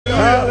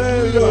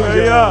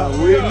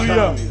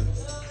Hallelujah.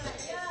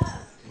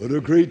 What a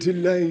great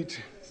delight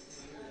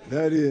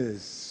that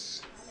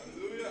is.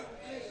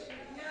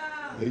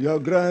 That Yah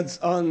grants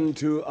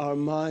unto our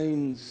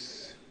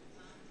minds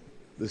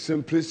the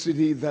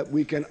simplicity that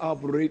we can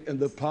operate in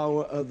the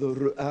power of the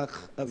Raah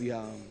of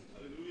Yah.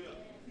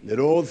 That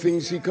all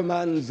things He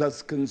commands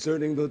us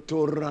concerning the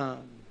Torah,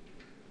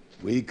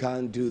 we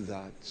can't do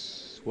that.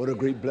 What a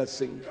great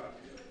blessing.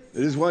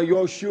 That is why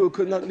Yahshua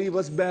could not leave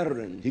us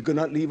barren. He could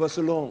not leave us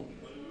alone.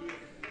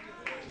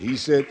 He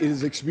said, it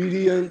is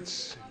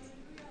expedient,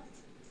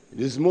 it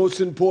is most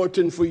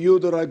important for you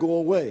that I go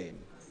away.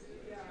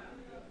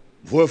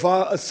 For if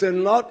I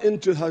ascend not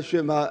into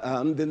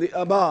Hashema'am, then the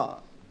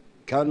Abba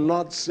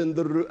cannot send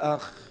the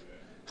Ruach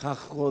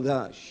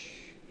HaChodesh,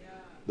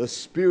 the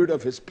spirit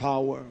of His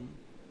power,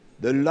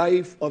 the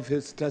life of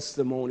His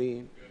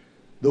testimony,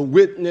 the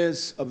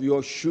witness of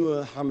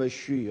Yeshua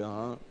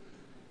HaMashiach,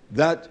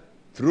 that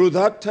through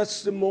that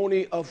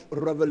testimony of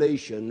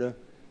revelation,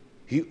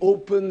 He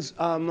opens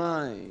our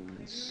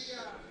minds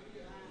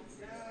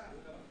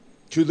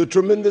to the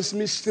tremendous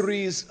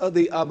mysteries of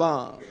the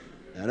Abba.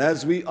 And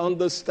as we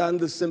understand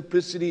the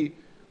simplicity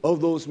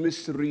of those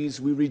mysteries,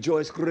 we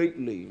rejoice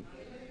greatly.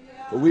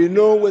 For we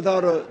know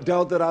without a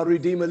doubt that our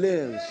Redeemer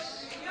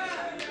lives,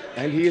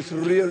 and He is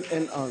real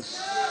in us.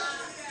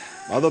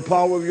 By the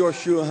power of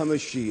Yeshua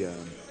HaMashiach,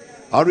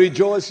 I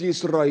rejoice,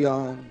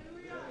 YisraYah.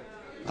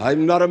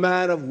 I'm not a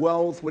man of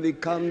wealth when it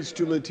comes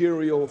to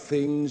material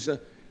things,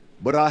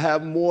 but I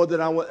have more than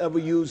I will ever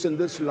use in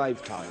this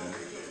lifetime.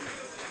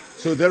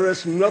 So there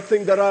is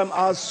nothing that I'm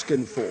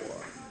asking for.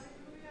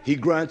 He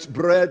grants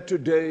bread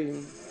today,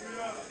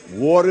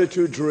 water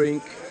to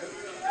drink.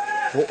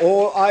 For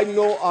all I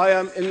know, I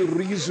am in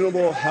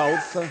reasonable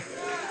health.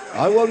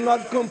 I will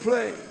not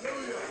complain.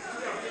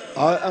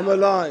 I am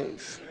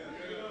alive.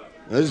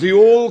 As the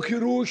old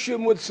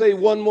Kirushim would say,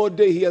 one more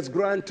day He has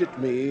granted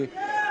me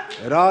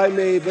that I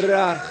may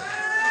brach,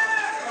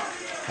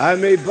 I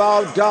may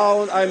bow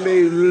down, I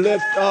may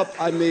lift up,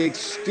 I may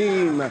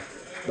esteem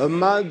the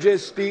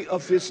majesty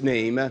of His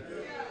name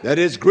that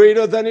is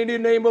greater than any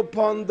name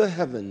upon the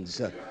heavens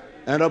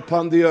and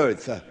upon the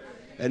earth.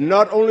 And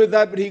not only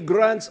that, but He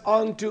grants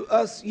unto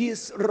us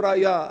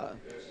YisraYah,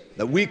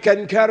 that we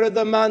can carry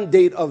the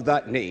mandate of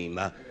that name.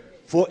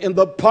 For in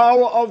the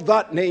power of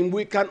that name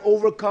we can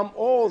overcome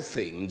all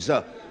things.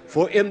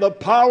 For in the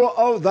power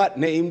of that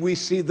name we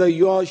see the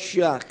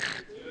Yoshak,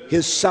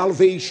 His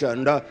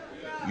salvation,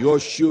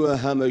 Yeshua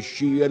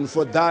HaMashiach. And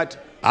for that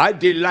I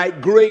delight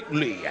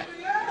greatly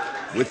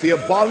with the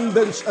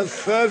abundance of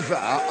fervor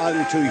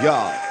unto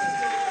Yah.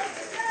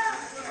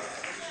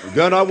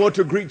 Again, I want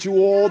to greet you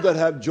all that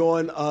have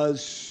joined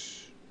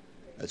us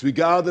as we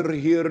gather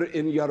here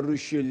in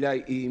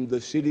Yerushalayim,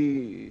 the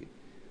city,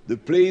 the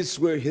place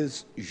where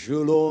His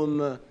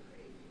Shalom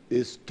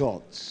is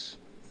taught.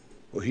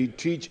 For He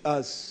teach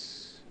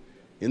us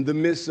in the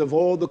midst of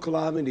all the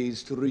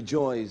calamities to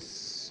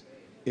rejoice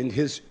in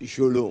His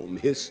Shalom,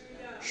 His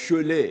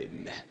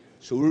Shalem.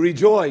 So we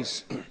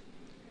rejoice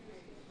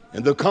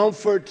in the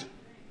comfort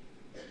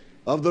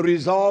of the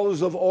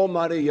resolves of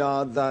Almighty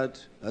Yah,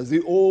 that, as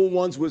the old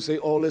ones would say,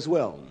 all is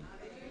well.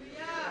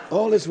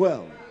 All is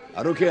well.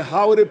 I don't care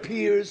how it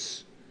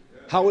appears,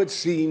 how it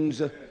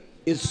seems,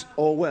 it's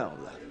all well.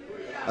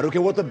 I don't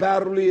care what the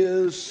battle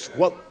is,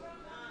 what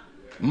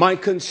my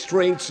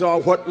constraints are,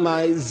 what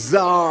my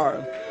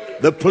czar,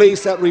 the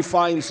place that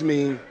refines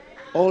me,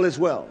 all is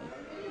well.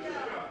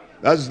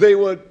 As they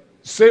would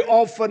say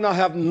often, I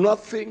have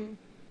nothing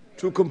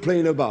to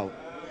complain about.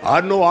 I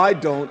know I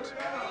don't.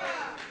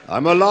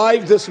 I'm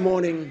alive this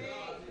morning.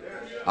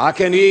 I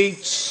can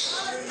eat.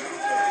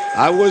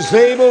 I was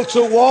able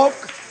to walk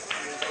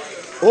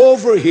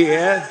over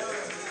here.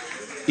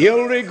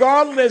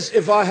 Irregardless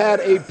if I had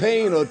a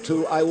pain or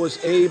two, I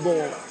was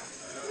able.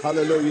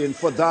 Hallelujah. And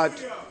for that,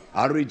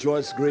 I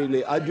rejoice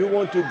greatly. I do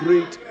want to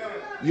greet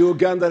you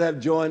again that have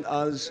joined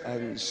us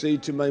and say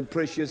to my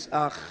precious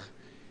Ach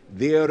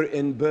there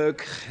in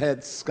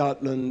Birkhead,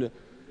 Scotland,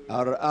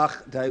 our Raah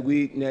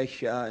Dawid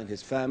YisraYah and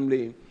his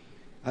family.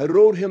 I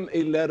wrote him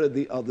a letter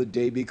the other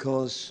day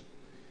because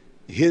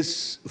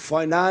his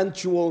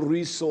financial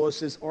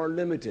resources are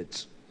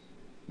limited.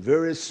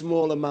 Very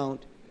small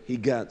amount he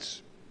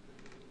gets.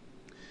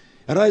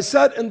 And I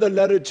said in the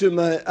letter to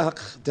my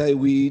Akh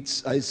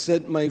Dawid, I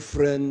said, my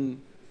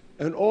friend,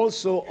 and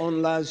also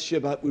on last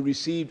Shabbat we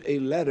received a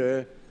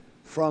letter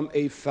from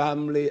a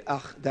family,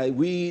 Akh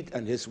Dawid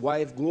and his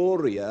wife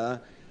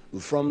Gloria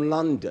from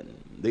London.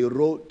 They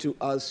wrote to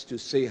us to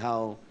say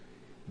how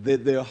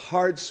that their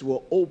hearts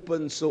were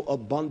open so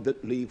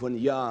abundantly when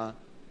Yah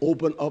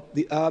opened up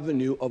the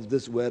avenue of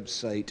this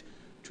website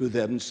to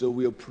them. So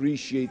we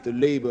appreciate the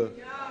labor,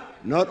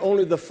 not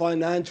only the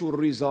financial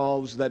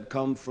resolves that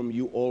come from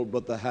you all,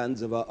 but the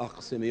hands of our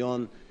Akh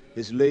Simeon,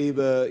 his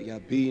labor,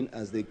 Yabin,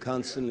 as they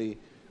constantly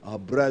are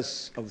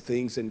abreast of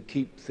things and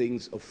keep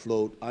things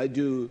afloat. I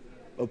do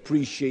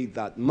appreciate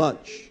that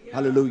much.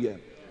 Hallelujah.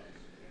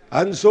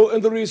 And so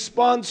in the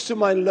response to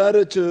my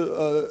letter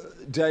to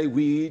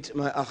Dawid,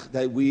 my Akh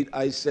Dawid,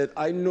 I said,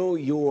 I know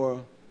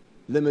your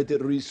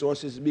limited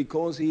resources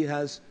because he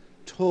has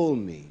told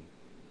me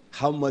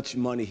how much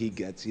money he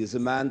gets. He is a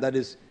man that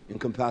is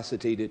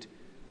incapacitated.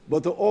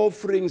 But the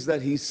offerings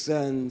that he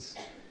sends,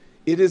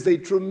 it is a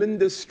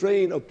tremendous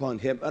strain upon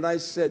him. And I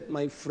said,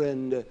 my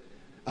friend,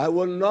 I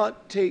will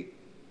not take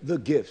the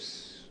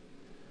gifts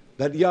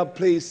that you have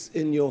placed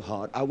in your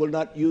heart. I will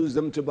not use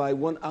them to buy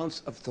 1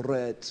 ounce of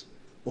thread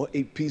or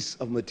a piece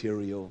of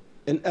material.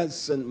 In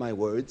essence, my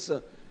words,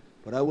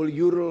 but I will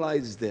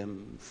utilize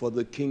them for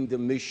the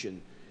kingdom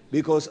mission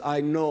because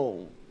I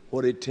know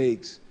what it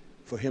takes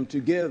for him to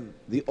give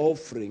the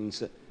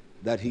offerings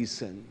that he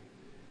sent.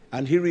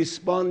 And he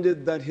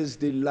responded that his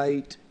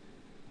delight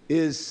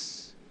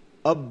is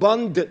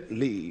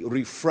abundantly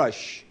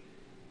refreshed,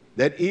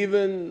 that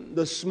even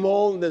the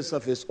smallness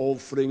of his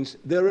offerings,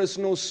 there is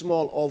no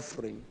small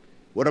offering.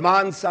 What a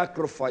man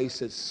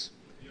sacrifices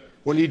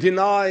when he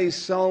denies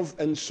self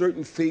and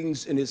certain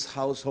things in his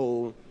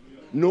household,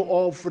 no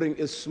offering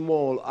is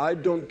small. I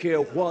don't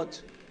care what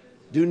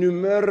the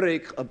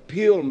numeric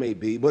appeal may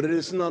be, but it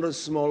is not a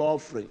small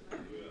offering.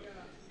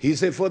 He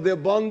said, for the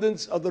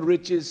abundance of the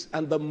riches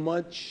and the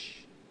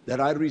much that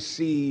I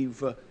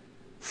receive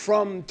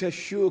from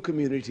Teshua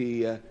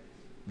community,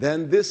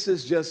 then this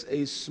is just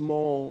a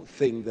small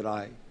thing that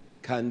I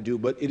can do.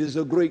 But it is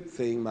a great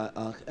thing, my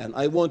Ach. And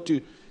I want to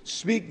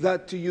speak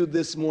that to you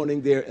this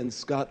morning there in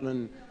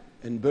Scotland,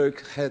 in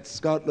Birkhead,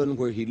 Scotland,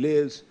 where he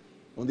lives,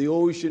 on the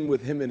ocean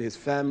with him and his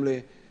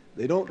family.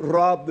 They don't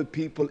rob the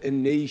people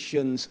in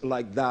nations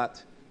like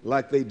that,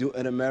 like they do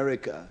in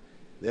America.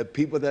 There are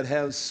people that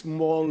have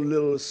small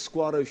little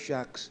squatter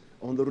shacks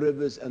on the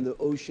rivers and the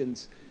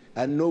oceans,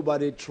 and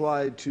nobody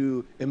tried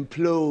to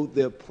implode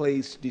their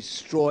place,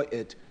 destroy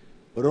it.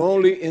 But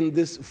only in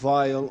this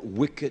vile,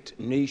 wicked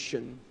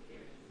nation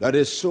that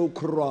is so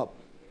corrupt.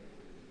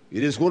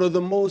 It is one of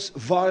the most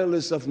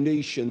vilest of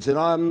nations, and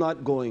I'm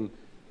not going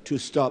to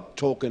stop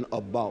talking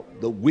about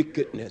the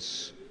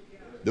wickedness,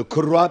 the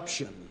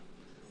corruption,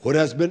 what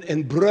has been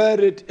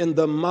inbred in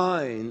the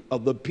mind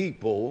of the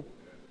people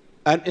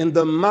and in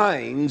the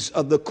minds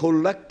of the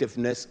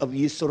collectiveness of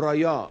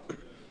YisraYah.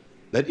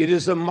 That it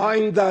is a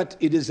mind that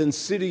it is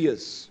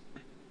insidious,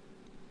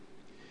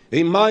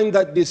 a mind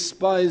that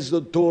despises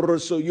the Torah.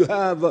 So you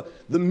have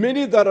the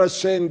many that are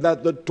saying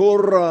that the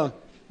Torah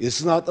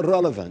is not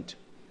relevant.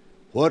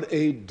 What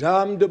a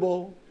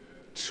damnable,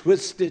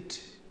 twisted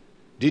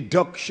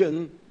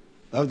deduction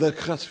of the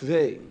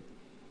Chasvei.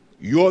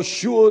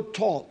 Yeshua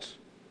taught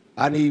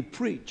and he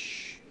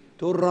preached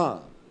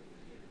Torah.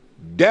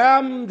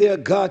 Damn their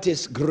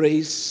goddess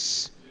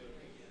grace,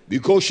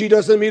 because she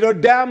doesn't mean a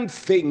damn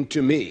thing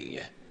to me.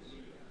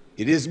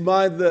 It is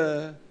by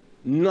the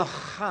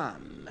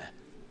Naham,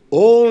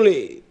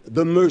 only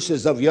the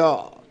mercies of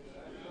Yah.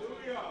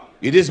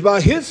 It is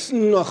by his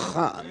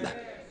Naham,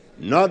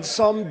 not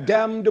some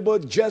damnable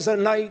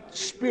Jezanite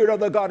spirit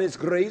of the goddess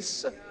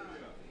grace,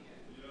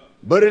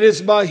 but it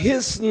is by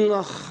his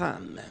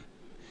Naham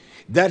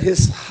that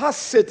his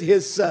Hasid,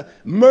 his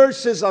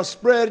mercies are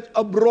spread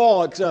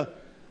abroad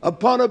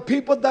upon a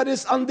people that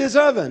is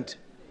undeserving.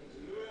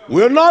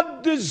 We're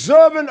not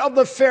deserving of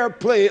the fair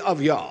play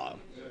of Yah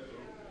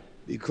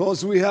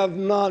because we have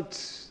not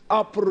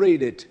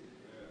operated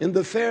in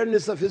the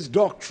fairness of his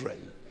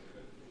doctrine,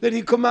 that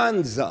he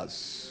commands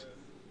us,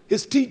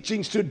 his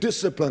teachings to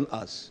discipline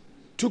us,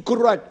 to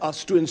correct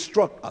us, to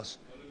instruct us,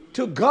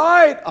 to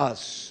guide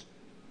us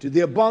to the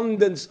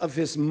abundance of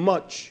his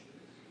much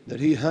that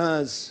he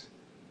has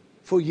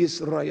for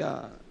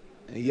YisraYah.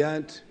 And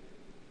yet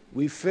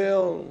we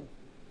fail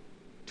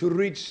to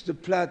reach the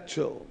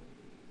plateau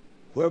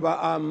whereby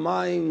our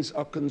minds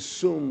are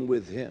consumed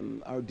with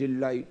him, our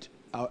delight,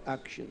 our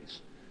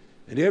actions.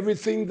 And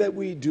everything that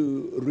we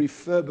do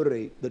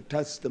reverberate the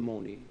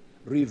testimony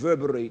of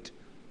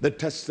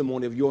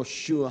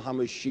Yeshua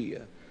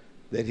HaMashiach,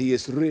 that he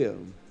is real.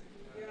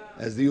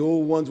 As the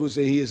old ones would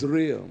say, he is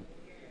real.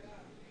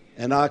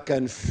 And I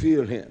can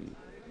feel him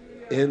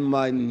in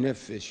my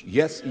nefesh.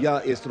 Yes, Yah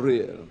is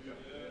real.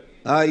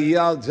 I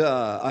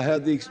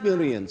had the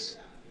experience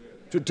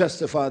to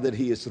testify that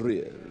he is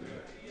real.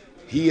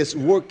 He is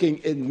working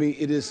in me.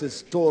 It is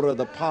his Torah,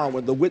 the power,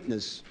 the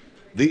witness,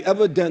 the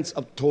evidence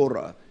of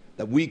Torah,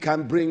 that we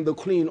can bring the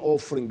clean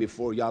offering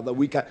before Yah, that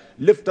we can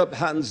lift up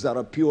hands that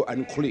are pure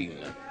and clean,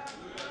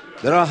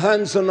 that our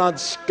hands are not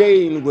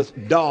stained with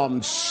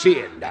damn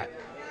sin,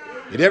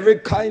 in every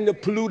kind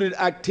of polluted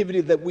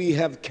activity that we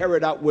have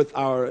carried out with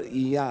our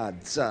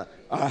yads,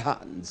 our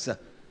hands,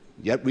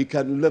 yet we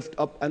can lift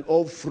up an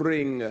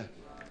offering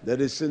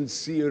that is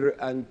sincere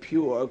and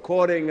pure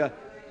according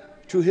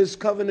to his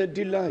covenant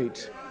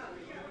delight.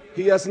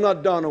 He has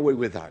not done away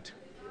with that.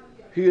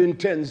 He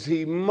intends,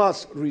 he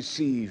must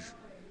receive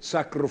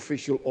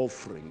sacrificial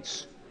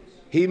offerings.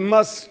 He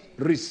must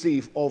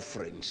receive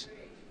offerings.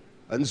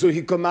 And so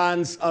he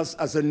commands us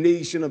as a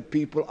nation of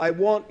people, I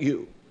want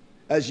you,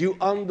 as you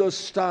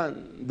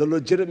understand the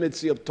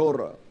legitimacy of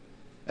Torah,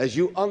 as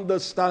you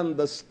understand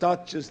the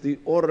statutes, the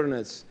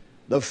ordinance,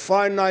 the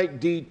finite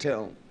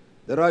detail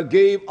that I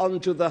gave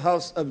unto the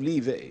house of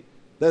Levi,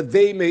 that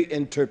they may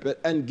interpret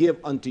and give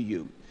unto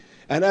you.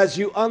 And as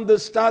you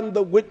understand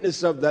the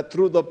witness of that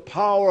through the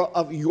power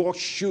of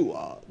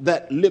Yeshua,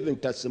 that living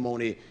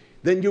testimony,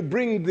 then you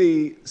bring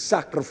the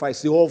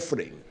sacrifice, the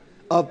offering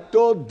of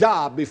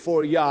Todah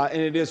before Yah,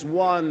 and it is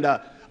one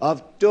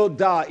of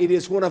Todah. It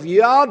is one of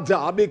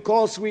Yada,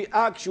 because we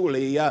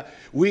actually,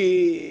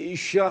 we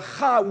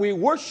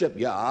worship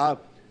Yah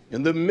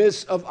in the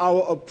midst of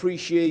our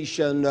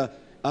appreciation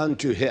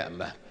unto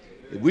Him.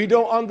 If we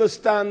don't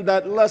understand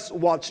that, let's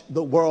watch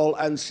the world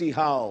and see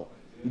how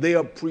they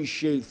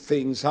appreciate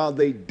things, how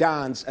they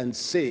dance and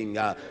sing,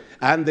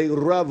 and they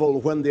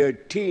revel when their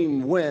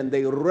team win.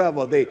 They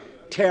revel, they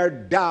tear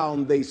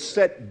down, they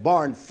set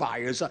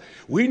bonfires.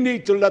 We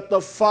need to let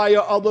the fire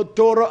of the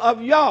Torah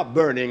of Yah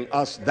burning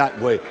us that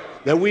way,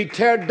 that we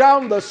tear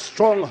down the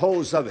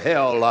strongholds of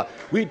hell.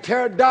 We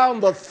tear down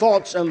the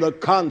thoughts and the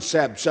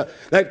concepts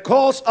that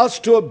cause us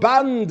to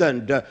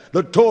abandon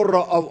the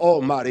Torah of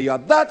Almighty Yah.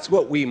 That's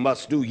what we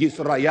must do,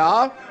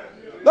 YisraYah.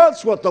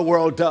 That's what the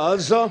world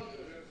does.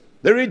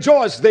 They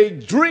rejoice, they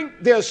drink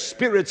their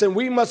spirits, and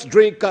we must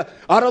drink out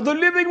of the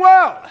living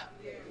well.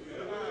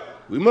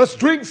 We must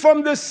drink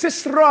from the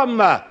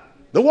sistrum,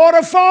 the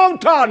water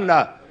fountain.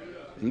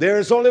 And there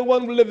is only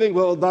one living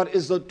well, that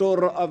is the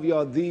Torah of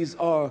Yah. These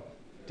are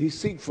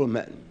deceitful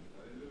men.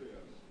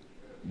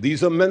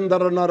 These are men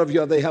that are not of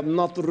Yah. They have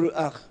not the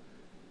Ruach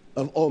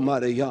of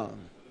Almighty Yah.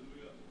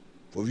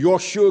 For if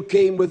Yeshua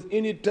came with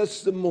any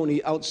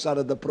testimony outside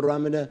of the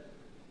parameter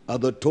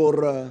of the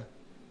Torah,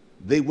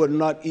 they would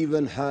not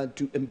even have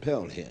to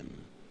impel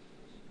him,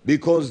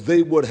 because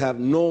they would have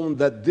known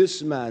that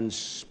this man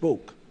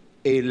spoke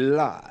a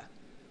lie,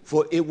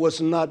 for it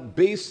was not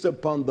based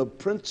upon the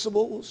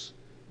principles,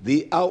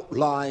 the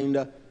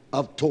outline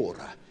of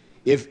Torah.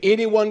 If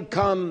anyone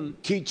come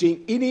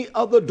teaching any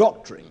other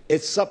doctrine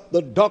except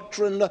the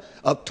doctrine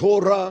of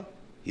Torah,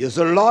 he is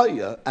a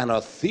liar and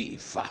a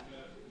thief.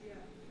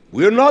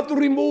 We are not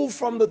removed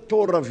from the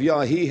Torah of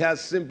Yah. He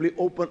has simply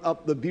opened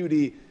up the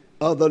beauty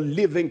of the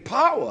living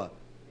power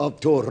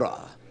of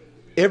Torah.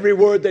 Every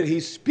word that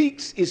he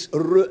speaks is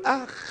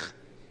ruach.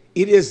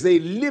 It is the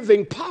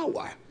living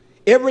power.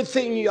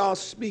 Everything Yah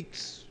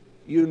speaks,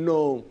 you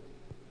know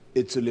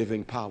it's a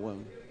living power.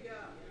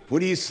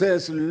 When he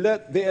says,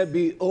 let there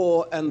be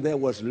awe, and there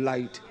was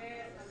light.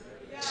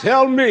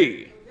 Tell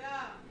me,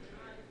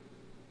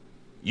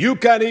 you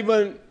can't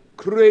even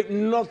create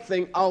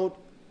nothing out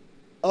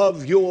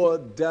of your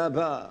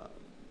daba.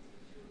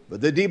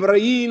 But the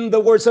Dibraim, the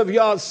words of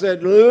Yah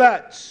said,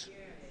 let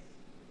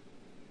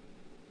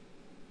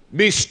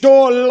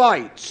bestow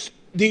lights,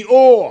 the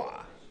awe,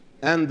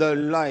 and the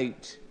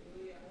light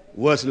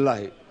was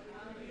light.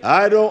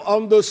 I don't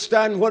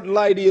understand what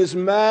light is.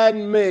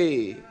 Man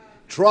may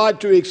try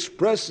to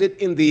express it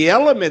in the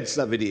elements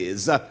of it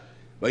is,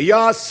 but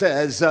Yah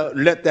says,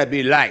 let there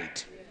be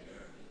light.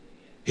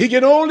 He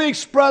can only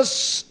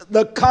express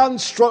the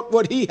construct,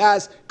 what he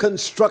has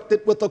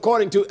constructed with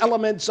according to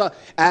elements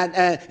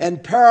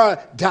and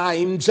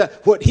paradigms,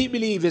 what he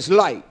believes is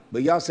light.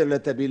 But Yah said,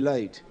 let there be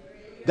light.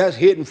 That's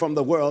hidden from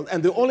the world.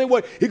 And the only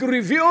way he could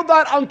reveal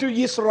that unto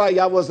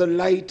YisraYah was the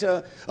light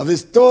of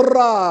his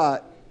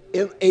Torah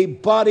in a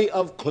body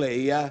of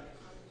clay.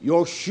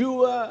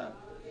 Yeshua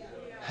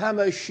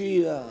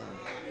HaMashiach.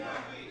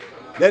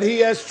 That he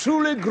has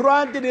truly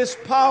granted his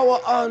power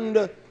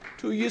unto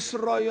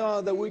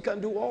YisraYah, that we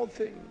can do all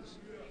things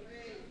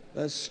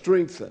that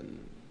strengthen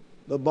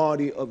the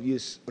body of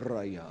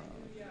YisraYah.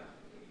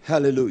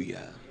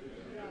 Hallelujah.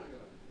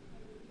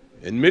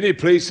 In many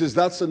places,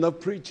 that's enough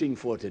preaching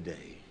for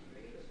today.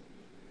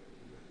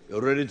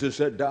 You're ready to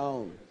sit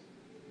down.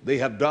 They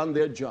have done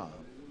their job.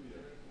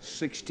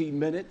 16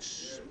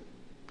 minutes,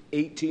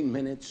 18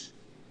 minutes,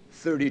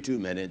 32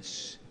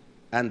 minutes,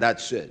 and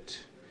that's it.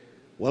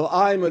 Well,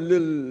 I'm a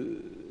little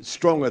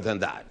stronger than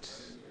that.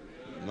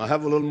 I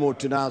have a little more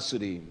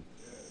tenacity.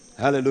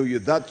 Hallelujah.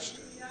 That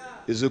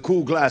is a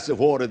cool glass of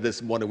water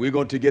this morning. We're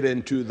going to get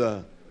into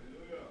the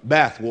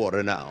bath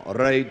water now, all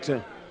right?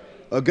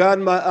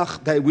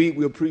 God,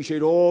 we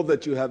appreciate all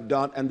that you have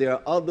done, and there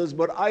are others,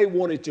 but I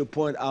wanted to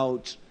point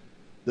out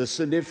the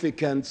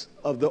significance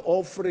of the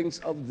offerings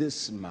of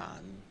this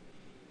man.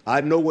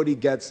 I know what he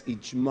gets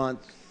each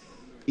month,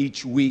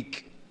 each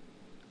week.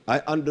 I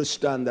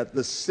understand that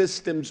the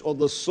systems or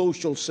the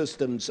social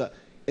systems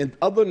in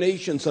other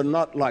nations are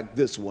not like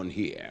this one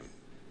here.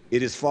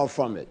 It is far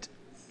from it.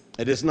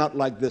 It is not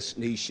like this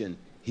nation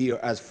here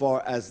as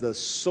far as the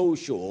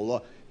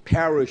social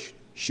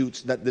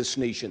parachutes that this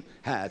nation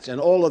has. And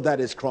all of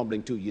that is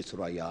crumbling to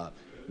YisraYah.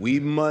 We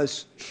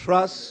must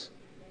trust,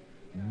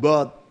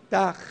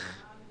 batach,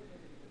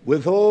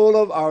 with all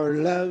of our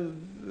love,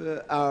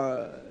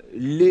 our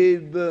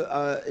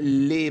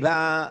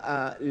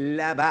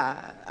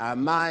our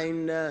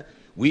mind.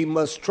 We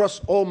must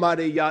trust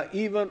Almighty Yah,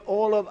 even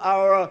all of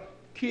our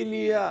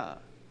kilia,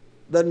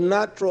 the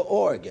natural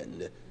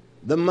organ,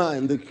 the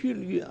mind, the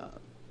kilia.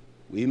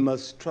 We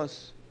must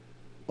trust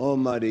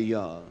Almighty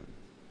Yah.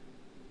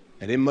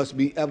 And it must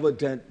be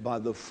evident by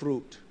the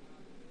fruit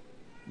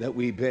that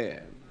we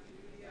bear,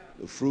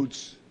 the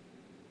fruits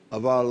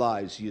of our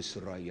lives,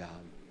 YisraYah.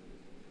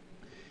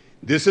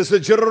 This is a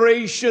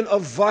generation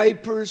of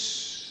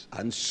vipers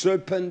and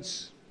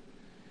serpents.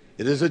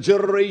 It is a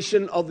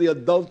generation of the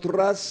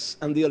adulteress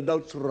and the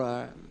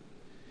adulterer.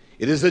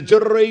 It is a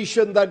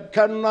generation that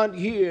cannot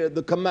hear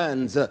the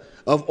commands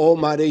of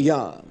Almighty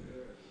Yah.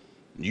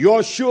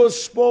 Joshua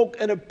spoke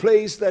in a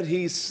place that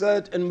he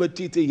said in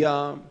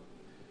Matitiyah.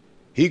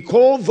 He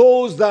called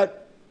those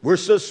that were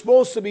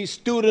supposed to be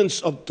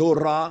students of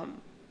Torah,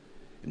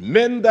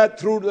 men that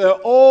through their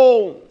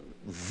own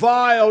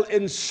vile,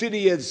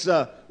 insidious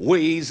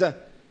ways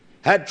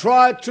had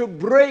tried to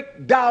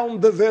break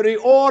down the very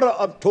order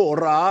of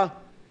Torah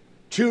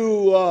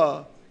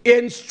to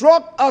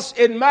instruct us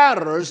in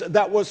matters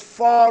that was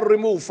far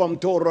removed from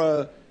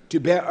Torah, to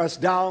bear us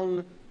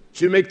down,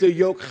 to make the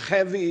yoke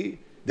heavy,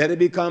 that it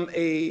become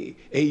a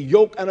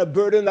yoke and a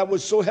burden that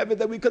was so heavy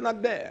that we could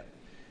not bear.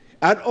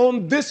 And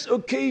on this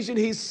occasion,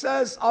 he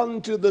says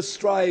unto the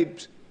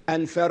scribes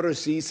and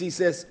Pharisees, he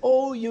says,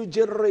 "O you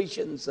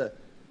generations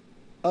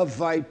of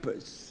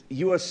vipers,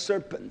 you are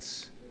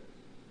serpents."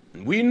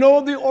 And we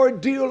know the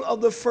ordeal of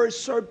the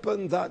first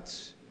serpent that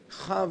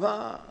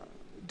Raah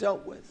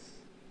dealt with.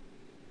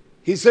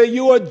 He said,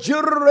 "You are a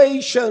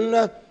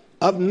generation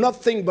of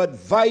nothing but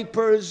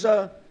vipers,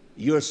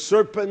 you're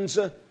serpents.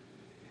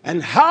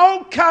 And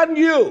how can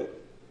you,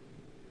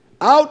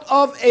 out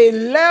of a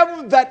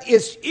love that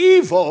is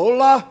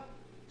evil,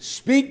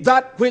 speak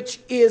that which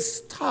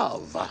is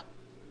tav?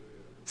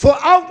 For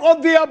out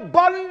of the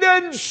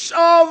abundance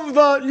of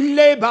the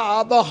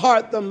labor, the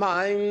heart, the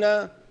mind,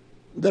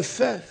 the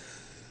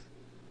faith,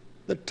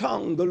 the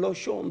tongue, the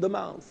loshon, the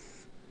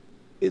mouth,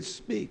 it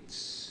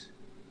speaks.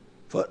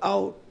 For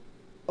out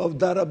of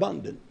that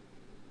abundance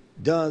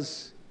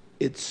does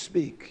it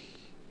speak."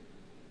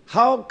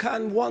 How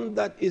can one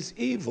that is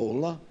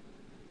evil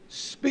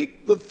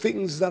speak the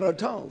things that are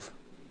tav?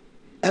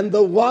 And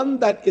the one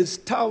that is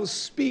tav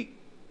speak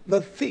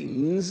the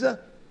things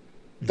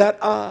that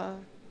are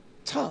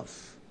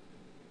tough?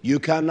 You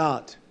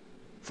cannot.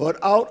 For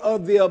out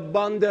of the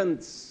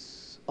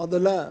abundance of the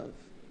love,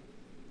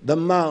 the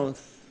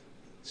mouth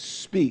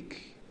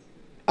speak.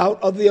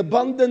 Out of the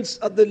abundance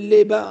of the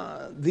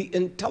labor, the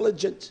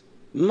intelligent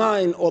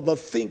mind or the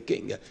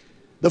thinking,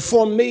 the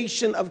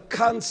formation of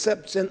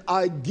concepts and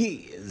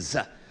ideas,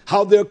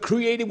 how they're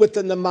created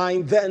within the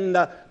mind, then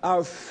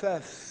our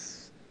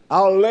faith,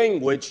 our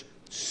language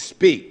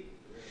speak.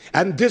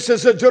 And this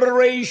is a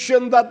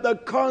generation that the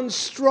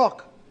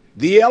construct,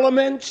 the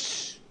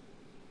elements,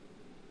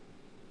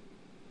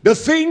 the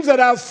things that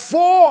have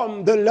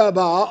formed the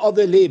labor or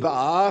the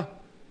labor,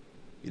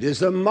 it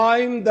is a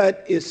mind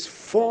that is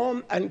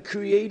formed and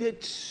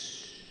created.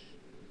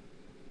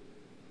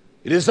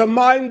 It is a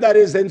mind that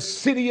is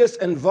insidious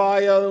and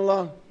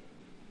vile.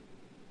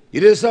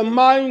 It is a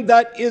mind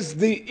that is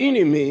the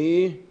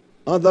enemy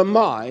of the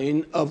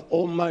mind of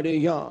Almighty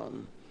Yah.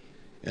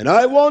 And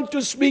I want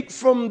to speak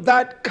from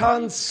that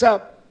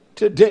concept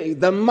today.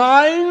 The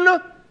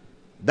mind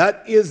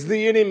that is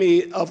the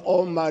enemy of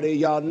Almighty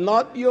Yah.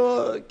 Not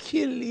your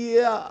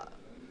kilia.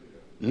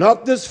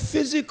 Not this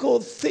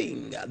physical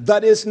thing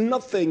that is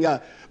nothing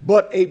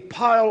but a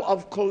pile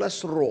of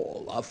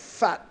cholesterol, of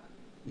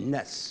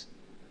fatness.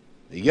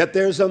 Yet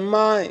there's a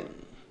mind.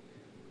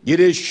 It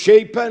is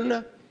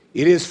shapen,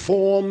 it is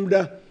formed,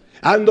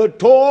 and the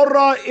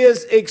Torah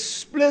is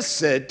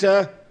explicit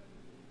in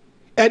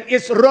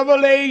its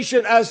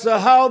revelation as to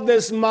how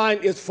this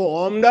mind is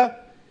formed.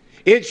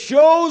 It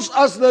shows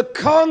us the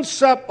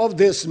concept of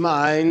this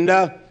mind.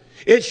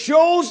 It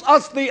shows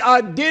us the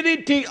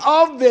identity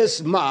of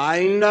this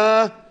mind.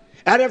 And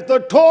if the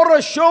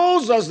Torah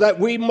shows us that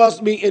we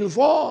must be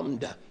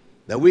informed,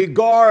 that we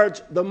guard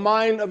the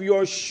mind of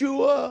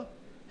Yeshua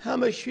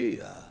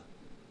HaMashiach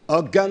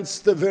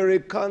against the very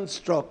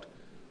construct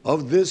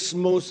of this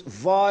most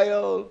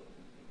vile,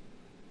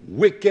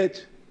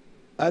 wicked,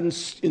 and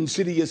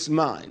insidious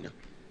mind.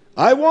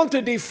 I want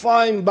to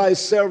define by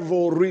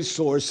several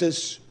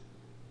resources,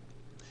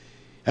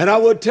 and I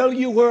will tell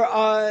you where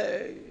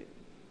I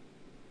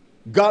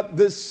got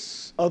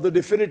this or the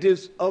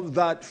definitives of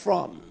that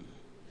from.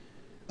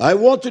 I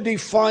want to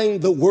define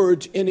the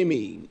word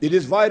enemy. It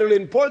is vitally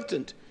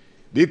important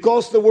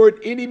because the word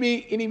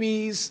enemy,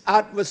 enemies,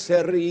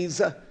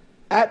 adversaries,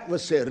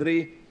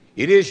 adversary,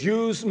 it is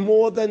used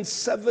more than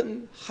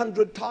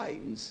 700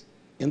 times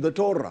in the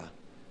Torah.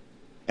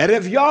 And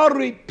if Yah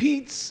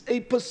repeats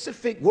a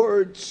specific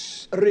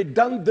words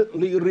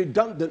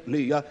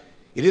redundantly,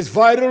 it is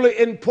vitally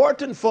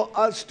important for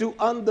us to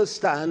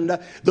understand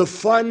the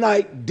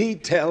finite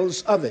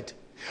details of it.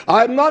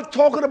 I'm not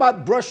talking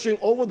about brushing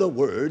over the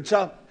words.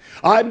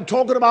 I'm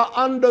talking about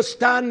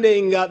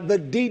understanding the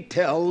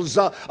details,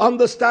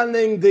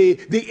 understanding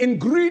the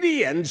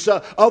ingredients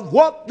of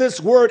what this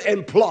word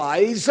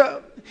implies,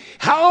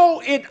 how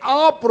it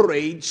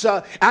operates,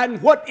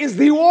 and what is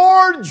the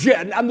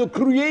origin and the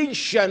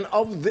creation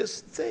of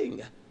this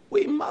thing.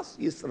 We must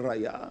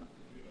YisraYah.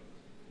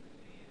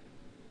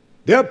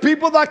 There are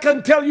people that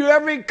can tell you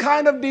every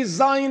kind of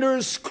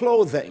designer's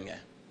clothing,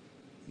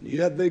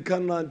 yet they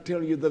cannot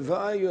tell you the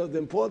value of the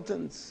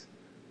importance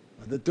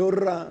of the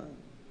Torah,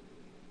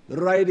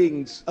 the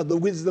writings of the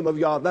wisdom of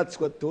Yah. That's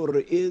what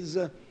Torah is.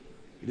 It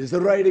is the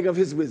writing of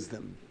his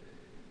wisdom.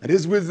 And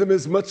his wisdom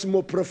is much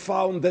more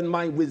profound than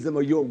my wisdom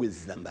or your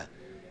wisdom.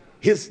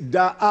 His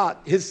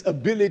da'at, his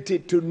ability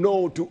to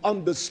know, to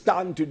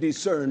understand, to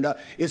discern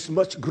is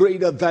much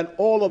greater than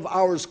all of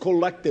ours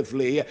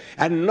collectively.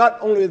 And not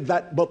only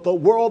that, but the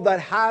world that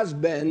has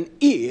been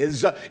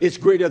is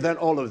greater than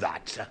all of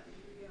that.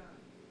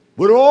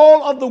 With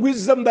all of the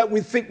wisdom that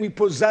we think we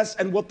possess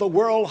and what the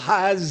world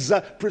has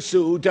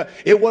pursued,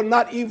 it will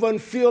not even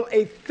feel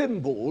a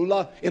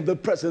thimble in the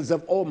presence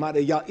of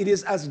Almighty Yah. It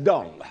is as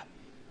dung.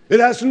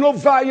 It has no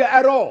value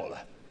at all.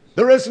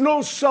 There is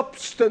no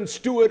substance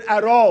to it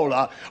at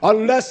all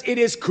unless it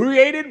is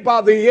created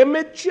by the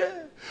image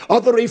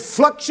or the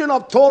reflection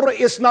of Torah.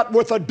 Is not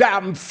worth a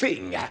damn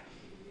thing.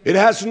 It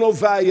has no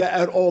value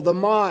at all. The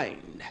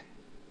mind,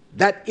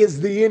 that is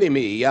the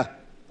enemy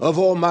of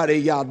Almighty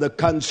Yah, the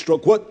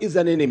construct. What is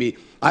an enemy?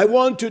 I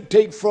want to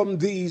take from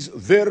these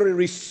very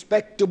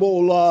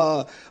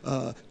respectable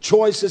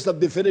choices of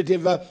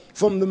definitive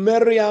from the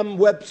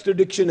Merriam-Webster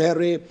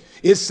dictionary.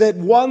 It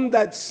said one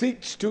that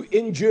seeks to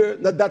injure.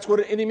 That's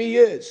what an enemy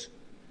is.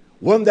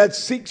 One that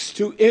seeks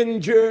to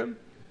injure,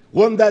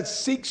 one that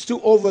seeks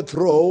to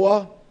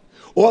overthrow,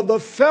 or the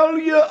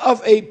failure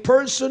of a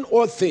person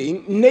or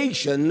thing,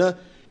 nation,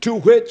 to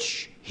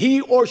which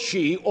he or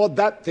she or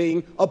that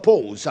thing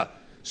oppose.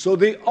 So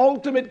the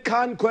ultimate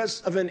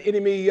conquest of an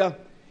enemy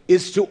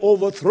is to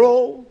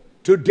overthrow,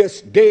 to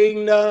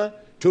disdain, to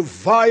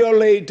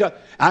violate,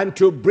 and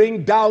to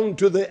bring down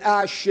to the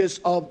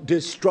ashes of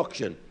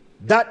destruction.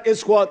 That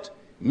is what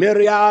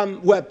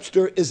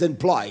Merriam-Webster is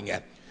implying.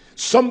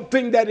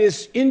 Something that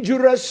is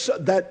injurious,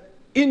 that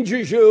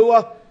injures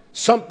you,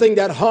 something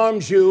that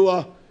harms you,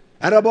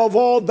 and above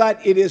all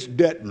that, it is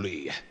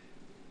deadly.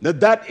 Now,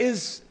 that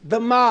is the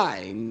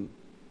mind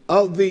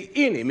of the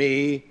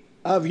enemy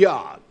of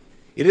Yah.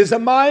 It is a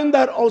mind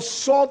that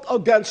assaults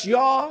against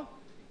Yah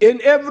in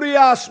every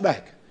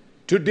aspect,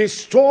 to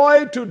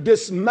destroy, to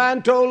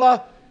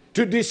dismantle,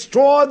 to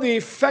destroy the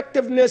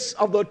effectiveness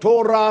of the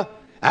Torah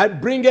and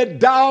bring it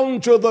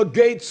down to the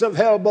gates of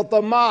hell. But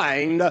the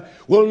mind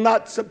will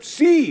not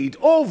succeed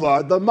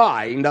over the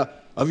mind of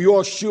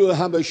Yeshua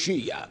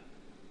HaMashiach.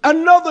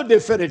 Another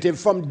definitive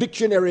from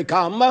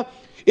Dictionary.com,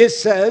 it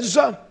says,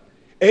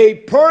 a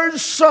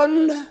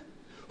person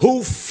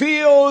who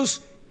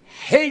feels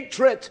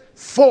hatred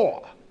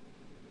for,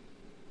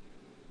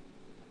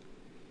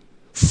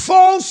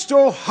 false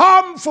or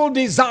harmful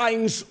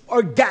designs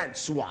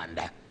against one.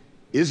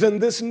 Isn't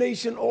this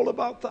nation all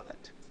about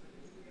that?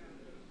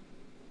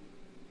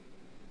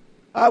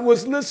 I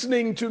was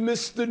listening to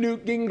Mr.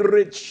 Newt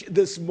Gingrich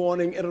this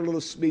morning in a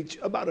little speech,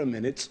 about a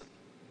minute.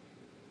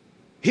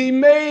 He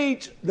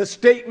made the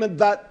statement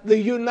that the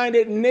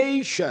United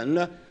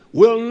Nations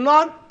will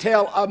not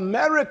tell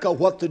America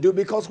what to do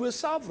because we're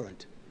sovereign.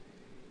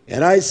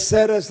 And I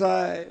said as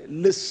I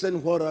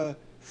listened, what a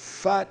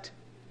fat,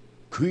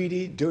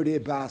 greedy, dirty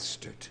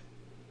bastard.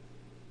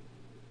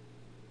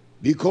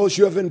 Because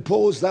you have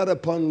imposed that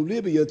upon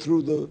Libya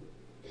through the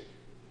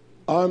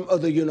arm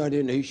of the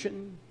United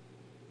Nations.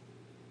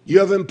 You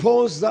have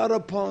imposed that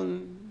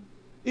upon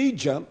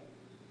Egypt,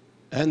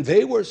 and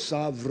they were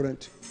sovereign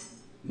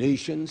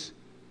nations.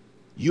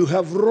 You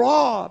have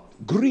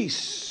robbed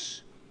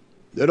Greece.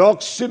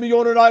 That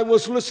Simeon and I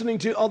was listening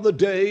to the other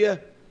day,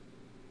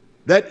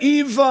 that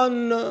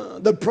even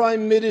the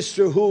prime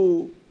minister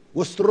who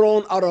was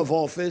thrown out of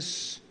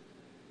office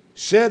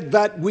said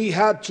that we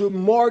had to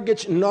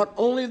mortgage not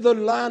only the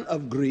land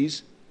of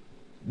Greece,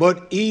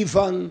 but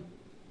even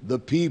the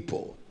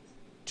people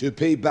to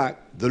pay back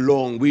the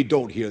loan. We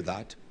don't hear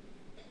that.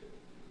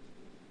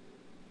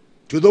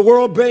 To the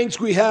world banks,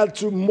 we had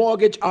to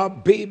mortgage our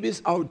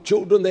babies, our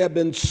children. They have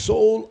been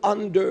sold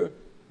under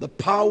the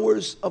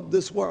powers of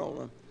this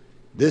world.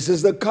 This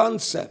is the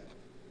concept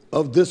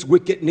of this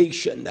wicked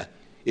nation.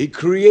 It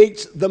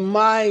creates the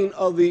mind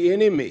of the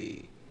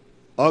enemy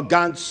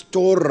against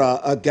Torah,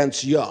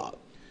 against Yah.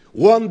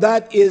 One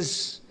that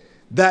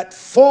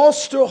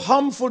foster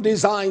harmful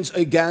designs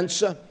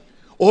against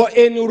or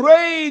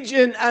enrage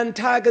in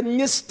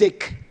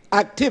antagonistic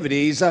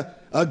activities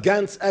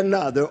against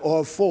another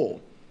or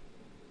foe.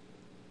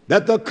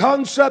 That the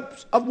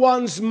concept of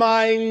one's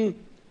mind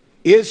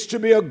is to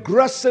be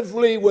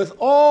aggressively with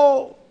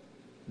all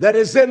that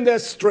is in their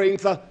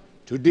strength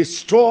to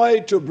destroy,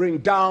 to bring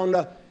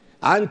down,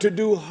 and to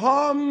do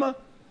harm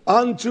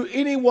unto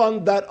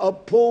anyone that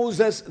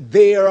opposes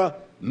their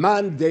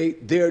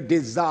mandate, their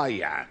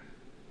desire.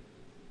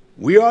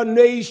 We are a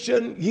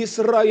nation,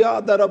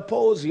 YisraYah, that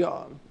oppose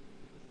Yah.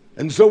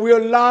 And so we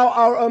allow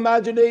our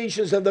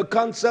imaginations and the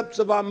concepts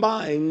of our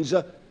minds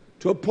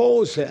to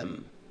oppose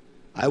him.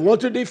 I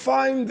want to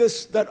define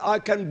this that I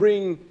can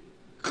bring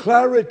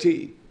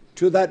clarity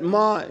to that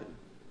mind.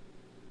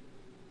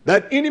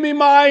 That enemy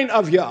mind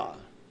of Yah.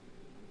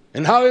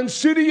 And how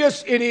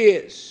insidious it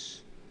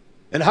is.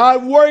 And how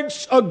it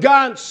works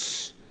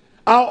against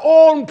our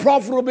own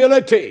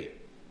profitability.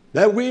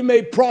 That we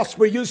may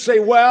prosper. You say,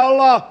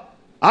 well,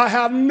 I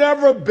have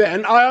never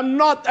been, I am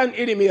not an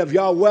enemy of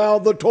Yah. Well,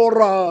 the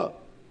Torah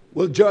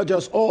will judge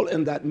us all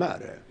in that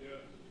matter.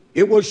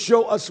 It will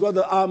show us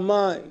whether our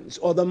minds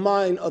or the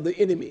mind of the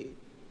enemy,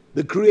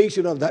 the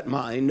creation of that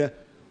mind,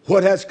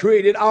 what has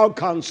created our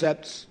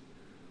concepts,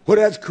 what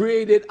has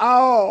created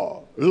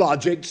our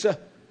logics,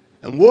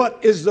 and what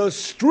is the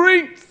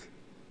strength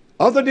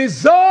of the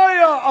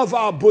desire of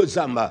our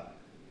bosom.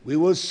 We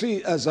will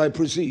see as I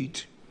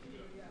proceed.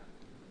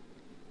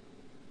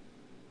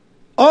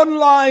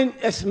 Online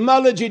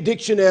etymology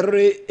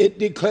dictionary, it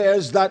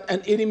declares that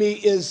an enemy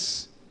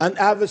is an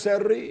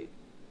adversary,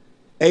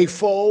 a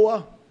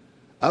foe.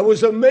 I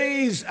was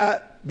amazed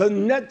at the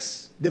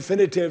next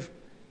definitive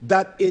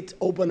that it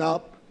opened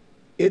up.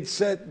 It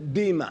said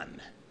demon.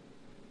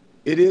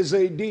 It is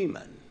a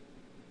demon.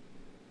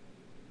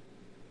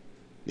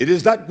 It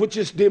is that which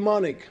is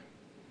demonic.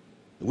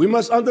 We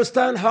must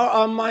understand how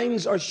our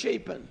minds are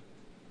shapen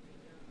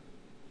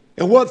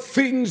and what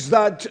things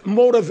that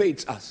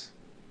motivates us.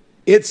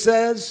 It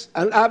says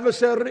an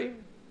adversary,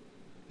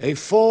 a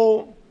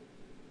foe,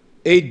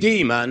 a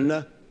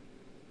demon,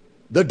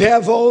 the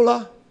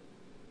devil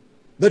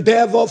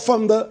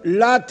from the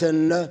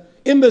Latin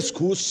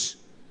imbuscus,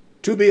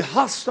 to be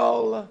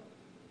hostile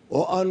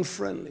or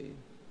unfriendly.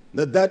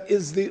 That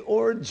is the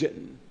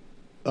origin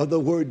of the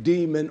word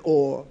demon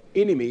or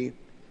enemy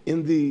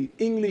in the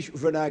English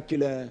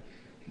vernacular.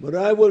 But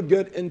I will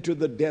get into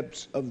the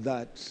depths of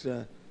that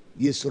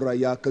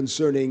YisraYah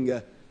concerning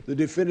the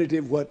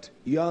definitive what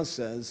Yah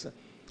says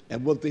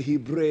and what the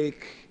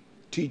Hebraic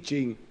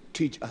teaching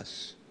teach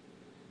us.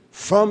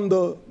 From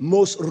the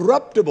most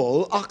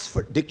reputable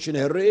Oxford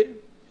Dictionary,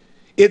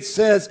 it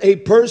says a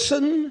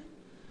person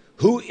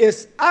who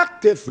is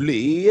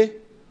actively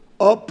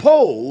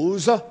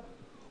opposed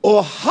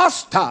or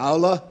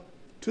hostile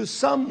to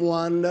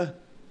someone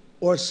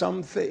or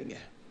something.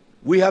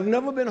 We have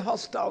never been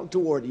hostile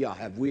toward Yah,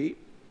 have we?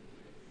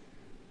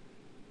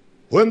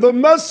 When the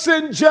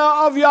messenger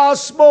of Yah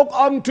spoke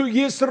unto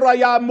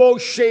YisraYah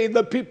Moshe,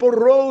 the people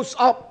rose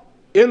up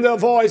in their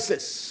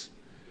voices.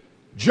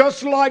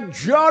 Just like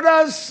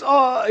Jonas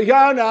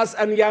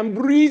and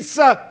Yambres,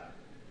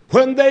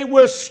 when they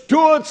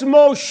withstood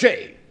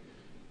Moshe.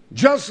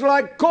 Just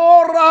like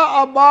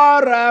Korah,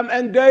 Abiram,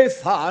 and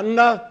Dathan,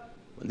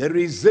 when they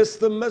resist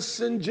the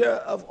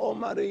messenger of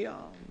Almighty Yah.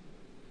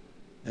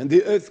 And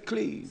the earth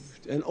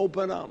cleaved and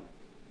opened up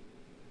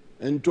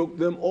and took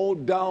them all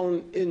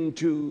down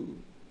into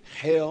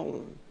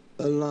hell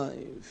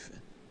alive.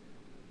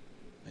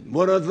 And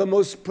one of the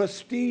most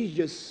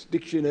prestigious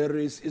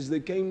dictionaries is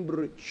the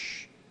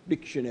Cambridge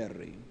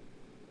Dictionary.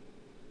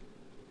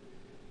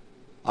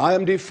 I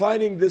am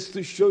defining this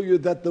to show you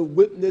that the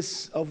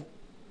witness of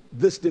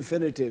this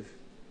definitive,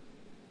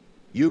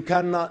 you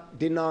cannot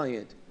deny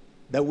it,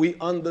 that we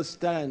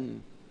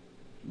understand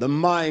the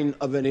mind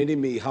of an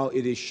enemy, how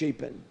it is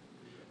shapen.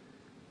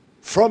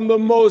 From the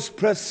most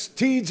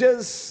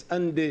prestigious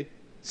and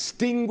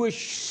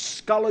distinguished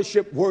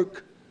scholarship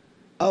work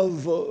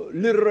of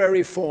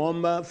literary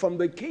form from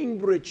the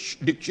Cambridge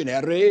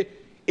Dictionary,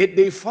 it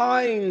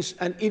defines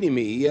an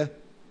enemy,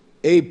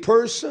 a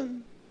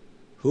person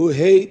who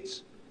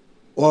hates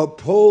or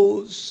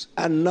opposes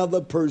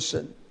another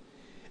person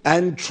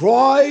and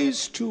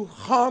tries to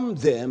harm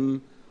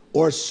them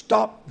or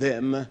stop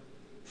them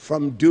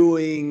from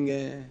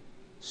doing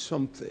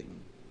something.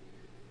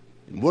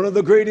 And one of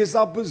the greatest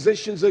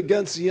oppositions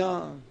against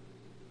Yah,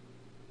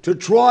 to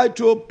try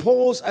to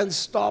oppose and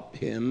stop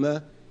him,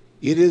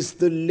 it is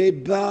the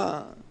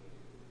leba,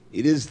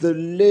 it is the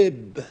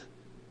lib,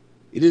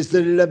 it is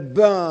the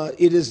leba,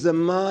 it is the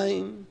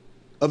mind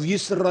of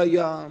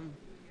YisraYah.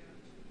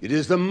 It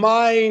is the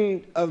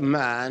mind of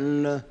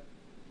man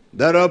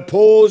that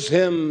oppose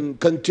him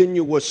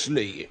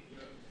continuously.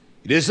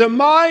 It is a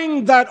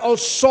mind that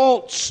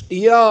assaults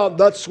Yah.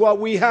 That's why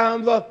we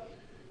have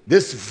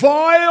this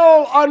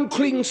vile,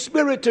 unclean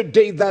spirit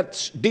today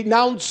that's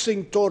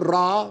denouncing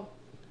Torah,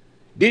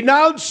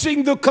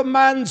 denouncing the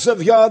commands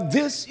of Yah.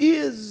 This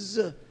is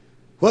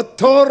what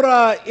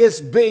Torah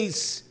is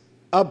based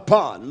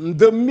upon,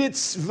 the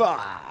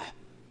mitzvah.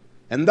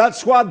 And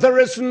that's why there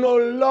is no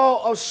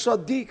law of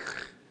Sadiq,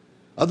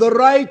 of the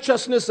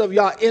righteousness of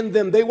Yah in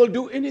them. They will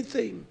do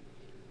anything.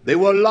 They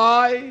will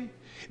lie.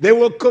 They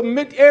will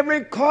commit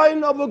every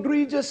kind of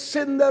egregious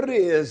sin there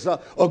is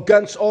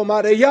against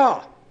Almighty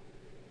Yah.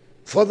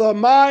 For the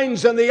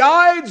minds and the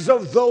eyes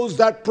of those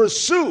that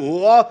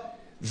pursue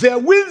their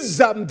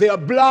wisdom, they are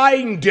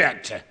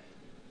blinded.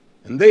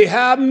 And they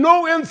have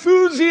no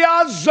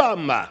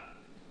enthusiasm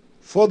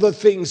for the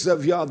things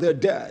of Yah. They're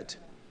dead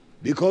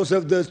because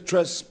of the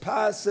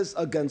trespasses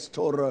against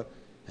Torah,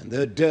 and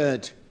they're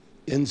dead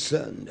in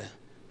sin.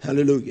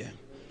 Hallelujah.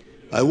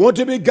 I want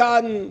to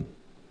begin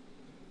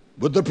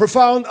with the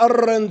profound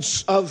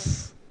utterance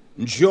of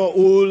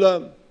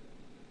Joel,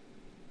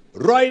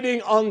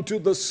 writing unto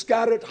the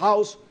scattered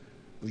house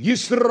of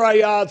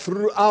YisraYah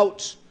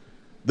throughout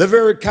the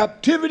very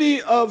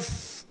captivity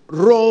of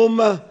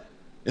Rome,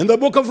 in the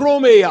book of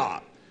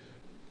Romans.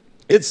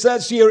 It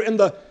says here in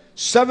the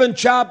 7th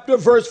chapter,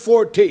 verse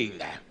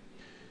 14,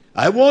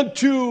 I want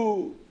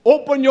to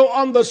open your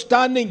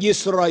understanding,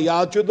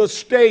 YisraYah, to the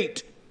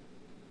state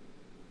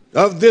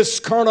of this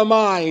carnal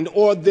mind,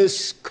 or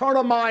this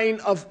carnal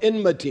mind of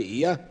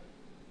enmity.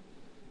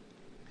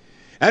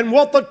 And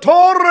what the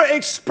Torah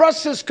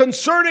expresses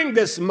concerning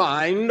this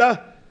mind,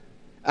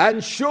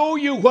 and show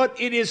you what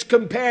it is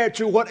compared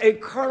to, what a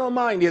carnal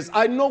mind is.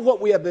 I know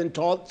what we have been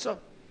taught.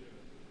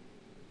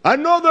 I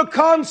know the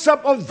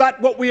concept of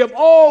that, what we have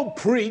all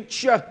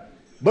preached,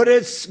 but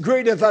it's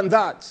greater than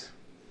that.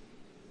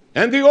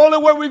 And the only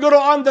way we're going to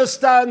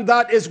understand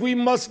that is we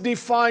must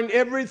define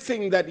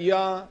everything that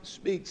Yah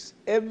speaks.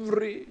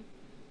 Every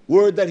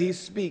word that he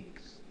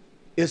speaks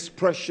is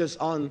precious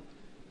unto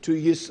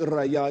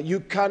YisraYah. You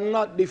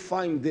cannot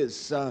define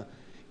this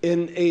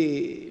in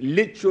a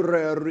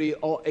literary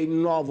or a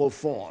novel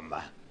form.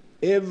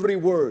 Every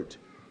word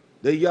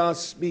that Yah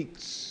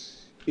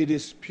speaks, it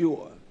is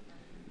pure.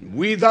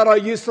 We that are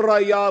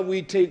YisraYah,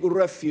 we take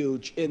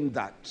refuge in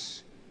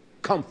that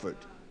comfort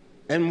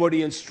and what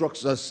he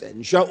instructs us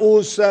in.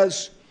 Shaul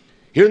says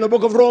here in the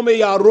book of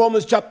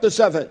Romans chapter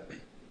 7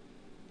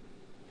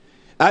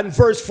 and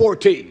verse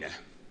 14.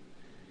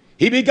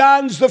 He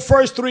begins the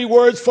first three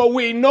words, for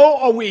we know,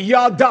 or we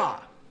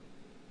yada.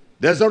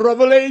 There's a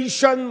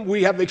revelation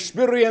we have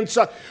experienced.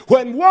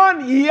 When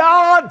one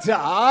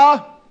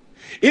yada,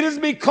 it is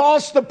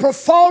because the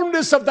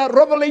profoundness of that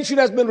revelation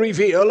has been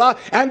revealed.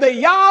 And the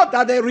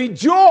yada, they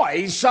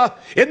rejoice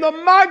in the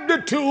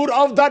magnitude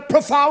of that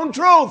profound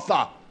truth.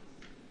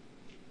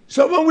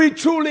 So when we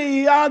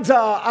truly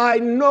yada, I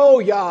know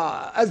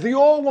Yah, as the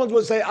old ones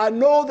would say, I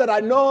know that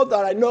I know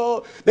that I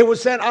know. They were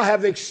saying, I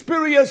have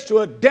experience to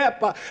a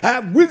depth, I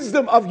have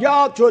wisdom of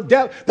Yah to a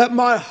depth, that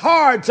my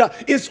heart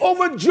is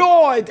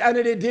overjoyed and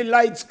it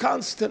delights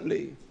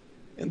constantly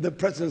in the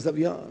presence of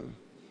Yah.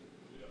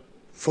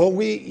 For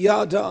we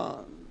yada,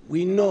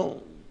 we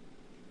know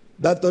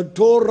that the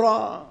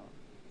Torah,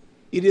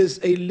 it is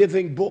a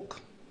living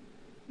book.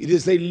 It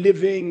is a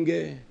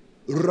living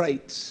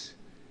right.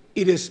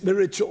 It is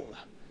spiritual.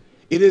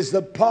 It is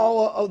the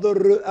power of the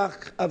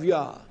Ruach of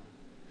Yah.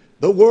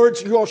 The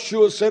words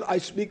Yeshua said, I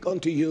speak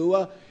unto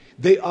you,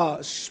 they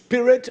are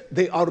spirit,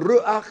 they are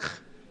Ruach,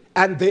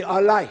 and they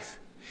are life.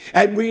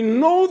 And we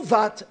know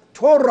that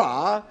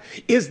Torah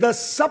is the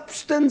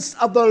substance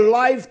of the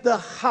life, the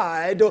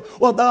hide, or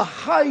the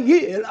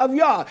hayil of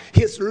Yah.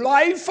 His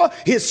life,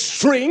 his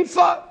strength,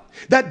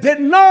 that did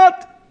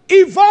not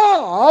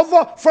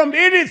evolve from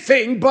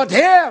anything but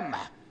him.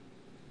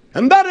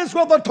 And that is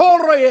what the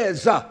Torah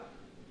is.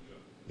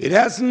 It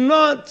has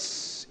not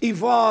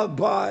evolved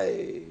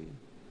by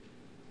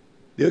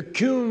the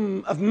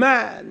acumen of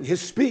man,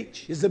 his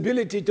speech, his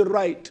ability to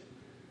write.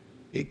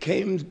 It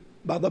came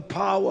by the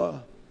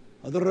power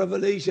of the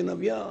revelation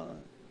of Yah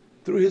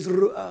through his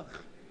Ruach.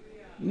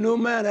 No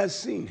man has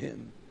seen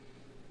him.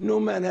 No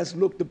man has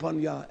looked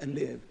upon Yah and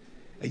lived.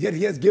 And yet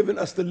he has given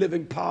us the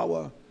living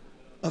power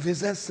of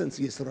his essence,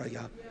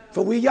 YisraYah.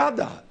 For we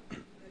yada.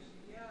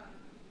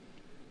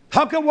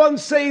 How can one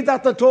say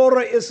that the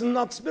Torah is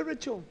not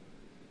spiritual?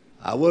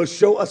 I will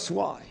show us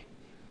why.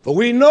 For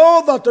we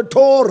know that the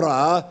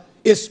Torah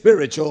is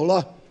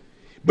spiritual,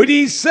 but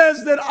he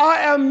says that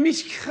I am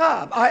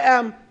mishchab, I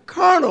am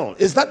carnal.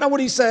 Is that not what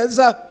he says?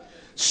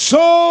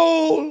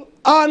 Soul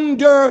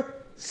under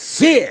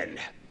sin.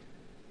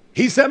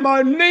 He said,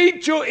 my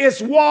nature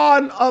is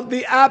one of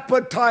the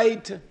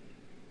appetite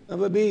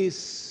of a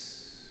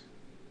beast.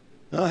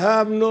 I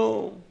have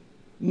no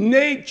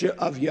nature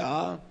of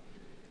Yah.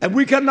 And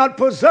we cannot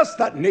possess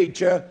that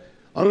nature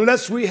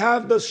unless we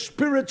have the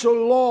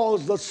spiritual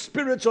laws, the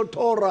spiritual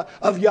Torah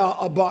of Yah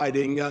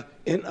abiding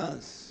in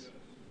us.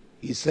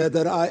 He said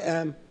that I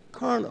am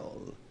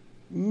carnal,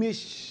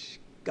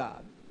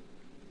 mishkab.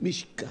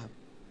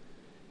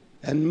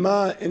 And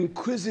my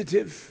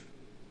inquisitive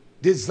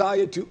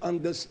desire to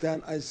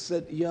understand, I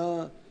said,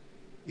 Yah,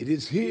 it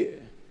is here.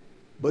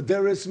 But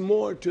there is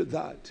more to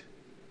that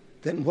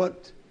than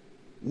what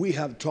we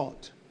have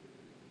taught.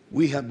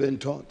 We have been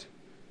taught.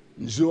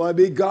 So I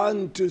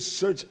began to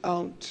search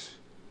out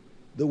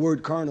the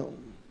word carnal.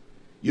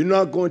 You're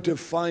not going to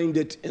find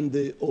it in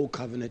the Old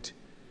Covenant.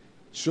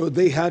 So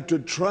they had to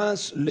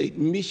translate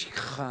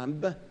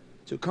mishchab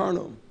to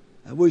carnal.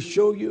 I will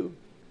show you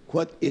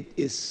what it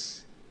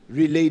is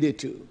related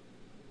to.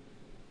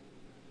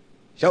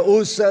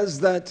 Shaul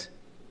says that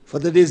for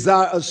the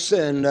desire of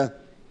sin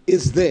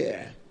is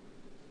there.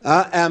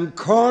 I am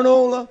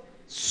carnal,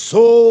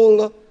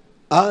 soul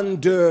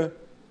under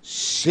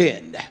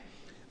sin.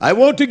 I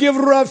want to give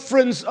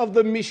reference of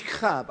the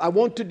mishchab. I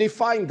want to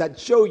define that,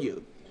 show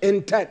you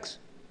in text,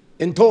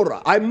 in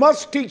Torah. I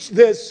must teach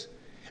this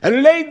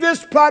and lay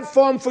this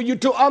platform for you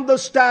to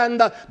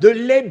understand the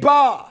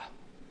lebah,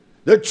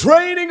 the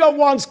training of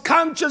one's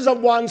conscience,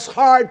 of one's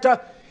heart,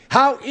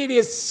 how it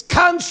is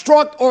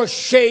constructed or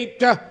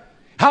shaped,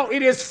 how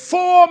it is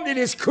formed, it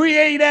is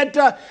created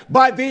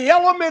by the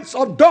elements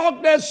of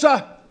darkness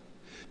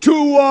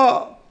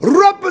to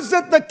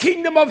represent the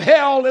kingdom of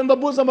hell in the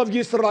bosom of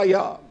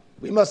YisraYah.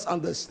 We must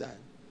understand.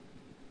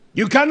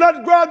 You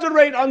cannot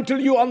graduate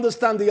until you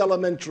understand the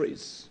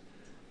elementaries.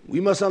 We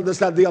must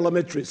understand the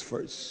elementaries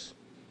first.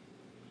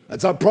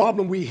 That's our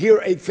problem. We hear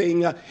a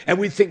thing and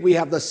we think we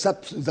have the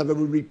substance of it.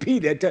 We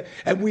repeat it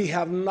and we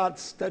have not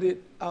studied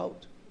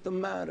out the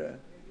matter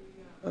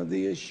of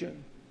the issue.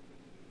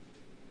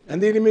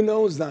 And the enemy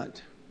knows that.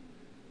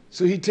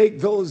 So he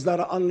takes those that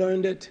are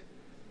unlearned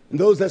and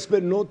those that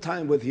spend no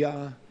time with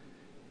Yah,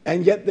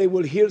 and yet they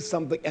will hear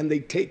something and they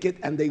take it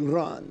and they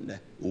run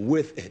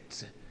with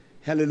it.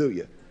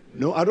 Hallelujah.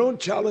 No, I don't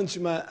challenge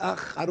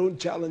I don't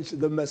challenge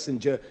the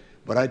messenger,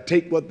 but I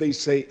take what they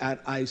say and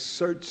I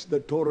search the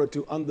Torah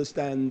to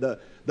understand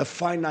the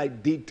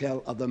finite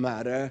detail of the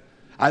matter.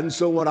 And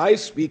so when I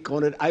speak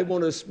on it, I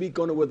want to speak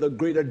on it with a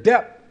greater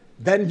depth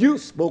than you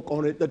spoke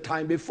on it the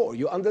time before.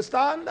 You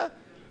understand?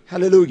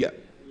 Hallelujah.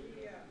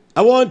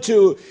 I want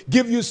to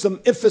give you some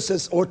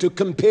emphasis or to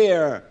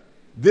compare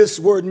this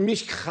word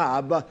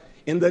mishchab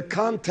in the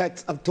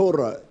context of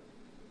Torah.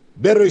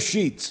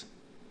 Bereshit,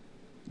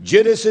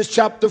 Genesis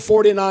chapter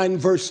 49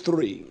 verse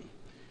 3.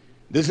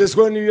 This is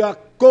when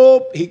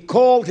Jacob, he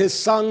called his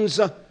sons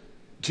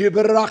to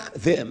berach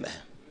them.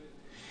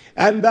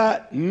 And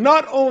that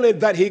not only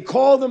that he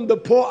called them to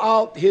pour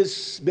out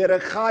his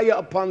berachaya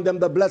upon them,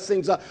 the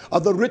blessings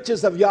of the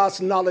riches of Yah's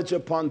knowledge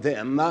upon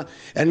them.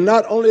 And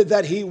not only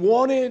that he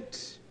wanted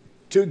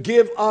to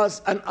give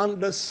us an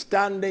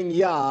understanding,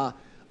 Yah,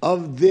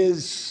 of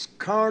this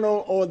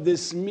carnal or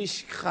this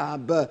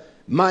mishchab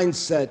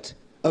mindset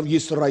of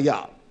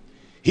YisraYah.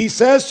 He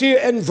says here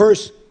in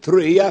verse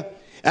 3,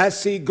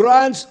 as he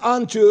grants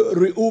unto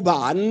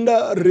Reuben,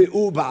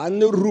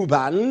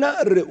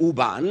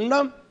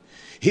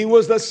 he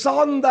was the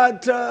son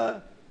that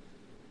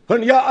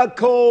when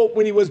Yaakov,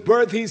 when he was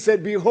birthed, he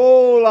said,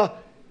 behold,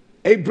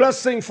 a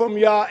blessing from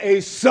Yah,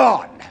 a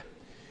son.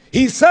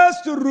 He says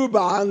to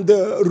Reuben,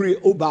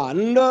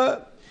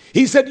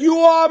 he said, you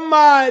are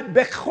my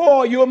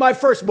bechor, you are my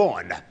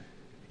firstborn.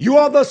 You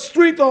are the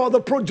strength or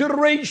the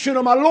progeneration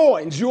of my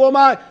loins. You are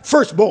my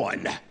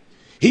firstborn.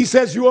 He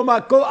says, you are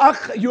my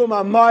koach, you are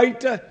my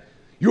might.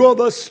 You are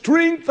the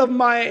strength of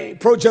my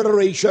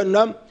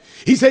progeneration.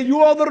 He said, you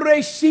are the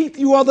reshit,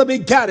 you are the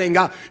begetting.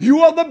 You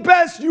are the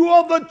best, you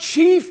are the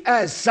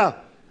chiefest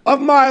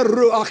of my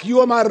ruach. You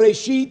are my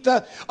reshit,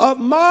 of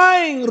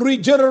my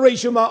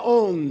regeneration, my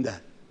own.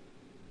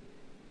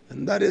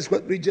 And that is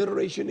what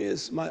regeneration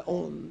is, my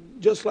own.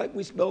 Just like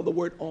we spell the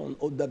word on,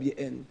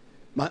 O-W-N,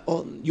 my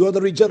own. You are the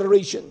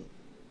regeneration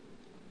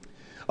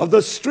of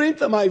the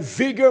strength of my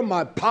vigor,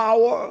 my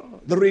power,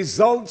 the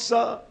results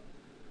of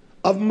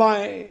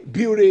my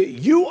beauty.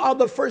 You are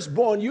the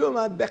firstborn. You are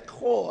my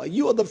bechor.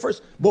 You are the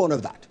firstborn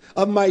of that,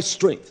 of my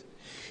strength.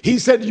 He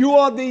said, you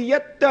are the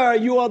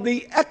yetter. You are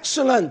the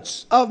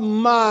excellence of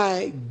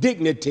my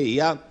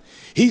dignity.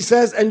 He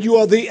says, and you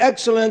are the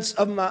excellence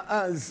of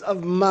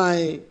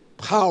my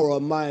power,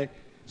 my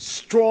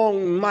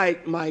strong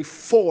might, my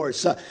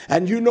force.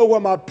 And you know where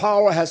my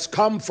power has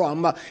come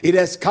from. It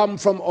has come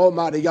from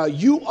Almighty Yah.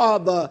 You are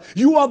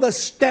the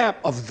stamp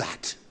of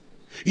that.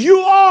 You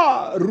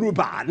are,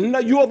 Reuben,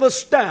 you are the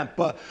stamp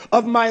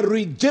of my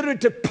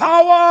regenerative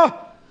power,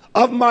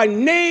 of my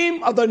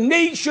name, of the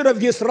nation of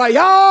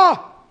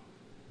YisraYah.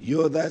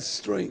 You are that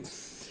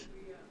strength.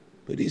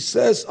 But he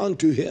says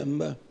unto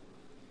him,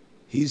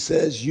 he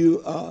says,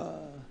 you are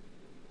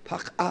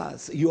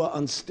pakaz, you are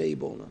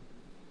unstable.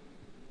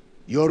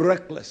 You're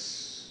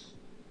reckless.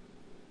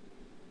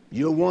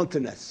 You're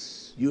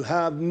wantonness. You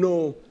have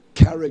no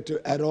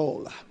character at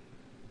all.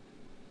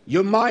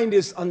 Your mind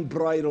is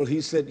unbridled.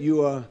 He said,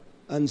 you are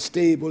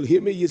unstable.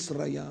 Hear me,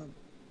 YisraYah.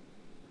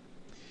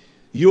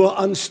 You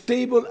are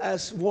unstable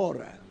as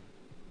water.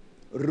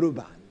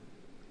 Reuben,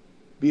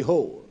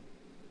 behold,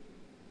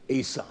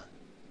 a son.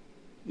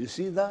 You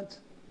see that?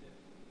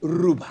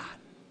 Reuben,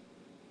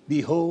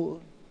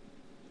 behold,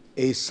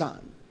 a son.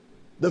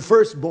 The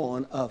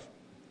firstborn of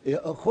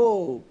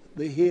Yaakov,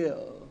 the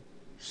hill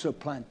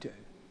supplanter,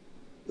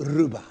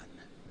 Reuben.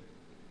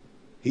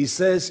 He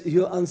says,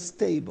 you're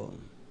unstable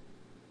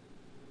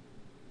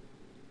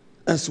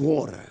as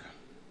water.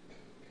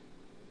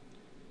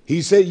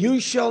 He said, you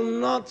shall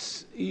not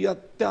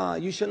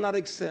yatta, you shall not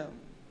excel.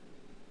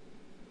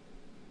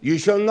 You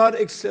shall not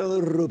excel,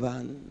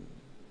 Reuben.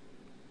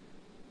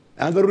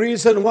 And the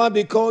reason why,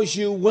 because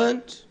you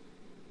went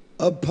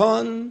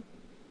upon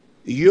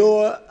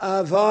your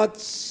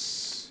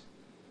avat's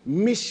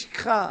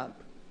mishchab,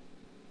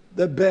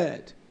 the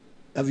bed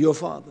of your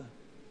father.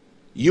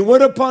 You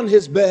went upon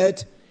his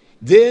bed,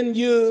 then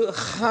you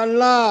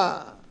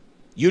chala,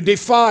 you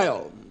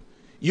defiled.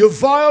 You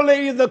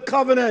violated the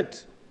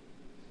covenant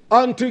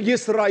unto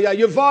YisraYah.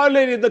 You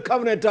violated the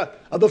covenant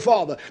of the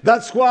Father.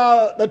 That's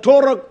why the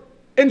Torah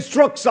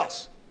instructs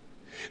us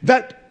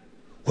that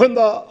when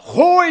the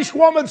whorish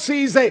woman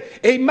sees a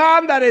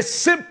man that is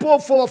simple,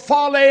 full of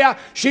folly,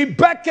 she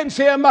beckons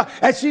him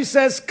and she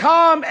says,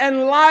 come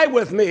and lie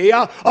with me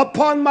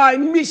upon my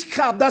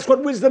mishkab. That's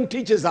what wisdom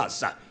teaches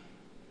us.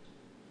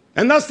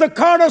 And that's the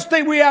carnal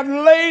state. We have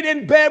laid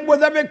in bed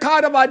with every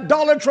kind of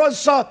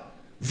idolatrous,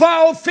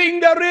 vile thing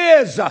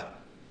there is.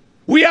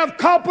 We have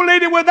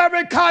copulated with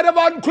every kind of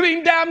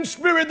unclean, damn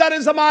spirit that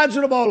is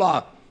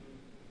imaginable.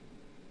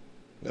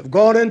 Have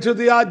gone into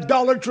the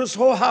idolatrous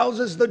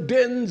whorehouses, the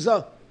dens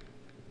of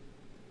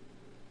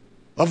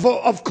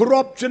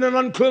corruption and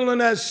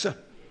uncleanliness.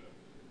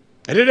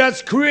 And it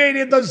has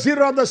created the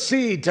zirah, the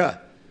seed.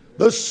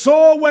 The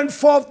soul went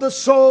forth to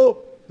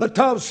sow the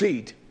tav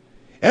seed.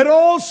 And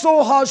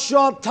also has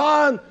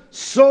Shaitan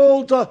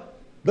sold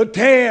the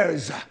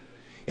tares.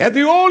 And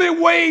the only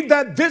way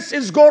that this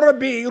is going to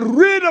be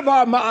rid of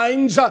our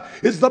minds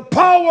is the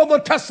power of the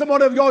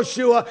testimony of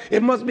Yeshua.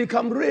 It must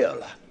become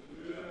real.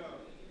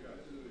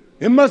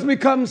 It must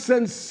become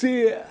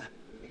sincere.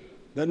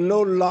 That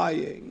no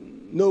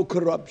lying, no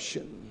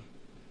corruption.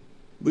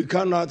 We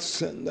cannot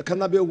sin. There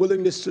cannot be a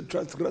willingness to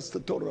transgress the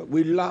Torah.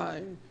 We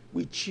lie,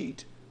 we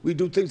cheat, we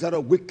do things that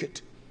are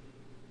wicked.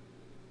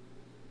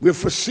 We're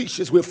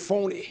facetious, we're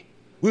phony,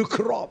 we're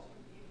corrupt.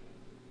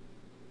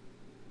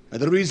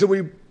 And the reason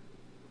we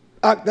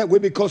act that way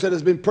because it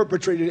has been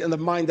perpetrated in the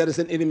mind that is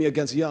an enemy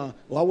against Yah.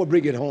 Well, I will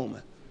bring it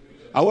home.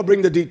 I will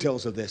bring the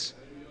details of this.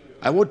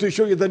 I want to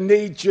show you the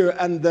nature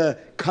and the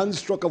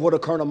construct of what a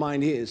carnal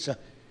mind is.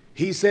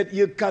 He said,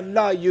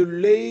 you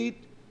laid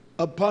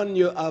upon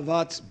your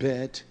avat's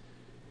bed,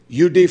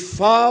 you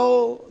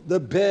defile the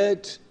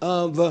bed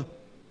of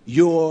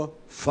your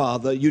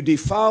father. You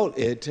defile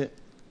it.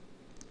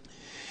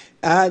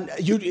 And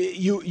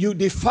you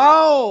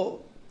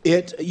defile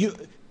it.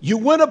 You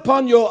went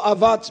upon your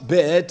avat's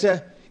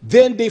bed,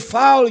 then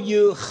defile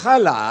you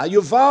chala.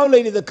 You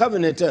violated the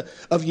covenant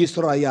of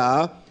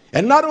YisraYah.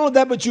 And not only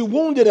that, but you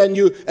wounded and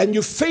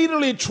you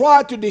fatally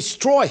tried to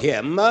destroy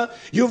him.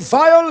 You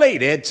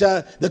violated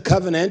the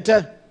covenant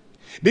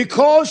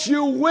because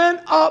you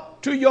went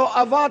up to your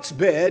avat's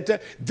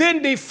bed,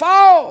 then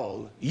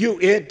defile you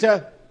it.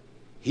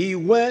 He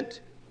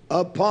went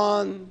up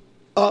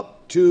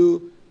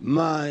to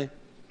my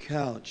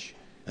couch.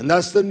 And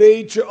that's the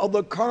nature of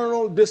the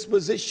carnal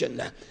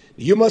disposition.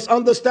 You must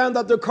understand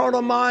that the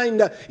carnal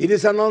mind, it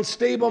is an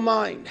unstable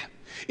mind.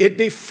 It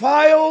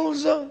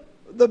defiles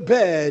the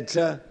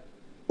bed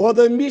or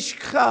the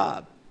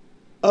mishkab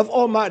of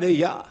Almighty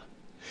Yah.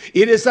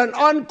 It is an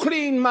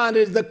unclean mind.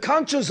 It is the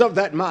conscience of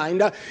that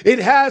mind. It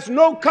has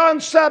no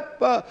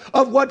concept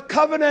of what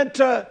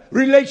covenant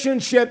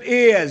relationship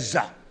is.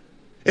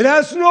 It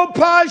has no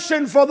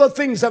passion for the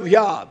things of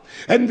Yah.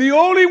 And the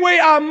only way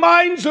our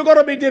minds are going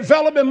to be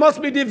developed, it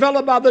must be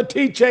developed by the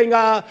teaching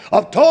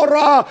of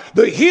Torah,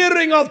 the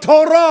hearing of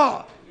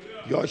Torah.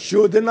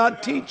 Yeshua did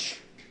not teach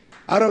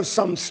out of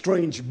some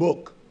strange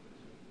book.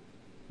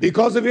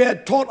 Because if he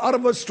had taught out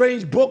of a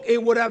strange book,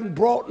 it would have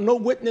brought no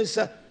witness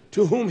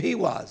to whom he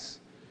was.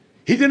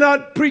 He did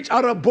not preach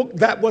out of a book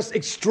that was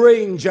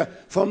strange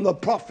from the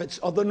prophets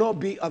or the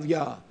Nabi of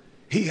Yah.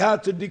 He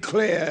had to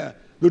declare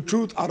the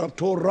truth out of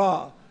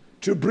Torah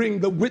to bring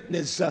the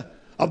witness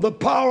of the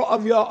power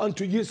of Yah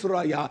unto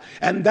YisraYah.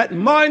 And that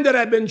mind that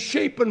had been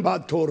shapen by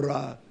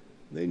Torah,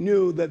 they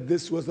knew that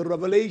this was the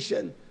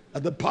revelation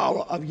of the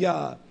power of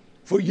Yah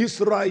for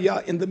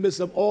YisraYah in the midst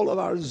of all of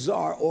our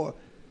zar or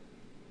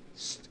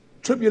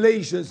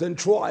tribulations and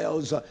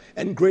trials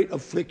and great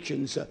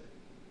afflictions.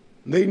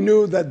 They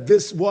knew that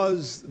this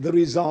was the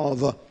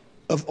resolve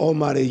of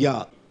Almighty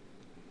Yah.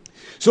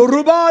 So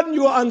Reuben,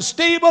 you are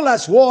unstable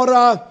as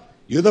water.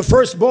 You're the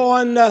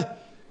firstborn.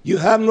 You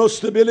have no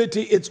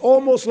stability. It's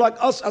almost like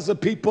us as a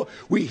people.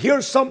 We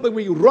hear something,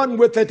 we run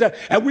with it,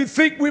 and we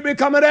think we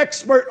become an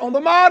expert on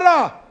the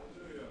matter.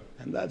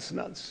 And that's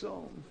not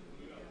so.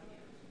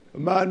 A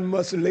man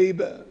must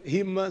labor.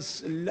 He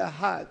must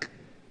lahak.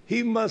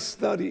 He must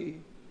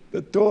study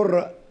the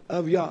Torah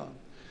of Yah.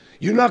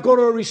 You're not going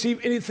to receive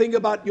anything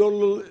about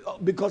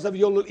because of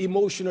your little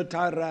emotional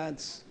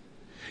tirades.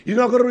 You're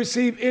not going to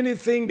receive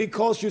anything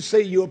because you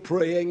say you're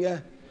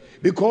praying.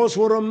 Because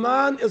when a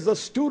man is a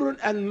student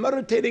and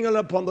meditating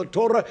upon the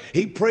Torah,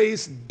 he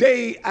prays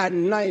day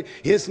and night.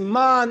 His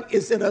mind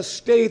is in a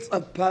state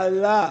of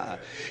pala.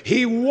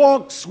 He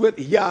walks with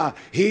Yah.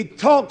 He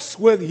talks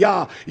with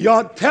Yah.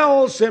 Yah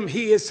tells him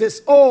he is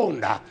his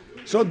own.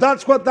 So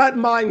that's what that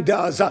mind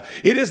does.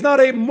 It is not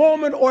a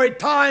moment or a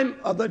time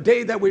of the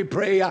day that we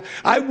pray.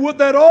 I would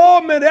that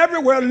all men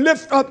everywhere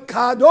lift up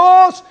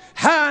kadosh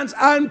hands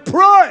and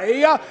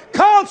pray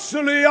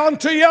constantly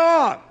unto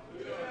Yah.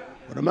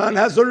 When a man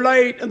has the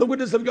light and the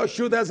witness of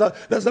Yeshua,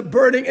 there's a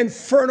burning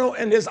inferno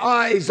in his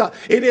eyes,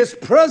 in his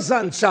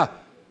presence.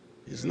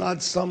 He's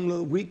not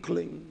some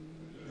weakling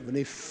of an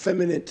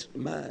effeminate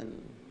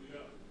man.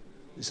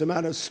 He's a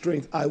man of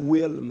strength. I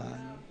will,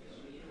 man.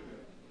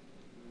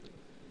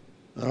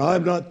 And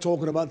I'm not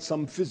talking about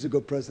some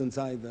physical presence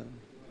either.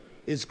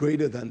 It's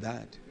greater than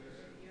that.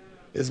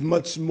 It's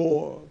much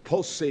more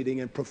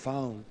pulsating and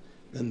profound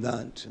than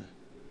that.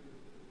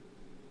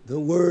 The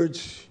word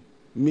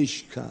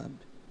mishkab.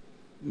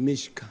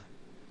 Mishka.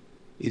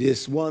 It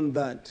is one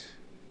that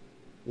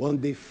one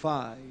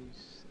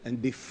defies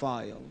and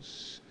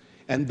defiles.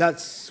 And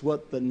that's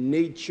what the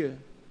nature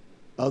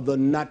of the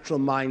natural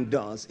mind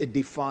does. It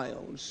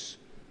defiles.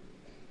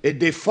 It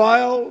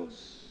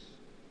defiles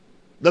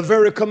the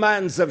very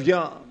commands of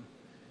Yah.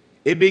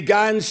 It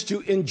begins to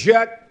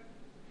inject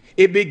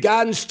it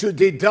begins to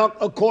deduct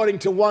according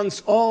to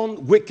one's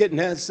own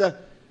wickedness.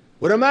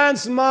 When a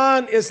man's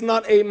mind is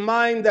not a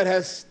mind that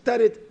has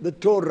studied the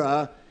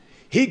Torah,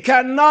 he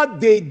cannot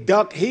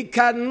deduct, he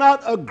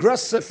cannot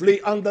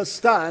aggressively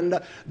understand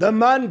the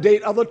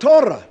mandate of the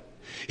Torah.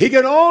 He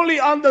can only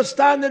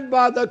understand it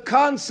by the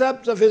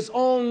concepts of his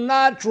own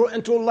natural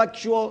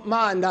intellectual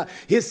mind.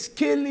 His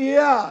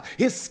skilia,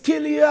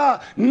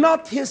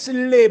 not his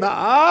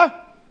labor,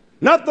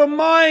 not the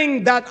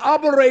mind that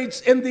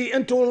operates in the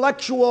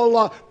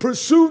intellectual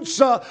pursuits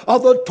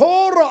of the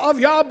Torah of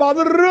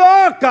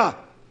Yahweh.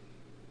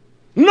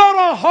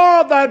 Not a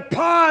heart that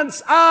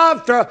pants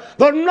after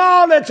the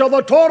knowledge of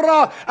the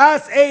Torah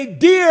as a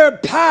deer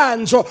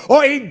pants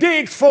or he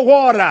digs for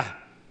water.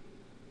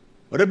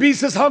 But a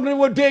beast is hungry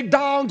will dig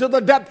down to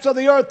the depths of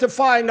the earth to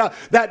find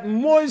that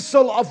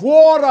morsel of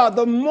water,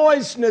 the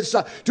moistness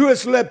to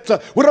his lips.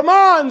 When a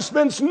man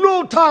spends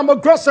no time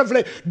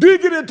aggressively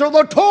digging into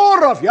the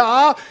Torah of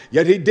Yah,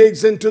 yet he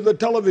digs into the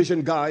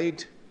television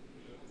guide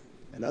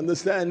and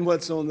understand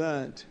what's on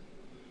that.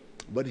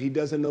 But he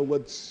doesn't know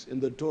what's in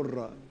the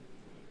Torah.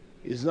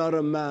 He's not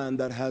a man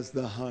that has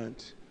the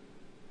heart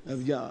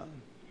of Yah.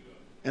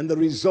 And the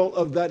result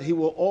of that, he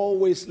will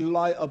always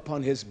lie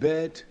upon his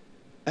bed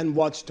and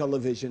watch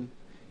television,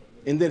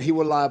 and then he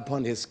will lie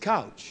upon his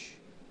couch.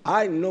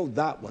 I know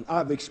that one.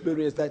 I've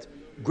experienced that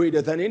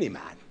greater than any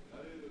man.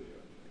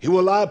 He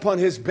will lie upon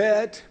his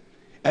bed,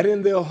 and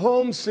in their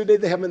homes today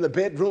they have him in the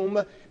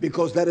bedroom,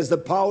 because that is the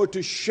power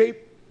to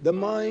shape the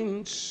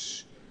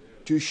minds,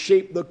 to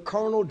shape the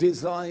carnal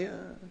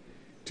desire,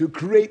 to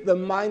create the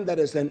mind that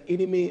is an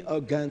enemy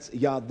against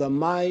Yah, the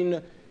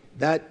mind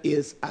that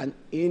is an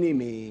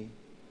enemy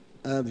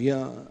of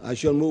Yah. I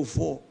shall move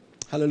forward.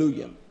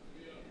 Hallelujah.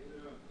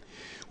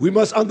 We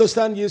must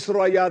understand,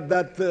 YisraYah,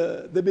 that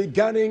the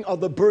beginning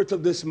of the birth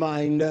of this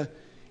mind, it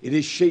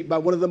is shaped by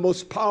one of the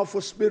most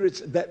powerful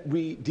spirits that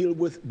we deal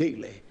with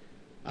daily.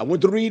 I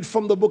want to read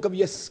from the book of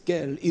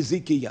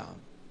Ezekiel.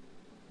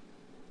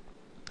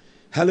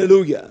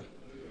 Hallelujah.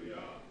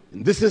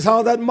 And this is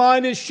how that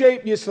mind is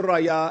shaped,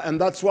 YisraYah,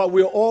 and that's why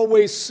we're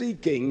always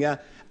seeking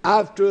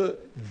after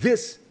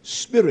this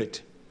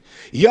spirit.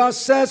 Yah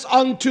says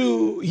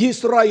unto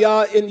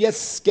YisraYah in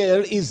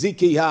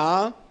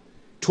Ezekiel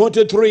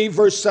 23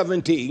 verse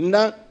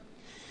 17,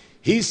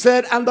 he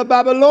said, and the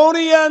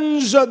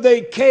Babylonians, they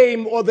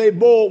came, or they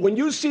bore. When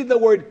you see the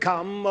word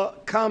come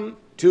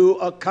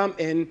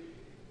in,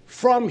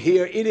 from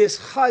here, it is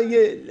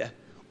chayil,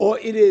 or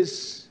it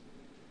is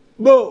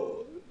bo.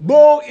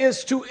 Bo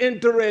is to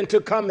enter in, to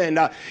come in.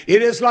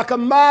 It is like a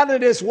man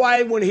and his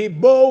wife, when he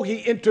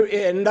enter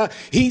in.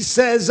 He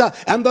says,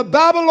 and the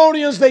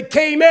Babylonians, they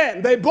came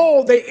in, they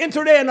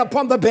entered in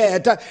upon the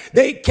bed.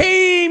 They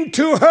came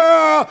to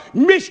her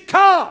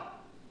Mishkah.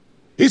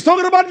 He's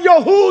talking about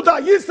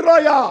Yehuda,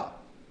 YisraYah.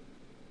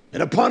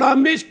 And upon our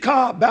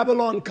Mishkah,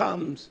 Babylon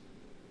comes.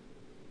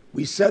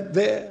 We sat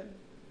there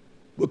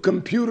with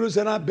computers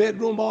in our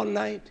bedroom all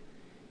night,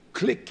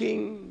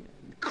 clicking,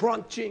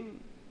 crunching.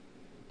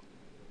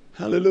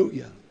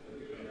 Hallelujah.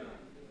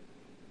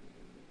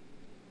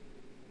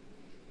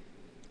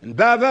 And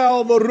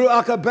Bavel, the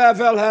Ruach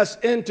Bavel has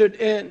entered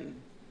in.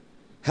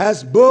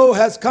 Has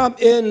come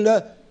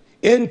in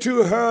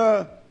into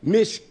her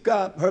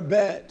Mishkah, her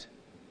bed.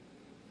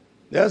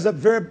 There's a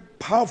very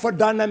powerful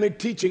dynamic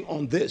teaching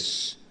on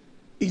this.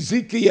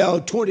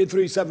 Ezekiel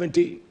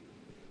 23:17.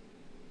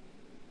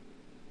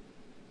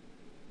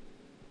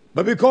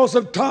 But because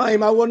of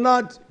time, I will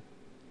not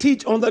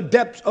teach on the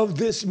depths of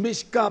this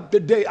Mishkah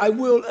today. I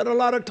will at a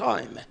later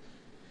time.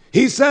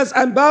 He says,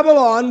 and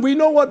Babylon, we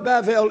know what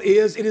Babel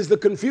is. It is the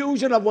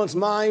confusion of one's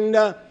mind.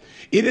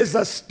 It is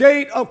a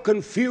state of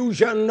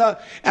confusion.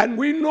 And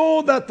we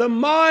know that the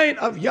mind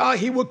of Yah,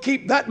 he will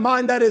keep that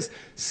mind that is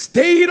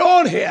stayed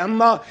on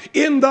him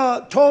in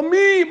the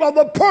Tomim of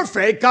the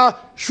perfect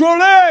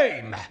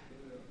Shulam.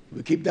 He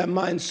will keep that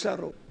mind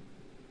settled.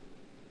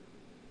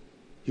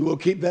 He will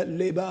keep that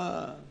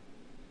labor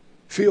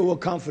filled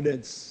with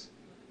confidence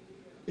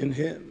in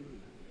him.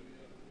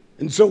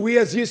 And so we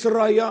as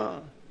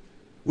YisraYah,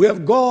 we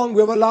have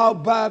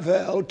allowed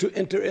Babel to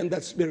enter in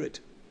that spirit.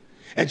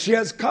 And she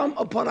has come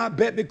upon our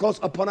bed, because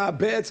upon our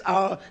beds,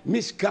 our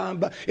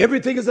Mishkah,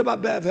 everything is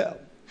about Babel.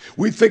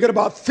 We thinking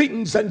about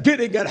things and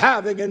getting and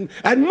having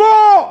and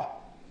more.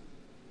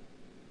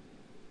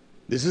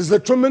 This is the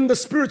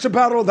tremendous spiritual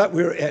battle that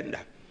we're in.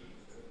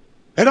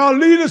 And our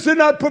leaders did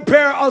not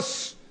prepare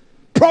us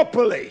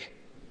properly.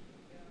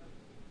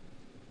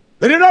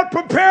 They did not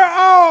prepare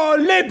our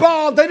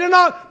labor. They did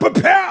not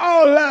prepare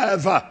our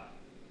love.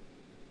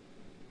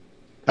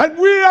 And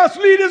we as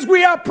leaders,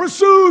 we have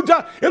pursued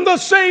in the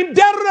same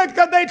direction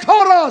that they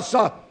taught us.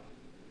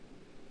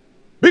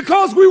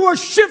 Because we were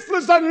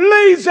shiftless and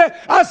lazy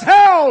as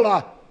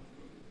hell.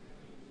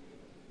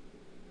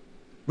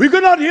 We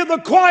could not hear the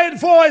quiet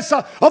voice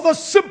of the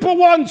simple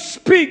one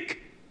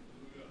speak.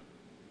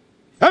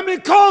 And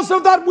because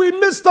of that, we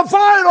missed the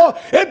vital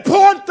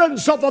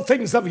importance of the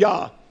things of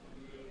Yah.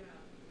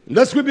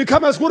 Unless we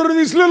become as one of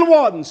these little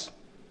ones,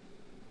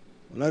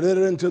 when I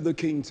enter into the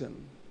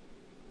kingdom.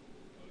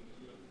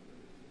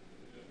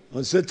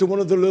 I said to one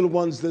of the little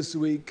ones this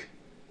week,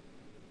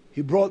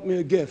 he brought me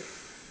a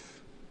gift.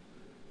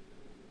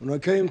 When I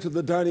came to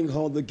the dining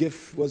hall, the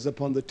gift was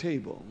upon the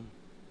table.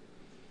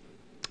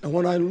 And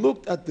when I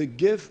looked at the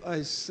gift,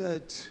 I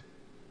said,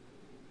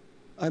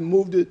 I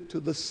moved it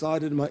to the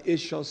side, and my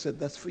Ishal said,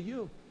 that's for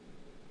you.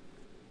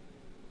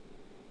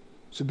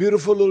 It's a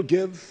beautiful little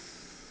gift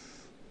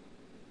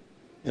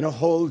in a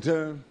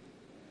holder.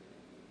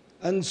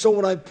 And so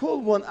when I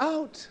pulled one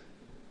out,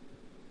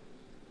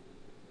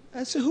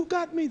 I said, who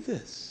got me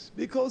this?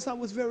 Because I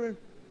was very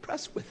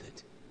impressed with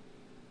it.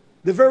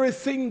 The very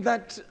thing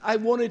that I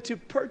wanted to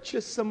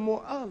purchase some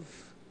more of.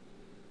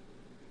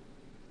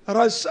 And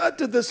I said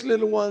to this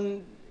little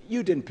one,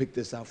 you didn't pick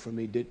this out for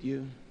me, did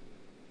you?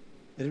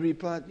 And he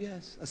replied,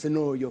 yes. I said,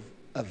 no, your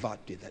Avat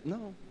did that.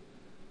 No.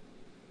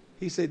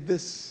 He said,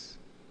 this,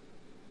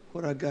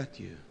 what I got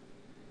you.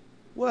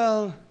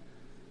 Well,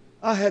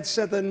 I had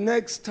said the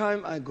next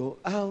time I go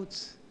out,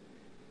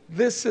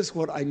 this is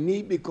what I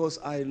need because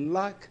I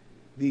like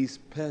these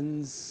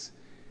pens.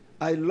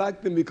 I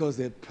like them because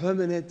they're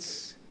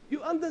permanent.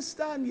 You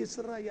understand,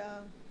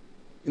 YisraYah?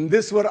 And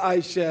this is what I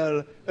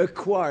shall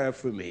acquire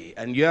for me.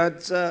 And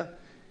yet,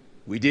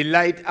 we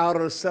delight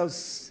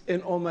ourselves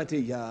in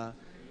Almighty Yah.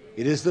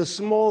 It is the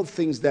small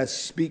things that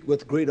speak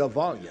with greater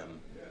volume.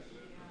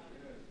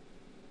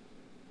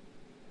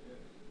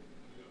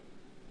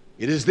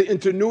 It is the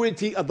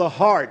ingenuity of the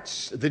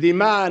hearts, the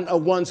demand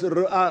of one's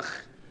ruach,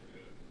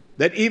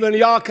 that even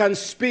Yah can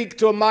speak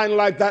to a mind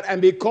like that.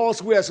 And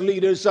because we as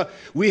leaders,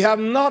 we have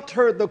not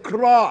heard the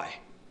cry.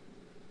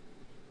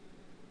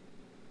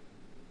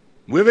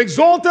 We've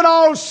exalted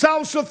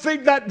ourselves to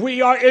think that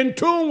we are in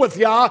tune with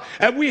Yah,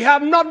 and we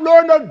have not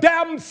learned a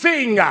damn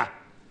thing.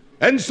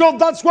 And so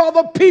that's why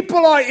the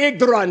people are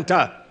ignorant.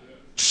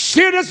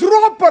 Sin is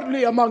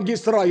rapidly among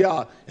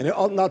YisraYah, and it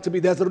ought not to be.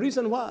 There's a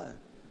reason why.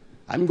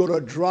 I'm going to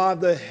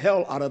drive the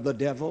hell out of the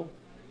devil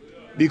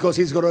because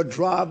he's going to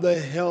drive the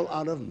hell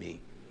out of me.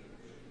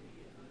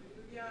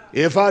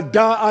 If I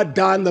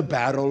die in the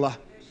battle.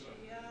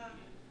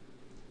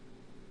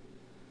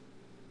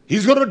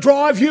 He's going to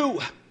drive you.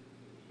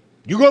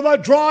 You're going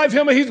to drive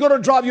him, or he's going to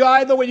drive you.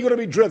 Either way, you're going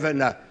to be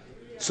driven.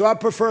 So I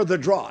prefer the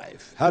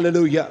drive.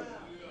 Hallelujah.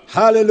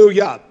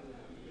 Hallelujah.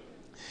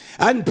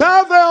 And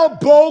Pavel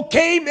Bo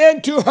came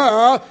into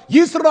her,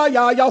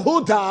 YisraYah,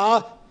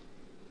 Yehuda,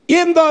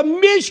 in the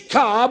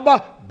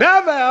Mishkab.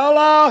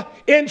 Bevel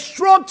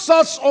instructs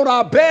us on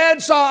our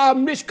beds, our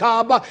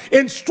Mishkab,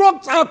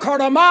 instructs our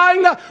carnal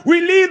mind. We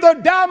leave the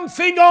damn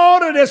thing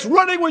on, and it's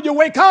running. When you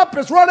wake up,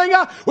 it's running.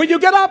 When you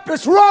get up,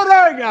 it's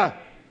running.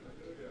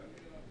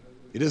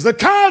 It is a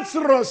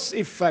cancerous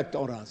effect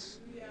on us.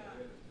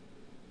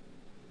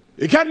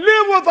 You can't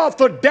live without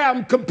the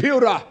damn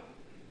computer.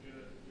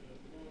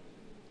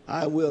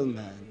 I will,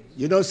 man.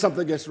 You know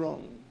something is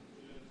wrong.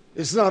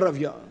 It's not of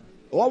Yah.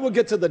 Oh, I will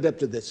get to the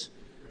depth of this.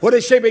 What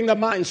is shaping the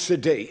minds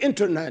today?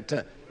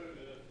 Internet.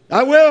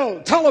 I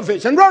will.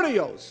 Television,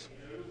 radios.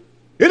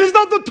 It is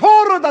not the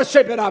Torah that's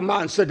shaping our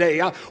minds today.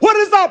 What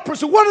is our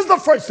pursuit? What is the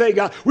first thing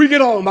we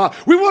get home?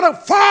 We want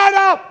to fire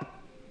up.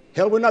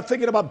 Hell, we're not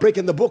thinking about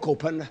breaking the book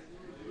open.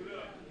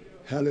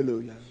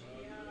 Hallelujah.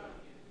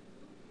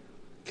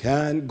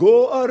 Can't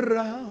go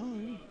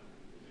around.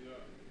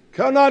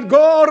 Cannot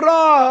go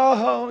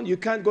around. You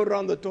can't go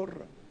around the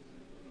Torah.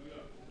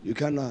 You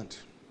cannot.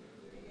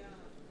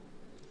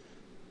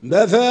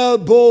 Bevel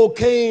Bo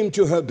came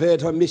to her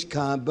bed, her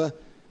Mishkab,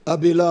 a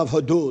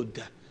beloved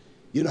Hadud.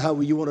 You know how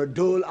you want to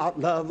dole out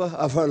love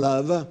of her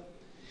love?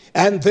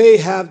 And they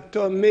have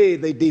Tomei,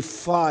 they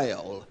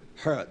defile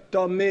her.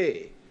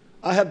 Tomei.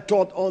 I have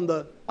taught on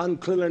the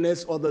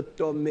uncleanness or the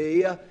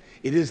Tomei.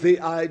 It is the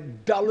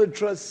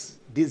idolatrous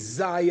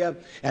desire,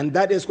 and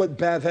that is what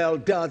Bevel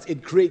does.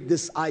 It creates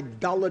this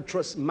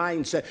idolatrous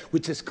mindset,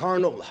 which is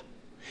carnal.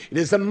 It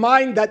is a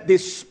mind that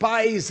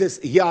despises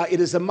Yah.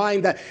 It is a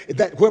mind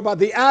that whereby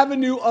the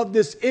avenue of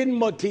this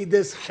enmity,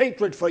 this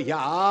hatred for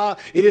Yah,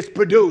 it is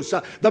produced.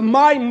 The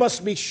mind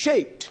must be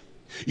shaped.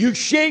 You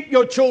shape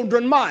your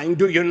children's mind,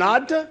 do you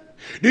not?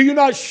 Do you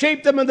not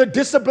shape them in the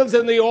disciplines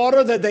and the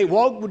order that they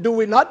walk? Do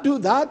we not do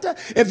that?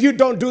 If you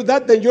don't do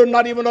that, then you're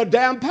not even a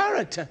damn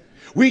parent.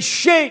 We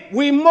shape,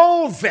 we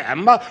mold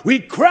them, we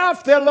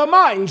craft their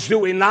minds, do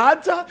we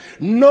not?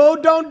 No,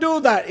 don't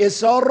do that.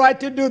 It's all right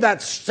to do that.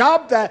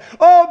 Stop that.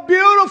 Oh,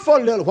 beautiful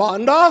little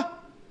Wanda.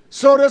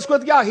 So that's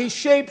with Yah. He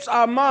shapes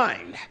our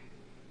mind.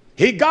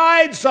 He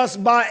guides us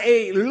by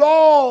a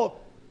law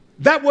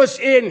that was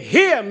in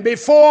him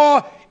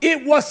before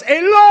it was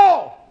a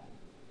law.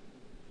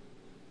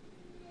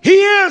 He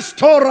is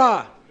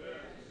Torah.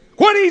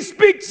 What he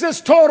speaks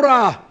is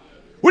Torah.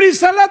 When he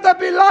said, let there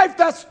be life,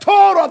 that's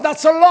Torah,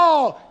 that's a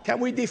law. Can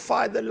we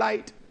defy the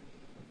light?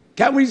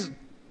 Can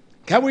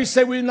we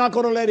say we're not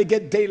going to let it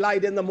get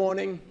daylight in the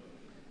morning?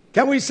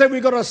 Can we say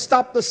we're going to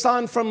stop the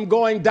sun from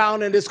going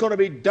down and it's going to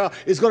be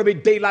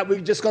daylight?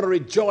 We're just going to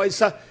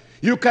rejoice.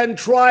 You can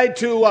try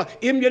to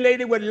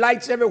emulate it with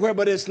lights everywhere,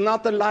 but it's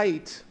not the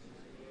light.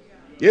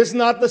 It's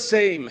not the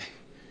same.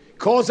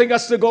 Causing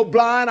us to go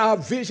blind, our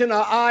vision,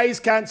 our eyes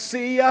can't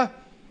see.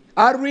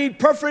 I read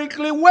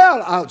perfectly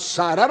well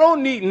outside. I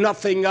don't need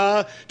nothing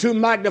to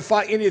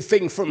magnify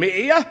anything for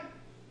me.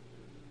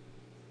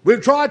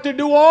 We've tried to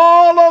do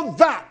all of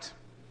that,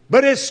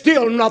 but it's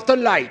still not the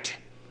light.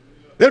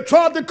 They've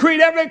tried to create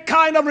every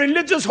kind of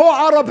religious whore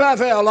out of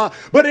Babel,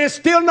 but it's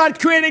still not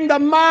creating the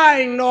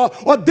mind or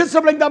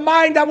disciplining the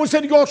mind that was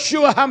in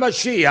Yeshua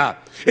HaMashiach.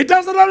 It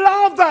doesn't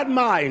allow that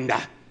mind.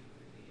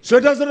 So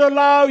it doesn't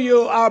allow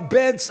you. Our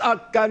beds are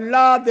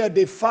kala, they're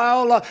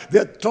defiled,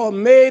 they're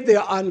tomei,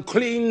 they're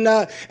unclean.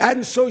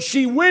 And so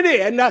she went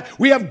in.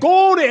 We have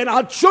gone in.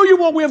 I'll show you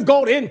what we have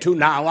gone into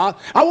now.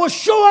 I will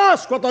show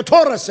us what the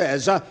Torah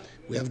says.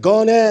 We have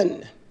gone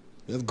in.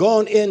 We have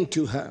gone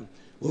into her.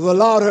 We've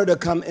allowed her to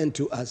come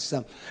into us.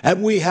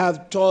 And we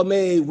have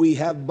tomei, we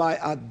have by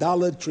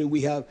idolatry,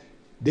 we have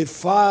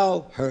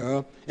defiled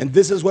her. And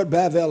this is what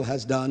Babel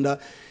has done.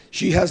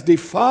 She has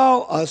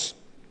defiled us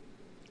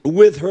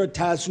with her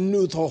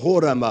tasnuth, her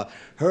horam,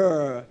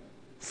 her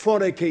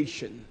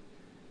fornication,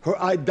 her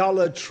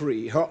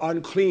idolatry, her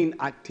unclean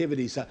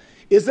activities.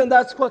 Isn't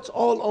that what's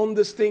all on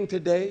this thing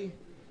today?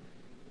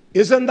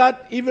 Isn't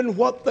that even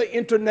what the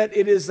internet,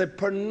 it is a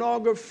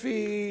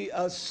pornography,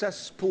 a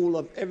cesspool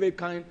of every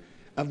kind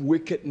of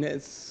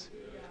wickedness.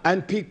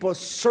 And people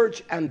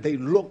search and they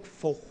look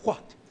for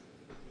what?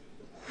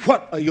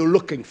 What are you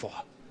looking for?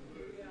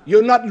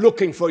 You're not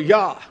looking for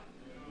Yah.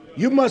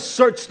 You must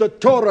search the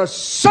Torah.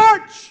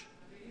 Search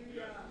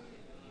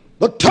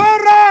the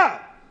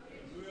Torah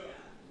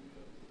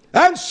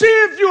and see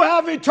if you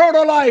have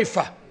eternal life.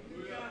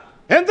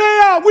 And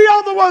we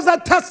are the ones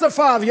that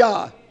testify of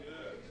Yah.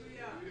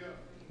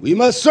 We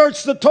must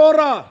search the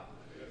Torah.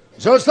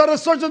 So instead of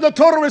searching the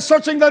Torah, we're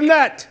searching the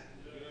net.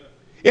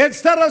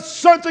 Instead of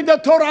searching the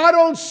Torah, I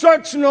don't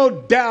search no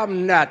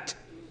damn net.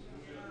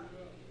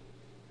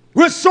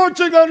 We're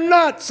searching the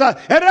nuts and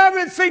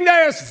everything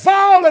there is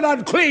foul and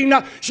unclean.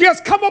 She has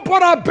come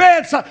upon our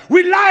beds.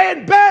 We lie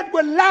in bed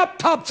with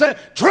laptops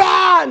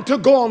trying to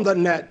go on the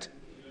net.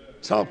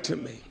 Talk to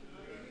me.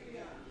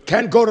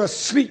 Can't go to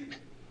sleep.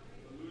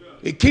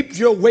 It keeps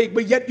you awake,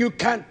 but yet you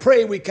can't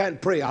pray. We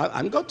can't pray.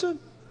 I'm going to.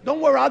 Don't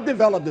worry, I'll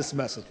develop this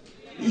message.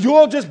 You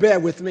all just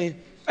bear with me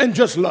and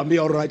just love me,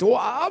 all right? Oh,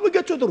 I will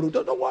get to the root.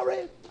 Don't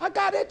worry. I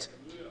got it.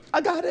 I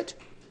got it.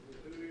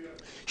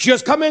 She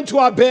has come into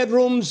our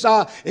bedrooms,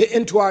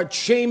 into our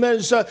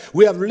chambers.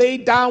 We have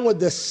laid down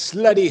with the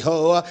slutty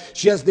hoe.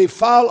 She has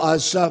defiled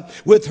us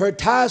with her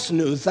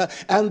tasnuth.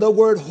 And the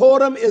word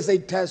horam is a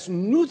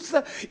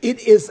tasnuth. It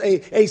is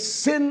a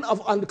sin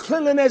of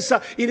uncleanliness.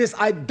 It is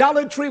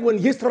idolatry. When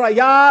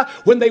YisraYah,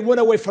 when they went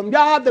away from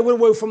Yah, they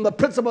went away from the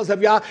principles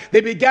of Yah,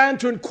 they began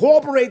to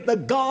incorporate the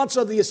gods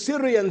of the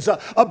Assyrians,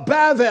 of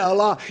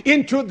Babel,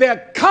 into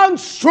their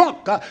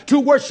construct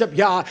to worship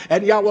Yah.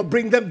 And Yah will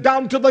bring them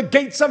down to the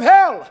gates of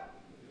hell.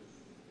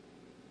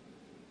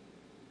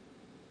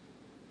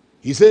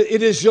 He said,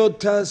 it is your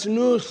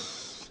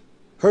tasnuth,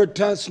 her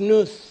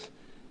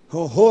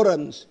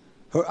horams,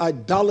 her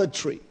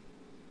idolatry.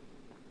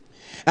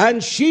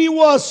 And she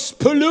was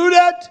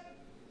polluted,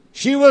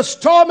 she was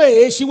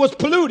tomei, she was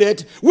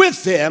polluted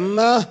with them,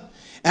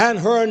 and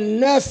her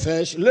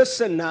nefesh,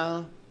 listen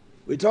now,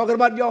 we're talking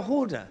about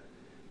Yehuda,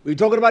 we're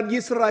talking about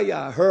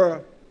YisraYah,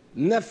 her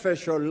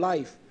nefesh, her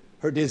life,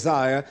 her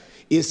desire,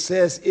 it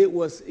says it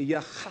was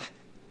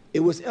it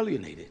was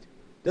alienated.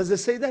 Does it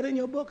say that in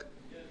your book?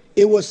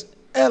 It was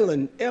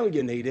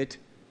alienated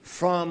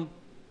from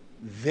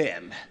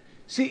them.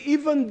 See,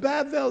 even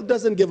Babel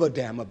doesn't give a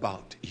damn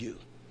about you.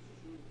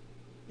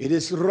 It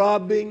is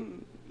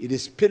robbing, it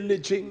is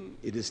pillaging,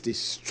 it is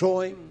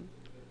destroying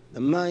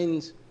the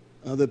minds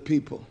of the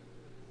people.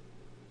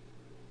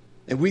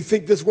 And we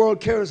think this world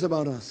cares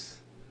about us.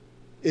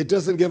 It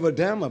doesn't give a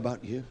damn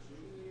about you.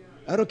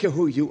 I don't care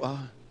who you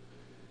are.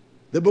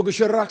 The book of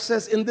Sirach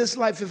says, in this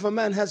life, if a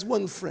man has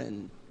one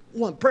friend,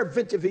 one,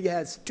 peradventure if he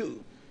has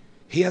two,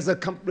 he has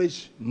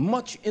accomplished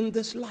much in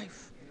this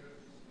life.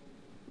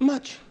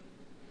 Much.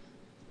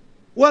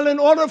 Well, in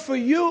order for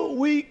you,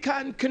 we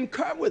can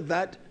concur with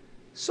that.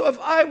 So if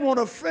I want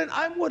a friend,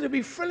 I want to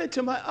be friendly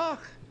to my akh.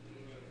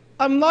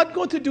 I'm not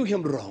going to do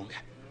him wrong.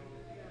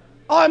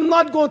 I'm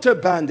not going to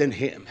abandon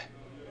him.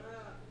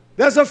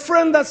 There's a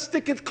friend that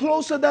sticketh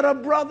closer than a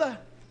brother.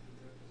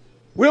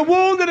 We're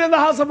wounded in the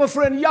house of a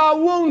friend. Yah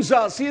wounds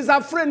us. He is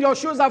our friend.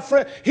 Yeshua is our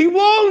friend. He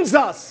wounds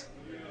us.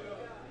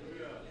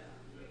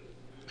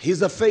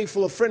 He's a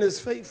faithful. A friend is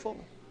faithful.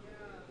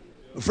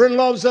 A friend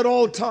loves at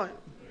all times.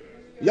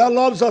 Yah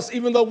loves us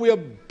even though we are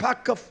a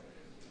pack of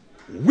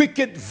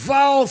wicked,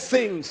 vile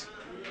things.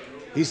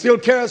 He still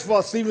cares for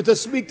us, even to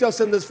speak to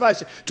us in this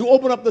fashion, to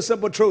open up the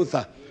simple truth.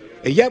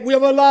 And yet we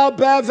have allowed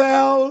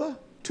Babel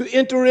to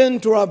enter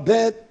into our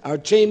bed, our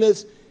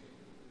chambers.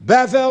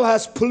 Babel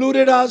has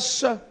polluted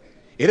us.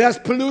 It has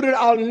polluted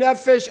our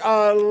nefesh,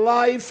 our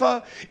life.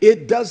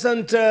 It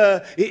doesn't,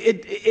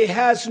 it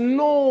has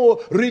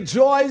no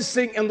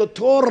rejoicing in the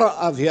Torah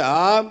of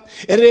Yah.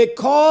 And it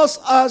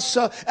caused us,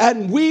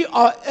 and we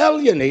are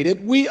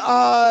alienated. We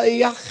are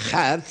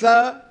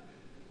yachath.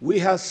 We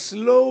have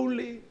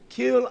slowly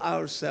killed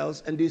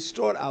ourselves and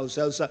destroyed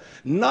ourselves,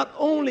 not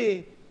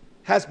only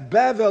has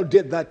Bavel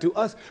did that to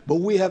us, but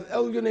we have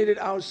alienated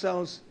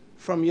ourselves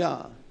from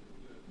Yah.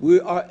 We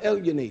are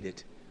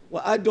alienated.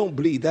 Well, I don't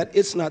believe that.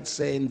 It's not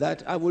saying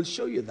that. I will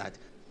show you that.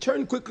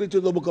 Turn quickly to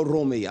the book of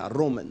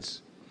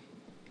Romans.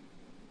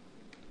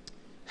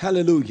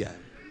 Hallelujah.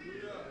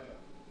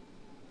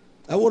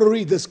 I want to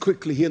read this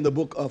quickly here in the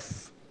book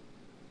of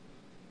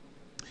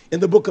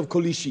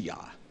Colossians.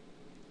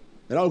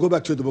 And I'll go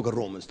back to the book of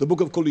Romans, the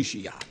book of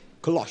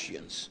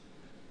Colossians.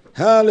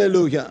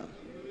 Hallelujah.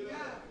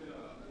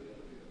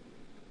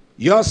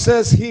 Yah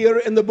says here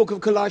in the book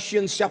of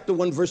Colossians, chapter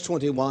 1, verse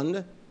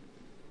 21,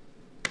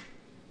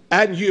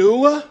 and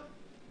you,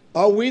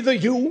 are we the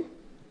you?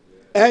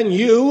 And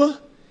you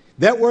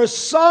that were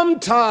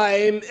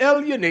sometime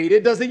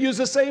alienated, does it use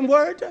the same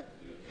word?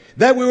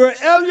 That we were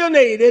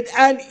alienated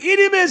and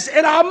enemies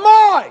in our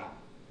mind.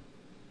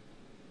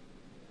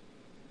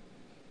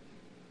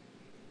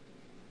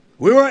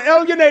 We were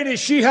alienated.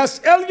 She has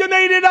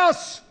alienated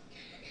us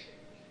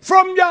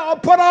from Yah.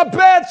 Upon our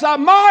beds, our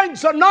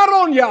minds are not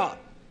on Yah.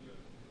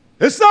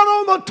 It's not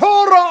on the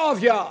Torah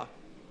of Yah.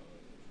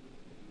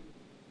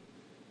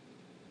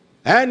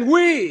 And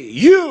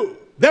you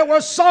that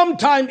were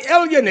sometime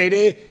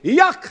alienated,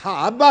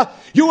 Yaakov,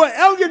 you were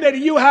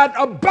alienated, you had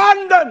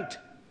abandoned.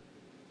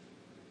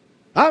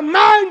 Our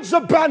minds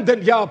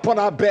abandoned Yah upon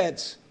our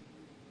beds.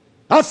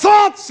 Our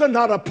thoughts are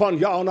not upon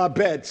Yah on our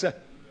beds.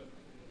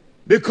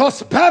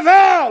 Because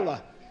Pavel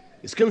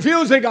is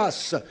confusing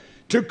us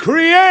to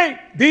create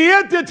the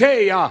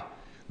entity,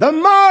 the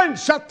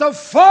mindset to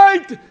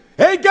fight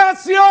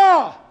against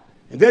Yah.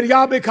 And then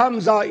Yah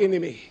becomes our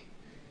enemy.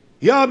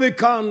 Yah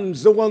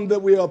becomes the one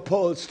that we are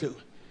opposed to.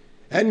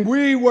 And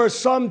we were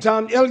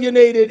sometimes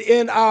alienated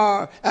and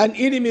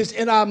enemies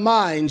in our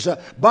minds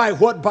by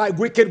what? By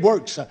wicked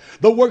works.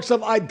 The works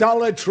of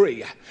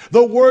idolatry.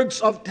 The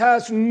works of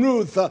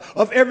tasnuth,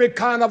 of every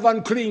kind of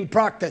unclean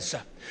practice.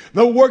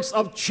 The works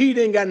of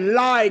cheating and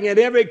lying and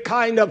every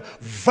kind of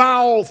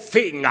foul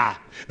thing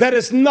that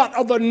is not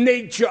of the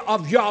nature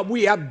of Yah.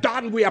 We have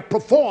done, we have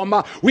performed,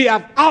 we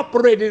have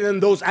operated in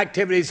those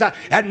activities.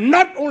 And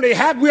not only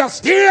have, we are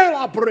still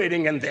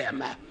operating in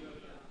them.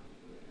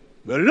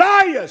 We're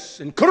liars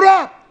and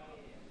corrupt.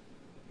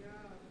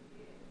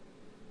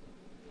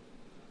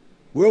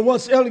 We were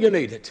once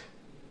alienated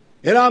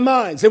in our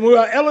minds. And we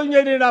are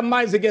alienated in our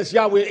minds against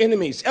Yah. We're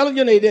enemies.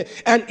 Alienated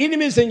and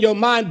enemies in your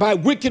mind by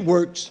wicked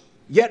works.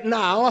 Yet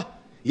now,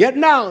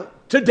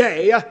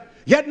 today,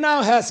 yet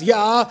now has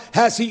Yah,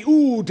 has He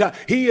ood,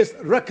 He is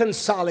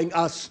reconciling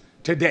us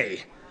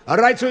today. All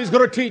right, so He's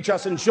going to teach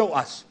us and show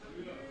us.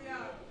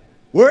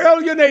 We're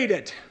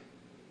alienated.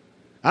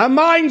 Our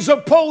minds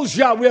oppose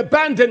Yah. We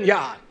abandon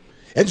Yah.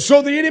 And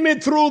so the enemy,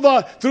 through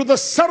the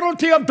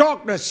subtlety of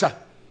darkness,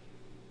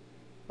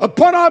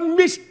 upon our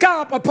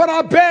mishkap, upon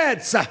our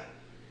beds,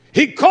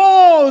 he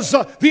caused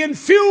the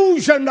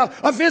infusion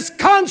of his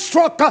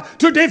construct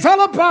to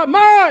develop our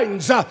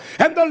minds.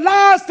 And the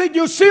last thing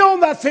you see on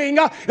that thing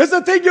is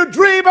the thing you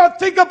dream or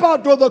think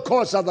about during the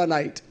course of the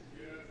night.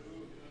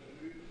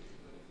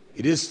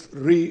 It is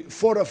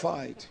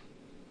refortified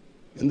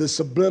in the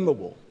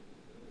subliminal.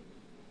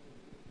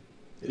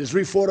 It is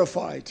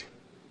refortified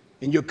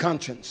in your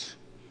conscience.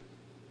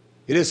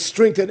 It is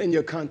strengthened in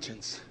your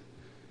conscience.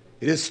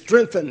 It is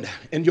strengthened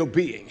in your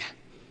being.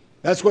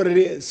 That's what it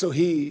is. So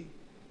we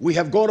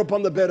have gone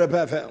upon the bed of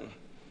Bavel.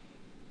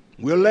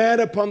 We're laid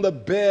upon the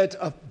bed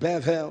of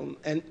Bavel.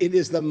 And it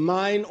is the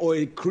mind, or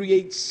it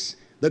creates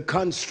the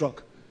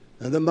construct.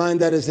 And the mind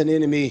that is an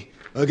enemy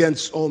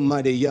against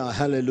Almighty Yah.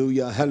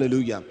 Hallelujah,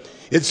 hallelujah.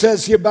 It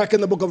says here back in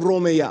the book of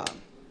Romans,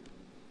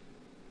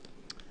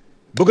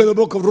 the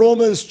book of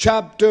Romans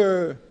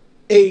chapter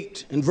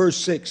 8 and verse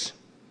 6.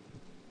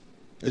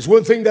 There's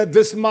one thing that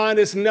this mind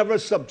is never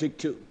subject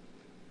to.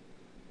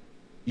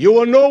 You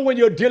will know when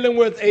you're dealing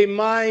with a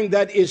mind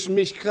that is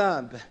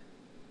mishkab,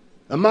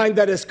 a mind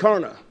that is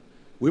carnal.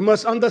 We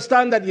must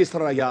understand that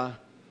YisraYah,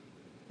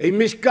 a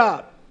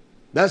mishkab.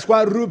 That's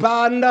why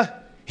Reuben,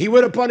 he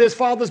went upon his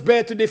father's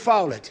bed to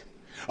defile it.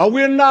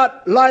 We're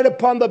not light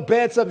upon the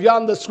beds of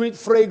yonder sweet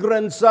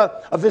fragrance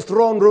of his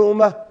throne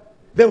room.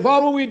 Then why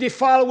will we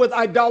defile with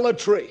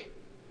idolatry?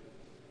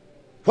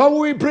 Why will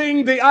we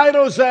bring the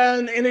idols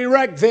and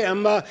erect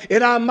them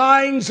in our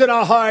minds and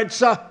our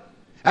hearts?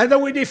 And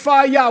then we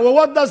defy Yah. Well,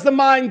 what does the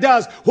mind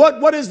does?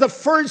 What is the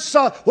first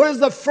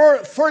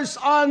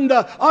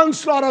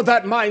onslaught of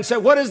that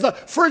mindset? What is the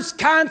first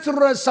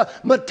cancerous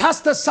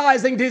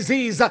metastasizing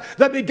disease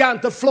that began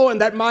to flow in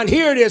that mind?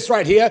 Here it is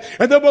right here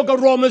in the book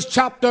of Romans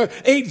chapter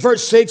 8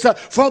 verse 6.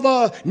 For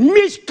the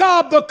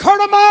mishkab, the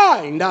carnal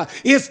mind,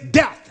 is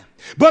death.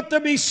 But to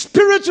be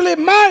spiritually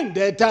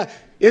minded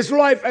is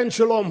life and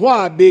shalom.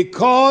 Why?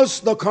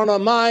 Because the carnal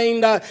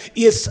mind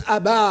is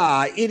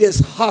abah. It is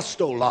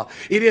hostile.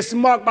 It is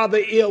marked by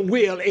the ill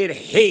will. It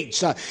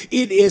hates.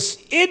 It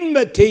is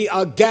enmity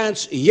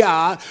against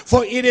Yah.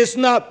 For it is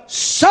not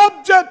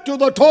subject to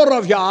the Torah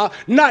of Yah,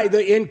 neither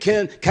it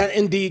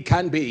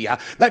can be.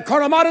 That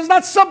carnal mind is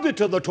not subject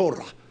to the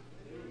Torah.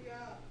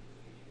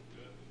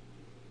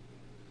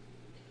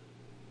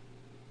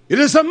 It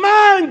is a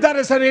mind that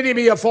is an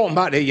enemy of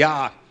Almighty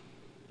Yah.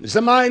 It is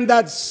a mind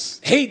that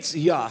hates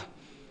Yah.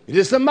 It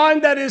is a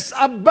mind that is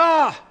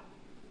Abba.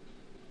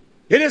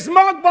 It is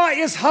marked by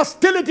its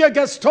hostility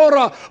against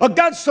Torah,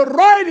 against the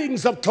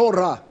writings of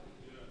Torah.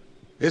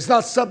 It's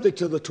not subject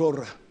to the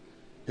Torah,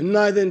 and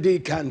neither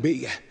indeed can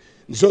be.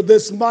 So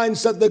this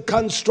mindset, the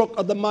construct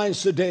of the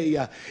minds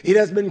today, it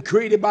has been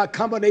created by a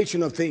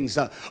combination of things,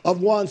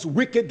 of one's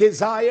wicked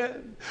desire,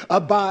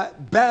 by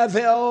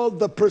Bavel,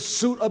 the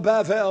pursuit of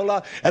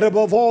Bavel, and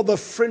above all the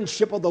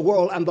friendship of the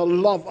world and the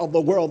love of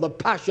the world, the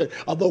passion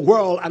of the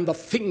world and the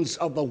things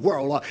of the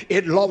world.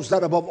 It loves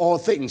that above all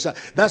things.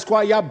 That's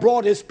why Yah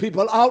brought his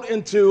people out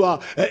into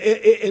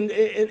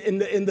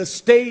in the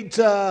state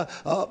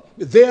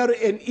there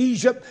in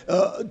Egypt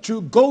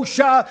to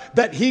Goshen,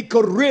 that he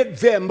could rid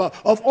them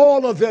of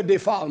all of their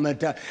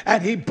defilement.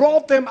 And he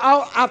brought them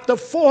out after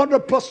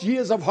 400 plus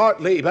years of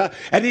hard labor,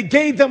 and he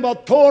gave them a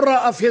Torah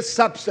of his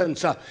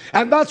substance.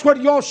 And that's what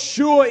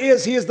Yeshua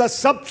is. He is the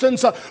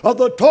substance of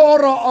the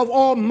Torah of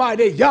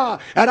Almighty Yah.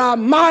 And our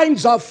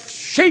minds are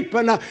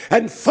shapen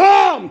and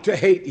formed to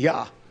hate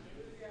Yah.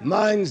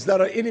 Minds that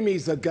are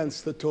enemies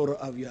against the Torah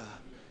of Yah.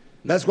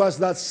 That's why it's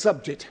not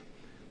subject.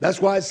 That's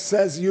why it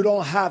says you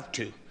don't have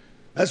to.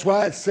 That's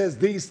why it says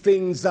these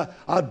things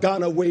are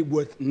done away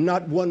with.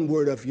 Not one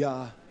word of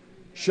Yah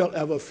shall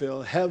ever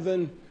fail.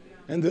 Heaven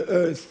and the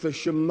earth, the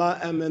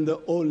Shema'am and the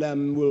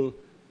Olam will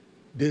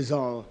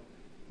dissolve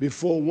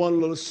before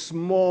one little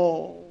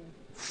small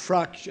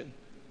fraction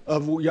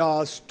of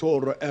Yah's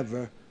Torah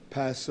ever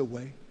pass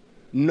away.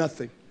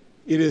 Nothing.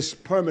 It is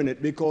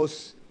permanent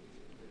because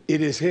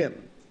it is Him.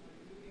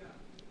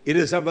 It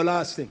is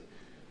everlasting.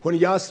 When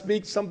Yah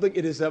speaks something,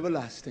 it is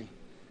everlasting.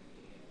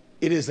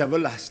 It is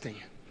everlasting.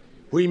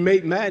 When He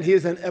made man, He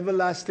is an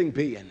everlasting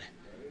being.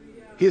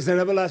 He is an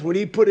everlasting. When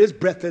He put His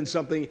breath in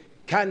something,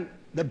 can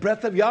the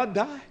breath of Yah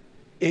die?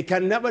 It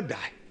can never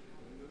die.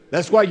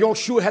 That's why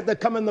Yeshua had to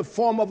come in the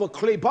form of a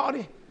clay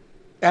body,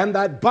 and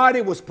that body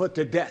was put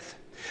to death.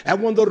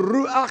 And when the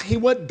Ruach, he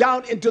went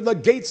down into the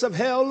gates of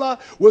hell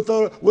with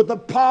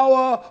the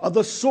power of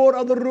the sword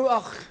of the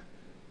Ruach,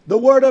 the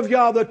word of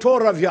Yah, the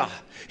Torah of Yah.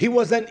 He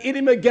was an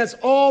enemy against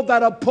all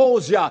that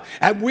oppose Yah.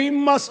 And we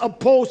must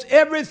oppose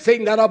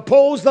everything that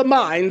oppose the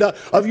mind of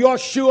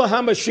Yeshua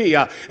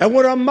HaMashiach. And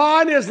when a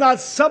mind is not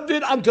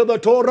subject unto the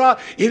Torah,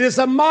 it is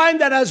a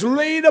mind that has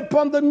laid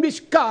upon the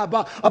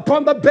Mishkab,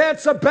 upon the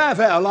beds of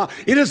Bavel.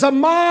 It is a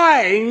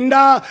mind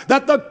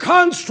that the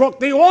construct,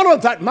 the order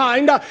of that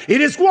mind,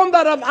 it is one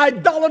that of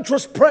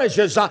idolatrous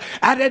pleasures,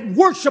 and it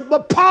worships the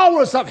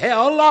powers of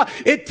hell.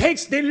 It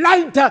takes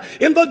delight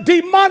in the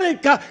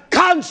demonic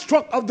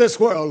construct of this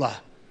world.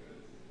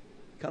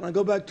 Can I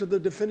go back to the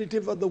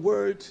definitive of the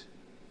word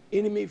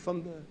enemy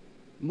from the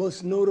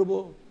most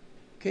notable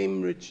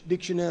Cambridge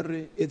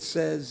Dictionary? It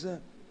says,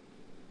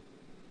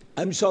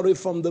 I'm sorry,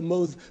 from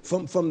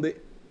the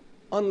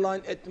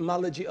online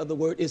etymology of the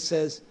word, it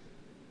says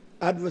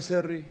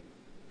adversary,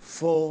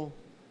 foe,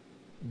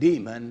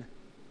 demon,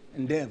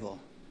 and devil.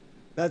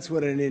 That's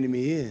what an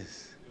enemy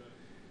is.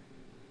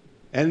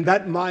 And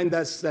that mind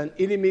that's an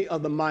enemy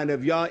of the mind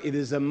of Yah, it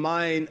is a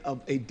mind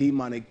of a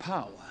demonic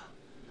power.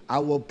 I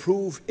will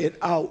prove it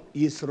out,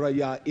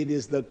 YisraYah. It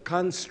is the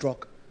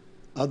construct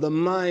of the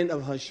mind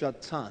of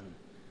Hashatan.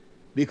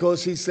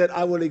 Because he said,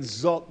 I will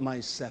exalt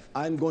myself.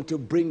 I'm going to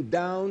bring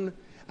down,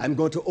 I'm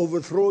going to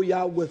overthrow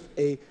Yah with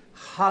a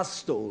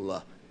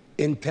hostile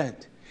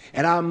intent.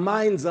 And our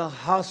minds are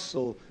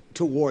hostile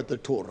toward the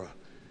Torah.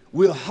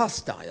 We're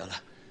hostile.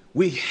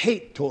 We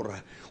hate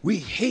Torah. We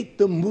hate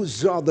the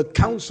Muzar, the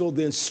counsel,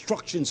 the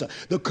instructions,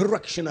 the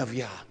correction of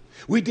Yah.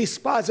 We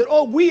despise it.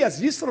 Oh, we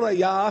as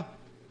YisraYah,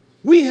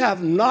 we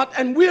have not,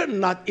 and we're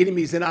not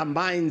enemies in our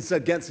minds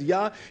against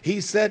Yah.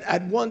 He said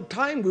at one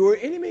time we were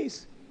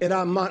enemies in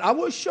our mind. I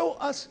will show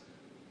us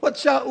what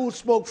Shaul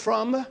spoke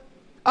from.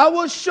 I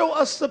will show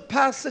us the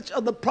passage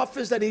of the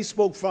prophets that he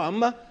spoke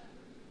from.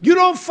 You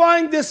don't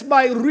find this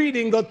by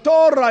reading the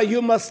Torah.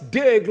 You must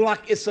dig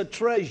like it's a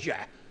treasure.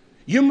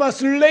 You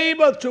must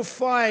labor to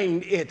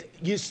find it,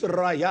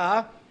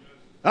 YisraYah.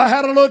 I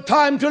had a little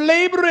time to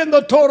labor in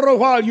the Torah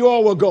while you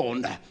all were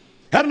gone.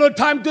 Had a little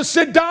time to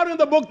sit down in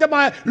the book that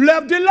my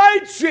love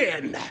delights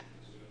in.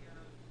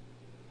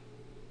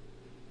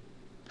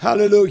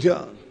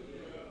 Hallelujah.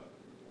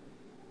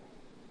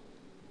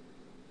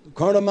 The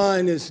carnal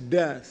mind is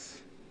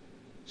death,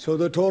 so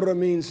the Torah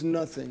means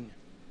nothing.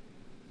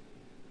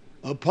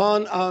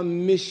 Upon our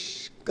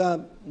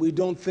mishkab, we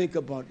don't think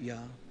about Yah.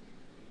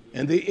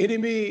 And the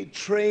enemy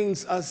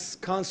trains us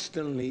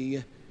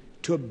constantly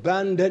to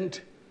abandon,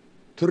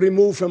 to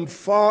remove from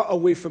far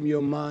away from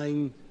your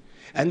mind.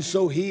 And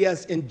so he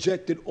has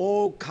injected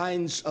all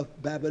kinds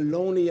of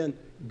Babylonian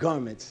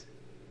garments.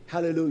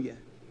 Hallelujah.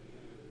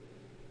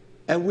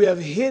 And we have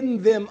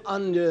hidden them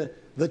under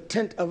the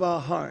tent of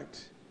our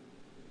heart.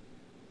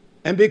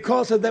 And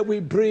because of that, we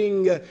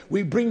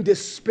bring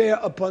despair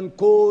upon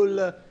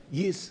Kol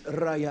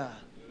YisraYah,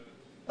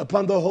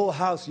 upon the whole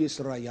house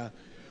YisraYah.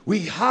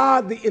 We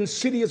hide the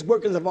insidious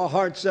workings of our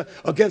hearts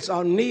against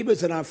our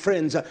neighbors and our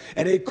friends,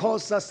 and it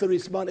causes us to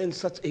respond in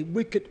such a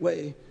wicked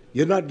way.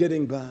 You're not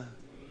getting by.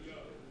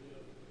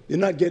 You're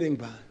not getting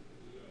by.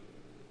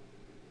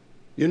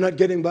 You're not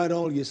getting by at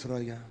all,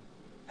 YisraYah.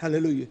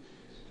 Hallelujah.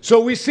 So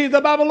we see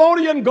the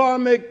Babylonian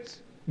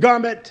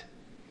garment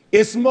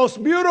is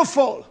most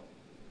beautiful.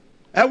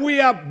 And we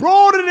have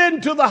brought it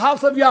into the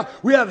house of Yah.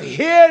 We have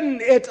hidden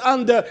it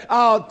under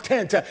our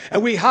tent.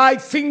 And we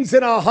hide things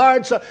in our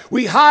hearts.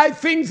 We hide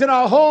things in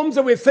our homes,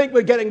 and we think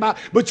we're getting by.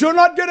 But you're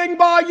not getting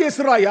by,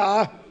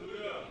 YisraYah.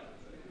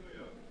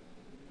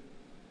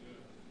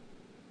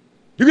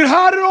 You can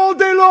hide it all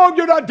day long.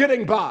 You're not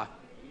getting by.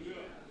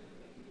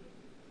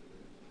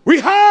 We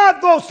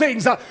hide those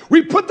things.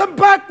 We put them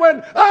back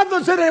when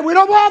others are there. We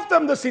don't want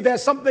them to see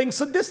there's something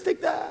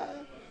sadistic there.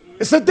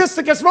 It's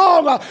sadistic, it's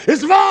wrong,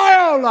 it's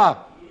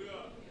vile.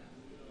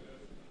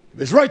 If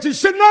it's right, you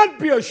should not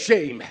be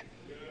ashamed.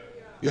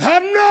 You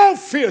have no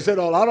fears at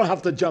all. I don't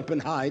have to jump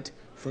and hide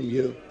from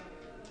you.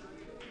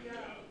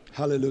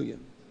 Hallelujah.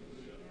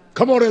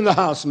 Come on in the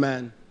house,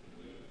 man.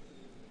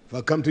 If I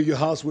come to your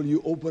house, will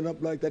you open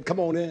up like that? Come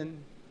on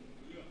in.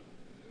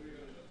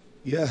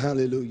 Yeah,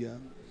 hallelujah.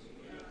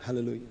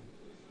 Hallelujah.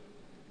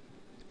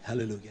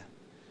 Hallelujah.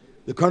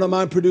 The carnal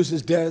mind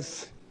produces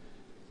death.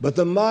 But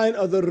the mind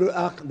of the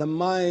Ruach, the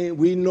mind,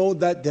 we know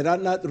that, did I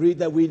not read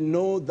that? We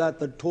know that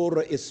the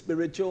Torah is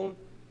spiritual.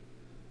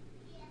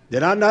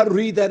 Did I not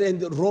read that in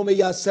Romans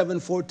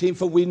 7:14?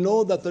 For we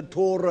know that the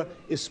Torah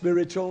is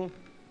spiritual.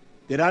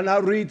 Did I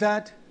not read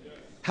that? Yes.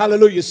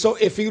 Hallelujah. So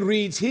if he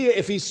reads here,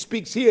 if he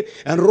speaks here,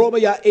 and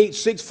Romans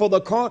 8:6,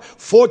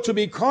 for to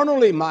be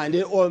carnally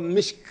minded, or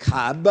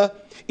mishkab,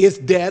 is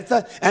death,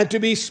 and to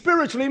be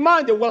spiritually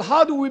minded. Well,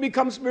 how do we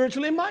become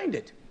spiritually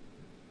minded?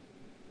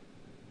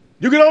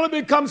 You can only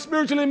become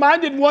spiritually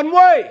minded one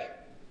way,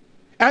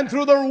 and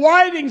through the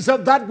writings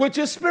of that which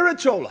is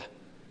spiritual.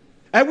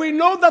 And we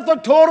know that the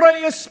Torah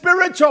is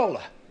spiritual.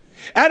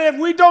 And if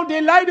we don't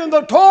delight in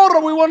the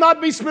Torah, we will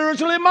not be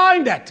spiritually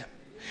minded.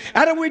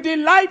 And if we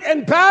delight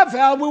in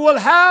Bavel, we will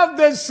have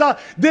this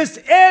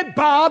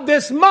ebab,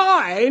 this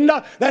mind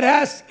that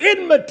has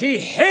enmity,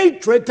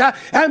 hatred,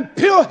 and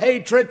pure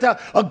hatred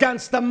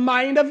against the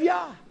mind of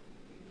Yah.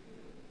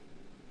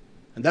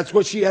 And that's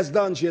what she has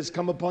done. She has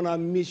come upon our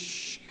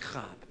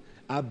mishkab,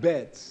 our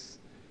beds.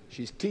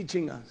 She's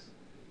teaching us.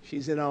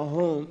 She's in our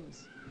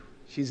homes.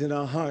 She's in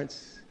our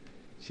hearts.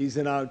 She's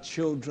in our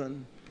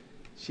children.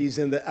 She's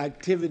in the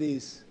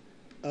activities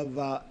of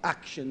our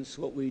actions,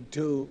 what we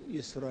do,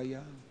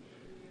 YisraYah.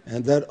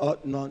 And that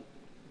ought not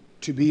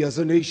to be as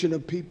a nation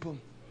of people.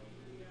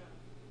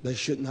 That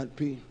should not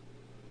be.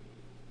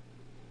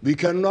 We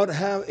cannot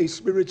have a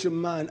spiritual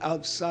mind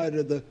outside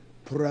of the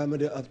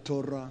parameter of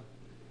Torah.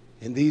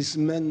 And these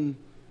men,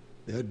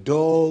 they're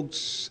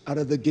dogs out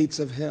of the gates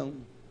of hell.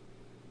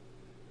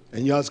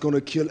 And Yah's going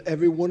to kill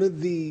every one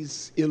of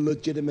these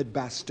illegitimate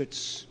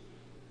bastards.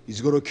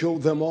 He's going to kill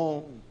them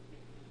all.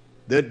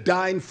 They're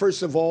dying,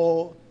 first of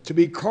all. To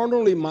be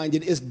carnally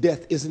minded is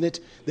death, isn't it?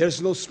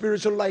 There's no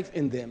spiritual life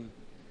in them.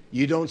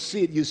 You don't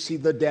see it. You see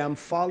the damn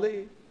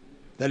folly,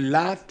 the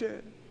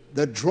laughter,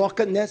 the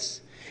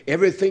drunkenness.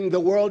 Everything the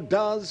world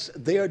does,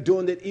 they are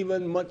doing it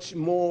even much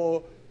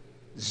more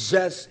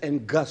zest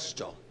and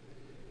gusto.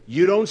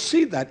 You don't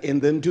see that in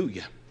them, do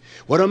you?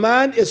 When a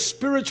man is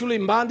spiritually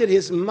minded,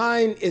 his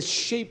mind is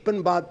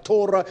shapen by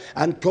Torah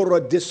and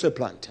Torah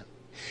discipline.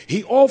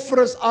 He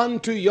offers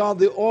unto Yah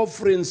the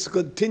offerings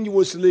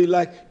continuously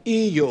like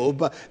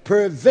Eob,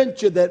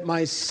 peradventure that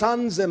my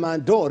sons and my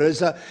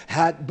daughters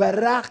had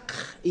barak,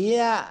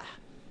 that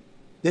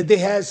they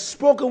had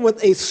spoken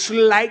with a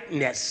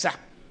slightness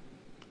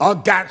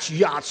against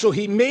Yah. So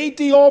he made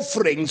the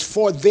offerings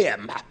for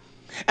them.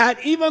 And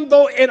even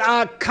though in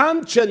our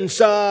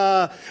conscience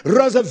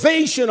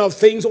reservation of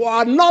things or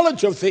our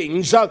knowledge of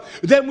things,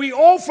 then we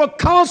offer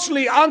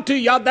constantly unto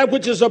Yah that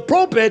which is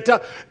appropriate,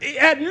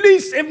 at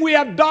least if we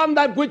have done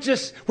that which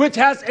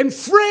has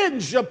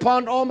infringed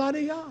upon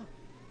Almighty Yah.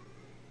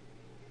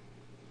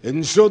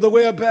 And so the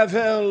way of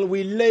Bavel,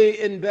 we lay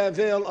in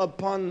Bavel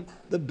upon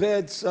the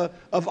beds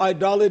of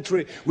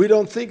idolatry. We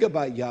don't think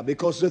about Yah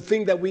because the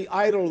thing that we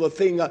idol, the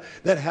thing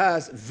that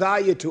has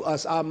value to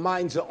us, our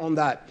minds are on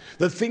that.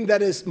 The thing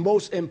that is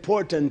most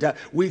important,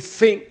 we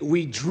think,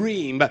 we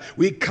dream,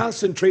 we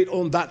concentrate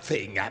on that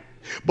thing.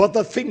 But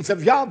the things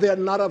of Yah, they are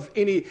not of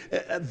any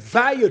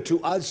value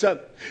to us,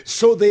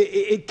 so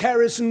it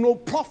carries no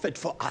profit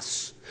for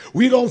us.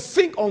 We don't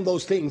think on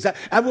those things.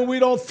 And when we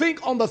don't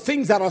think on the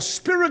things that are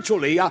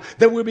spiritually,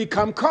 then we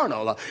become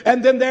carnal.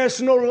 And then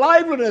there's no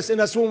liveliness in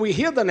us when we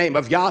hear the name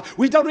of Yah.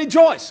 We don't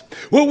rejoice.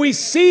 When we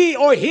see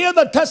or hear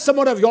the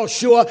testimony of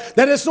Yeshua,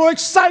 there is no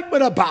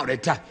excitement about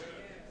it.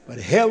 But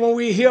hell, when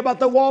we hear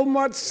about the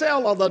Walmart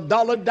sale or the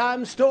dollar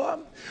dime store,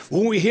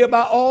 when we hear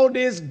about all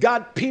this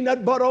got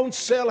peanut butter on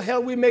sale,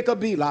 hell, we make a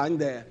beeline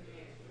there.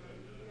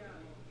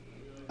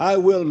 I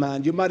will,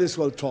 man. You might as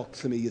well talk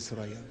to me,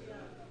 YisraYah.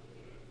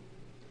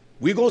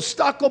 We're going to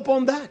stock up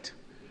on that.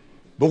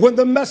 But when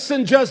the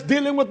messenger's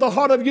dealing with the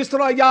heart of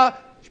YisraYah,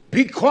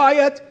 be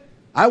quiet,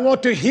 I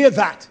want to hear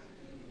that.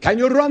 Can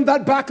you run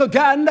that back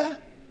again?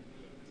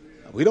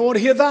 We don't want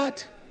to hear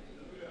that.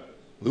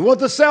 We want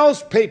the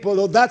salespeople,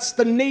 though that's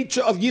the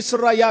nature of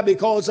YisraYah,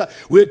 because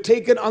we're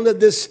taken under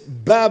this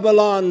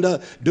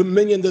Babylon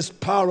dominion, this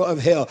power of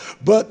hell.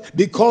 But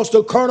because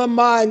the carnal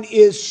mind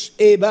is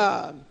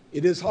Abab,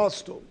 it is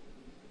hostile.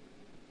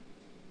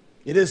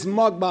 It is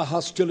marked by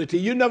hostility.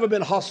 You've never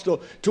been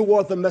hostile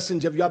toward the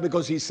messenger of Yah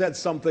because he said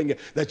something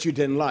that you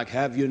didn't like,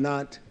 have you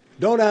not?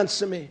 Don't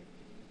answer me.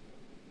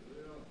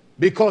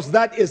 Because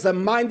that is the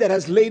mind that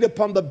has laid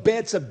upon the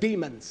beds of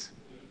demons.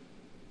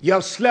 You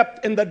have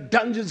slept in the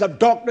dungeons of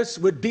darkness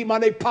with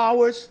demonic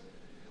powers,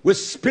 with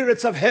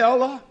spirits of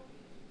hell.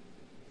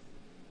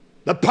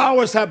 The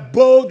powers have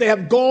bowed, they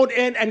have gone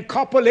in and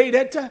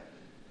copulated.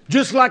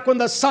 Just like when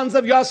the sons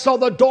of Yah saw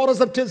the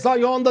daughters of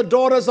Zion, the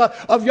daughters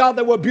of Yah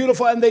that were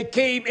beautiful, and they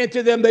came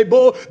into them, they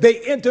bowed, they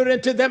entered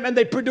into them, and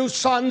they produced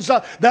sons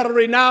that are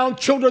renowned,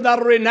 children that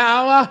are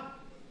renowned.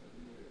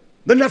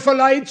 The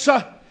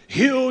Nephilites,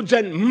 huge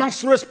and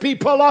monstrous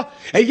people,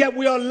 and yet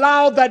we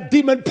allow that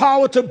demon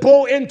power to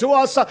bow into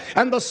us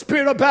and the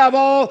spirit of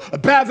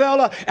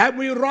Babel, and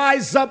we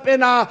rise up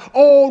in our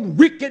own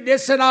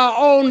wickedness and our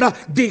own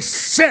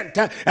descent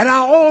and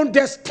our own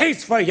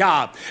distaste for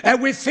Yah,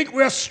 and we think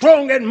we're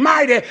strong and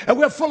mighty, and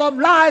we're full of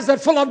lies and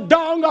full of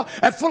dung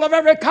and full of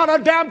every kind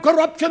of damn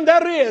corruption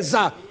there is.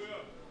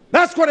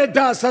 That's what it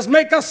does. Does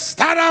make us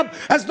stand up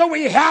as though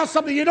we have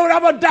something. You don't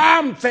have a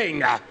damn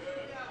thing.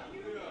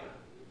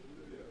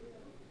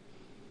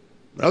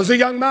 When I was a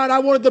young man, I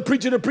wanted the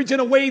preacher to preach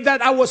in a way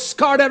that I was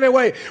scarred every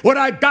way. When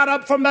I got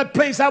up from that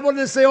place, I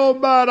wanted to say, oh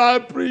man, I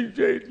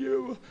appreciate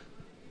you.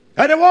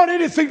 I didn't want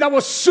anything that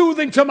was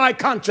soothing to my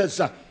conscience.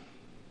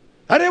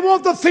 I didn't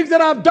want the things that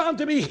I've done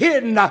to be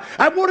hidden.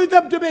 I wanted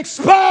them to be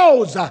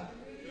exposed.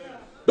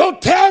 Don't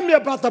tell me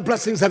about the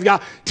blessings of Yah.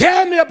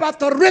 Tell me about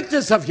the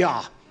riches of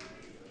Yah.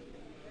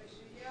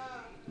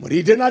 When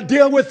he did not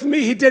deal with me,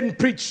 he didn't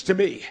preach to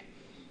me.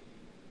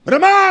 When a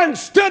man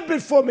stood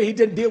before me, he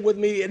didn't deal with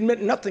me. It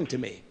meant nothing to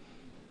me.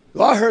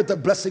 Well, I heard the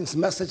blessings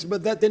message,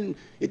 but it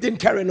didn't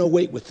carry no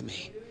weight with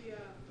me.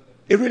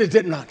 It really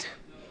did not.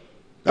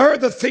 I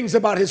heard the things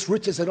about his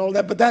riches and all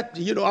that, but that,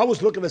 I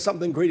was looking for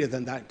something greater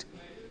than that.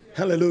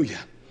 Hallelujah.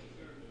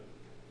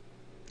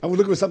 I was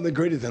looking for something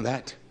greater than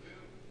that.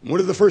 One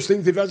of the first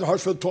things the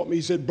Evangelist Hartsfield taught me,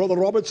 he said, Brother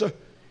Roberts,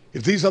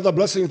 if these are the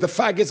blessings, the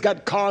faggots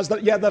got cars. The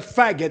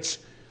faggots.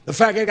 The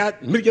faggot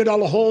got $1 million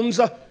homes.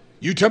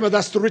 You tell me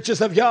that's the riches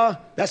of Yah?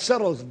 That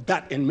settles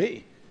that in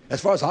me,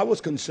 as far as I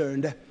was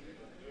concerned.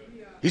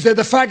 He said,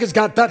 the faggots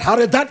got that. How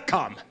did that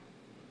come?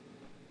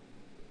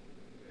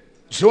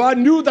 So I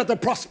knew that the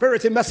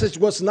prosperity message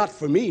was not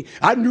for me.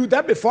 I knew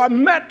that before I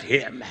met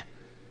him.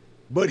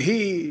 But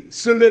he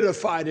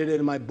solidified it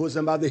in my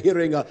bosom by the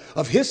hearing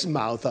of his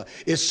mouth.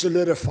 It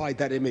solidified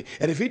that in me.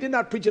 And if he did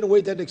not preach in a way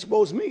that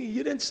exposed me,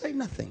 you didn't say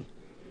nothing.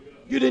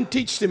 You didn't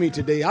teach to me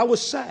today. I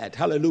was sad.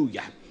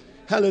 Hallelujah.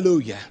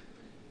 Hallelujah.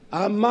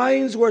 Our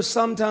minds were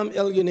sometimes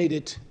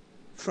alienated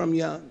from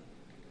Yah.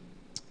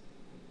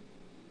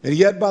 And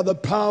yet by the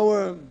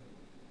power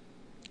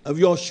of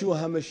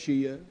Yeshua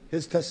HaMashiach,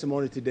 his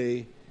testimony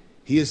today,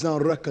 he is now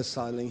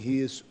reconciling.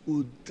 He is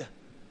Ud.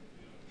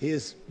 He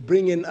is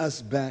bringing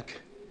us back.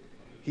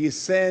 He is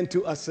saying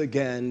to us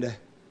again,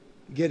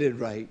 get it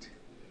right,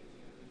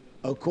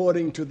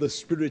 according to the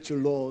spiritual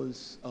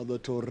laws of the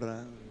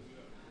Torah.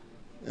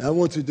 I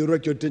want to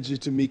direct your attention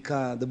to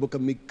Micah, the book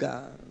of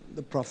Micah,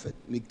 the prophet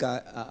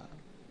Micah.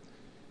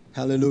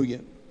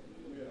 Hallelujah.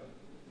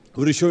 I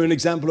want to show you an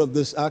example of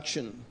this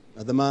action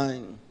of the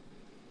mind,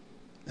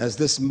 as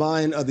this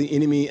mind of the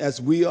enemy, as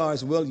we are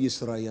as well,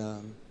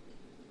 YisraYah.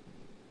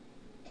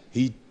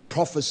 He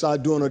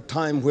prophesied during a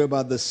time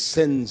whereby the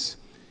sins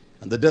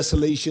and the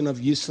desolation of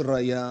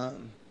YisraYah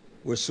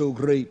were so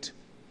great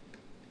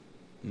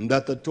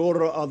that the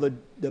Torah of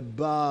the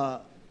Ba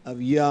of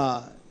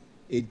Yah,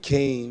 it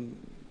came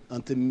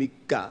unto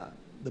Micah,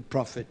 the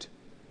prophet.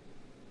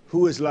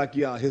 Who is like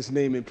Yah? His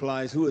name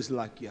implies who is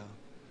like Yah.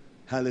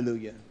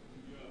 Hallelujah.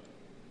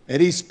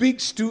 And he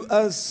speaks to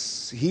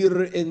us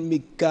here in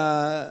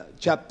Micah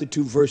chapter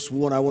 2 verse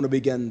 1. I want to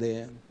begin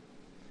there.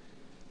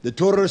 The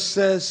Torah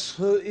says,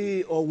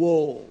 or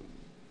woe.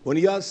 When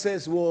Yah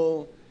says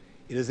woe,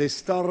 it is a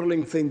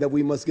startling thing that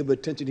we must give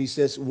attention. He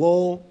says,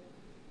 woe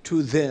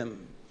to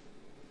them.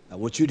 I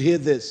want you to hear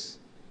this.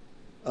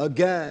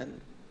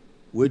 Again,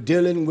 we're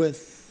dealing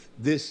with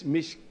this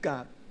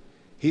Mishkat.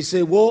 He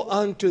said, woe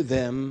unto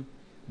them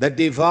that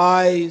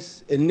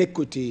devise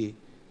iniquity,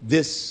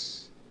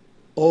 this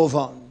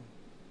Ovan,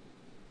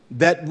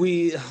 that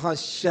we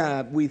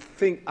hashab, we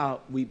think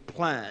out, we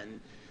plan.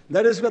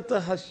 That is what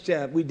the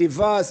hashab, we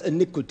devise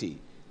iniquity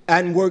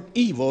and work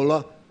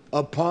evil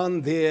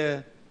upon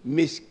their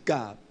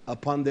mishkab,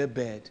 upon their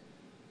bed.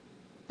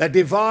 That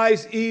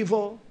devise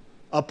evil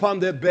upon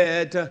their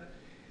bed,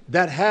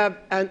 that have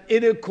an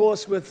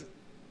intercourse with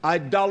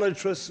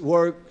idolatrous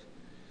work,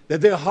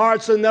 that their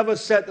hearts are never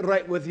set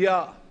right with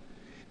Yah.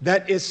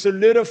 that it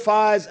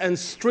solidifies and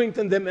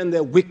strengthens them in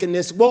their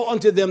wickedness. Woe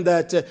unto them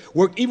that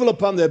work evil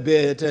upon their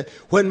bed.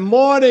 When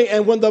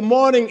the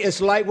morning is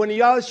light, when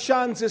Yah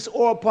shines his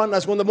oil upon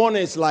us, when the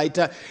morning is light,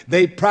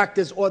 they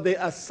practice or they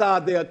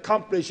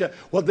accomplish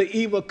what the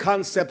evil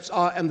concepts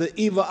are and the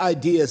evil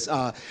ideas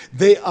are.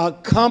 They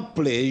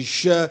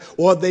accomplish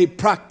or they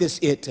practice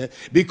it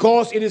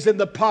because it is in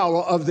the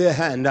power of their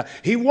hand.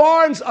 He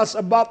warns us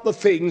about the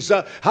things,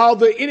 how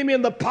the enemy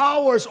and the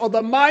powers or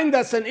the mind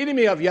that's an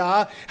enemy of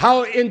Yah,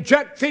 how it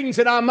inject things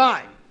in our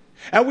mind,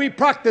 and we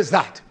practice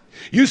that.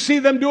 You see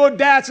them do a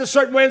dance a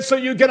certain way, and so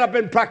you get up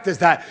and practice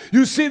that.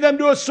 You see them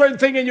do a certain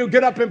thing, and you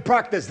get up and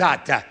practice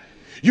that.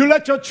 You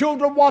let your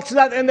children watch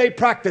that, and they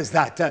practice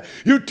that.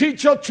 You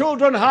teach your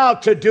children how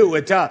to do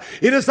it.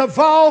 It is a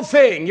foul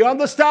thing. You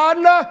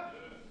understand?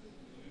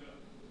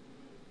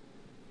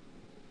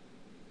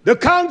 The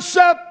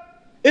concept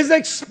is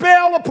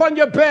expelled upon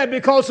your bed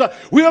because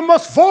we are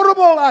most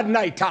vulnerable at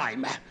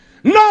nighttime.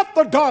 Not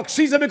the dark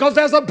season, because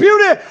there's a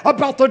beauty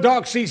about the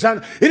dark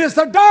season. It is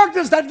the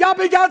darkness that Yah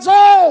begins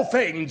all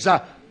things.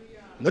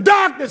 The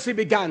darkness he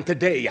began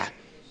today.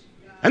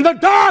 And the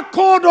dark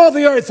corridor of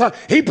the earth,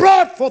 he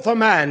brought forth a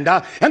man.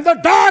 And the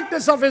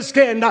darkness of his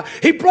skin,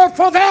 he brought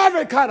forth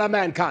every kind of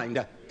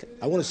mankind.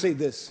 I want to say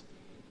this.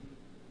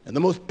 And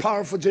the most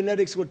powerful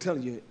genetics will tell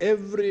you,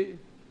 every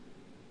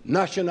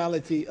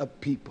nationality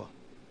of people,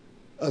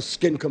 a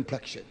skin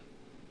complexion,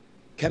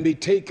 can be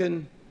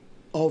taken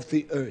off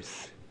the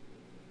earth.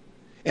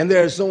 And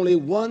there's only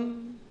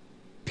one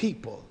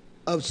people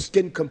of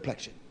skin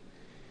complexion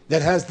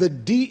that has the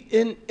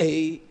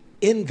DNA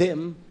in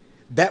them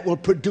that will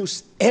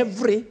produce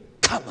every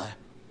color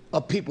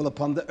of people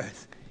upon the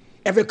earth.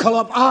 Every color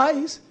of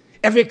eyes,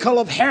 every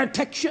color of hair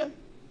texture,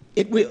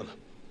 it will.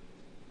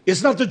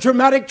 It's not the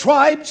Germanic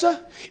tribes.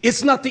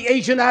 It's not the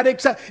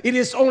Asiatics. It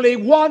is only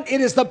one.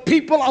 It is the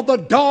people of the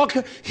dark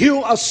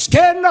hue of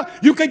skin.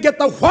 You can get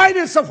the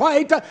whitest of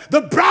white,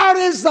 the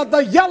brownest of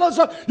the yellows.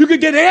 You can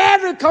get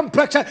every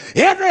complexion,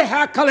 every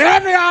hair color,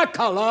 every eye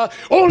color,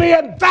 only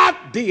in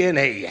that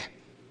DNA.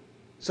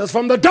 So it's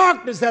from the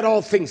darkness that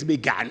all things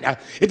began.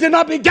 It did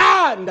not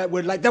begin that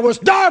with light. There was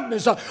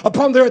darkness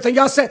upon the earth, and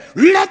Yah said,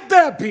 let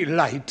there be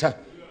light.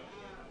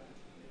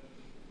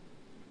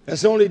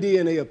 That's the only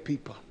DNA of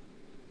people.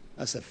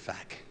 That's a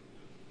fact.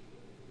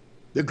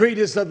 The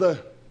greatest of the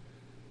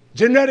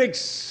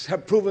genetics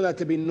have proven that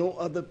to be no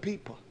other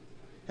people.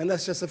 And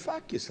that's just a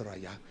fact,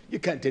 YisraYah. You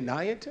can't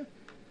deny it.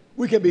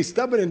 We can be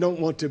stubborn and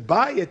don't want to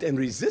buy it and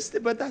resist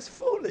it, but that's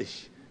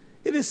foolish.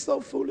 It is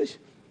so foolish.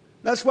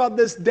 That's why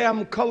this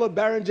damn color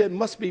barrier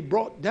must be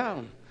brought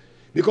down.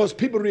 Because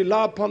people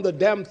rely upon the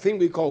damn thing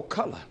we call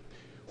color.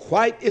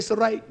 White is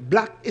right,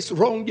 black is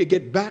wrong, you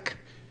get back.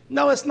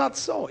 No, it's not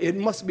so. It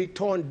must be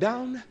torn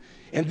down.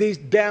 And these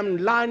damn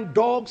lying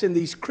dogs in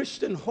these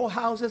Christian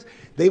whorehouses,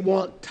 they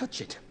won't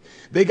touch it.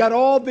 They got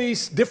all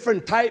these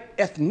different type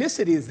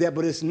ethnicities there,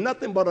 but it's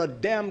nothing but a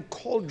damn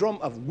cauldron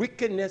of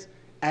wickedness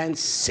and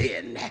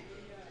sin.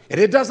 And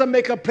it doesn't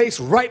make a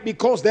place right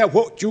because they're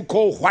what you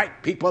call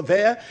white people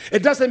there.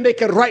 It doesn't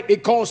make it right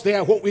because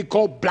they're what we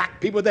call black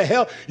people there.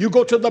 Hell, you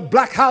go to the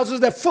black houses,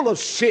 they're full of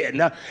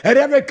sin and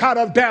every kind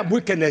of damn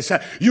wickedness.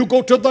 You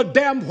go to the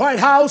damn White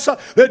House,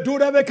 they're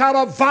doing every kind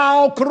of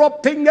vile,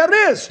 corrupt thing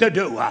there is to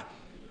do.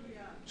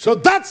 So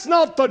that's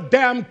not the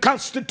damn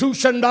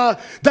constitution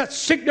that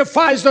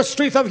signifies the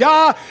strength of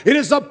Yah. It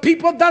is a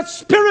people that's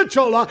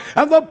spiritual,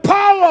 and the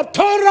power of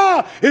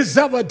Torah is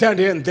evident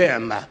in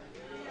them.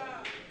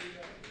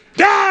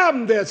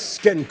 Damn their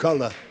skin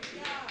color.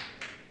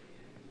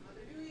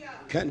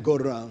 Can't go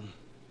around.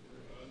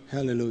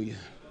 Hallelujah.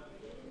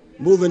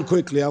 Moving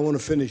quickly, I want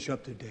to finish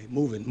up today.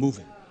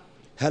 Moving.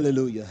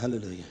 Hallelujah,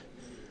 hallelujah.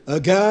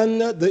 Again,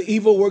 the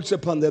evil works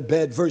upon their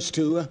bed. Verse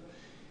 2.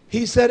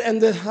 He said, and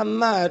the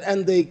hamad,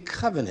 and they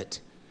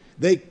covenant.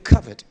 They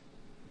covet.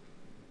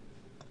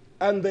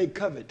 And they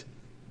covet.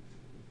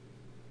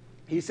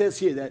 He says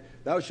here that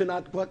thou shalt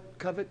not what?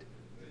 Covet?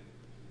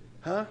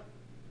 Huh?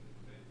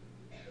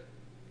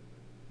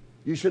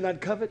 You should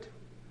not covet.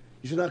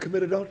 You should not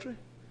commit adultery.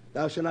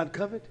 Thou shalt not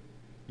covet.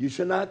 You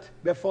should not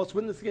bear false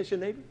witness against your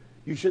neighbor.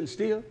 You shouldn't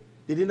steal.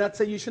 Did he not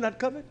say you should not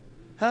covet?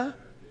 Huh?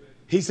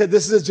 He said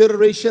this is a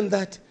generation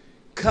that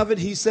covet.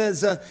 He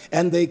says,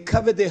 and they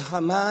covet the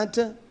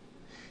hamad,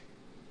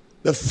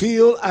 the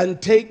field, and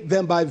take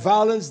them by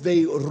violence.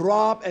 They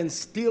rob and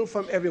steal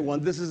from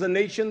everyone. This is a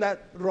nation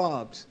that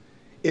robs.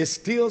 It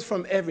steals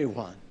from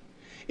everyone.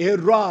 It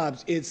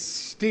robs, it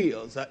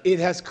steals. It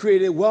has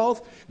created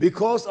wealth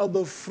because of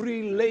the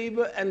free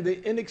labor and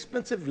the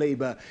inexpensive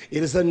labor.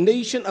 It is a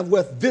nation of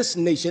wealth, this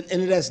nation,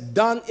 and it has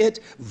done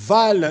it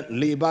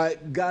violently by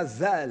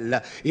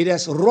gazelle. It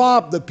has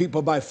robbed the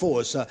people by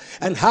force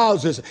and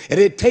houses, and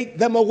it take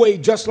them away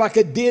just like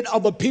it did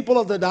of the people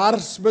of the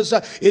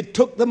diaspora. It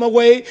took them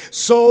away,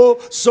 so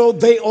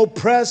they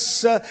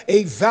oppress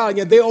a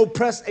valiant, they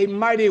oppress a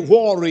mighty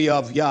warrior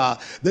of Yah.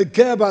 The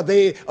Geba,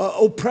 they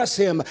oppress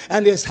him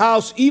and his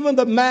house, even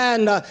the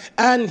man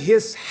and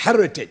his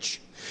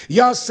heritage.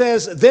 Yah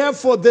says,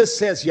 therefore this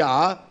says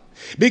Yah,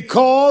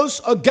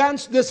 Because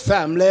against this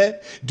family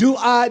do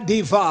I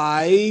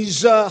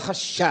devise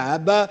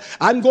Hashab.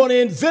 I'm going to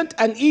invent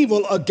an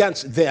evil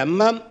against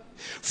them,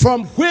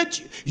 from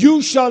which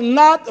you shall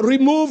not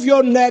remove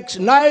your necks,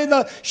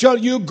 neither shall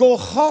you go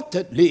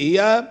haughtily,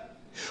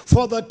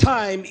 for the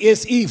time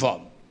is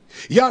evil.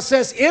 Yah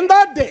says, in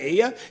that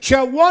day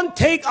shall one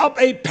take up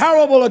a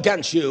parable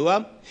against you,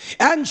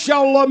 and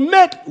shall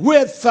lament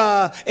with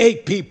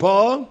a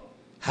people,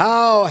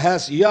 how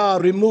has Yah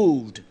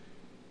removed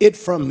it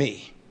from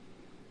me?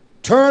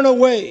 Turn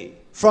away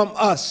from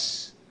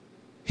us.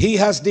 He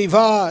has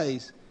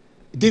divided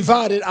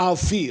our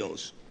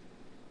fields.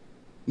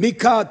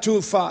 Micah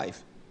 2:5.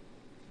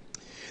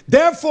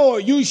 Therefore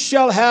you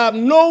shall have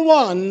no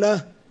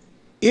one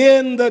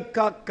in the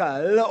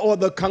kakal, or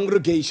the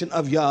congregation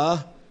of Yah,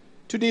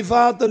 to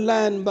divide the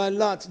land by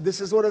lots. This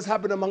is what has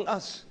happened among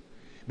us.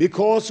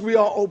 Because we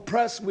are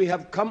oppressed, we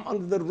have come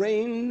under the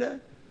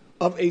reign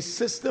of a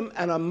system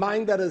and a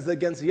mind that is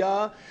against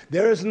Yah.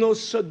 There is no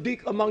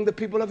Sadiq among the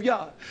people of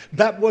Yah.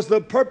 That was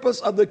the purpose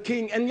of the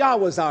king, and Yah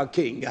was our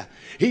king.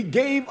 He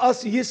gave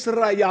us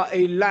YisraYah,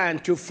 a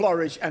land to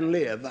flourish and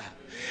live.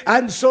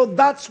 And so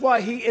that's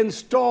why he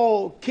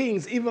installed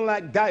kings, even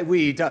like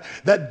Dawid,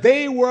 that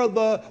they were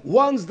the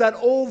ones that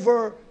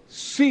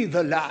oversee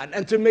the land,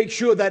 and to make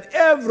sure that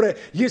every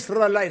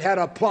Israelite had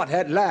a plot,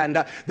 had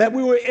land, that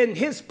we were in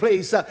his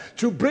place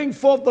to bring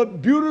forth the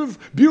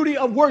beauty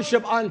of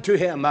worship unto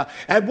him.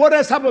 And what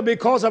has happened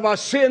because of our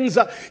sins,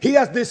 he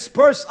has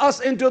dispersed us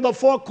into the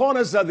four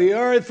corners of the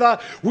earth.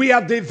 We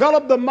have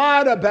developed the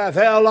mind of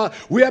Bavel.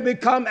 We have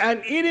become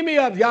an enemy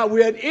of Yah.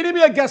 We are an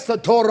enemy against the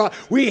Torah.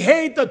 We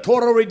hate the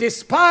Torah. We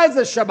despise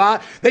the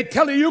Shabbat. They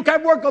tell you you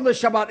can't work on the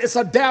Shabbat. It's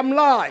a damn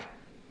lie.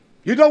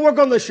 You don't work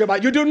on the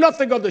Shabbat. You do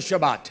nothing on the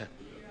Shabbat.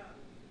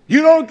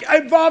 You don't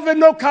involve in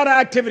no kind of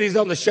activities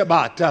on the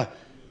Shabbat.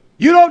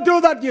 You don't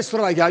do that,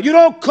 YisraYah. You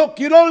don't cook.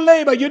 You don't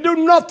labor. You do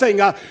nothing.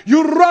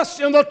 You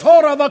rest in the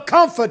Torah, the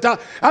comfort,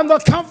 and the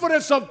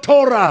confidence of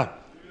Torah.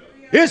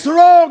 It's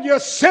wrong. You're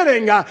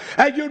sinning.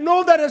 And you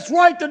know that it's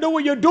right to do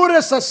what you do.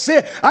 It's a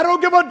sin. I don't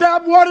give a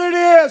damn what it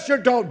is. You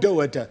don't do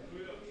it.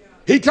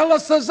 He tells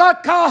us to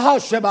zakah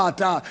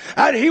Shabbat,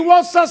 and he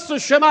wants us to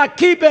Shema,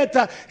 keep it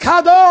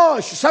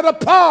kadosh, set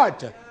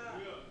apart.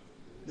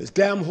 This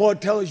damn whore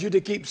tells you to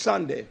keep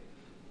Sunday.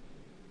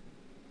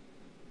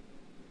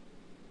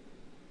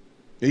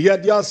 And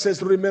yet Yah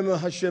says, remember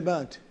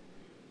Shabbat.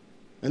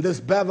 And this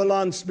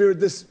Babylon spirit,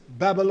 this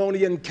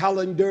Babylonian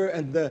calendar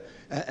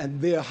and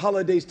their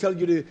holidays tell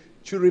you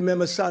to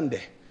remember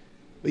Sunday.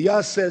 But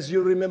Yah says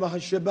you remember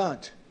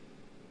Shabbat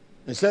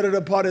and set it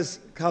apart as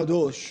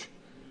kadosh.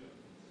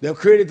 They've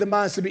created the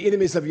minds to be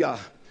enemies of Yah.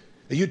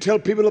 And you tell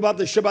people about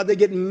the Shabbat, they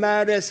get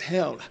mad as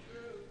hell.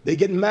 They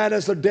get mad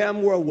as a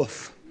damn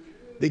werewolf.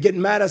 They get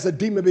mad as a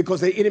demon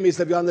because they're enemies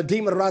of Yah. And the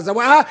demon rises up.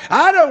 Well,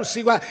 I don't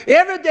see why.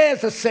 Every day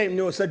is the same.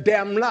 No, it's a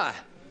damn lie.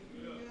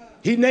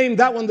 He named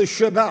that one the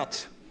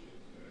Shabbat.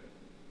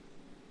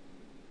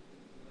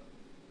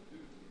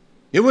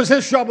 It was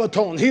his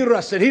Shabbaton. He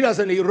rested. He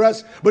doesn't need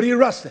rest, but he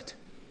rested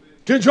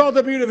to enjoy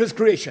the beauty of his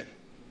creation.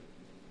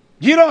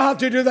 You don't have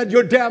to do that.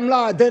 You're damn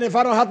lie. Then if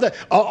I don't have to,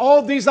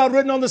 all these are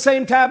written on the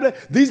same tablet.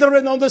 These are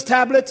written on this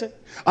tablet.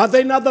 Are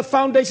they not the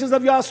foundations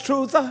of Yah's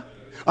truth?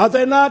 Are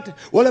they not?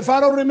 Well, if I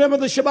don't remember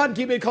the Shabbat and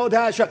keep it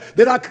kodesh,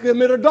 then I can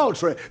commit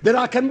adultery. Then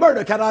I can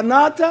murder. Can I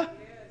not? Yes,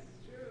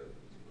 true.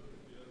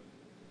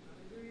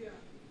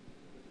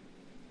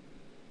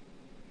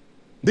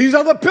 These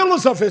are the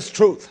pillars of his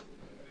truth.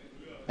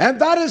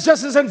 And that is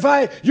just as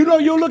inviting. You know,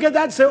 you look at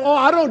that and say, oh,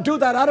 I don't do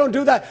that. I don't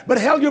do that. But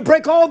hell, you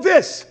break all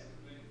this.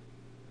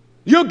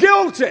 You're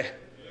guilty.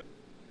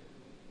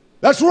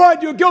 That's right,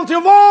 you're guilty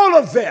of all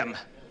of them.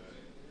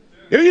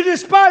 If you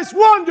despise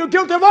one, you're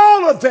guilty of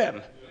all of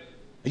them.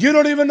 You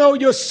don't even know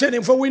you're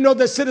sinning, for we know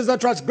that sin is a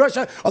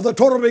transgression of the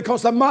Torah,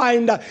 because the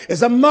mind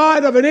is a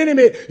mind of an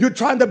enemy. You're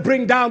trying to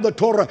bring down the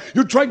Torah.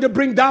 You're trying to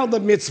bring down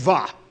the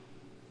mitzvah.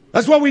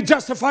 That's why we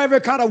justify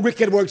every kind of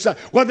wicked works.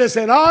 Whether it's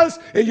in us,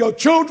 in your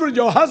children,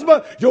 your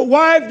husband, your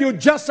wife, you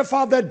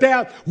justify their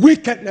damn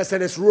wickedness,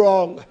 and it's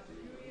wrong.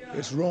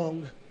 It's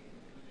wrong.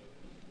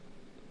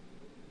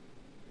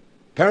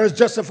 Parents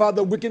justify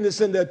the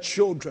wickedness in their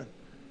children,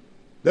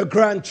 their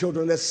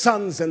grandchildren, their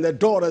sons and their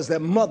daughters, their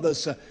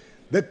mothers,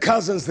 their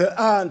cousins, their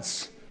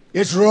aunts.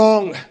 It's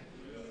wrong.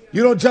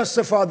 You don't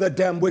justify their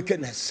damn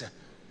wickedness.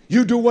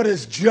 You do what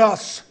is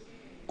just,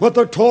 what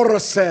the Torah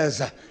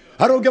says.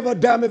 I don't give a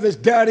damn if it's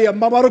daddy or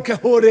mama. I don't care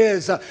who it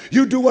is.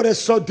 You do what is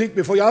so deep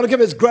before you. I don't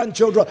give it's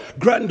grandchildren,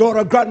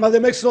 granddaughter, grandmother.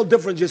 It makes no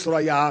difference,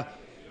 YisraYah.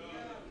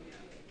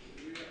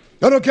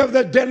 I don't care if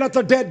they're dead. Let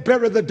the dead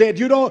bury the dead.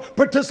 You don't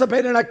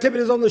participate in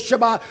activities on the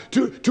Shabbat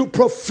to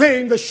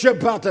profane the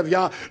Shabbat of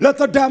Yah. Let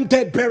the damn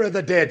dead bury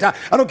the dead. I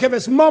don't care if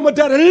it's mom or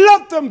dad.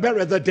 Let them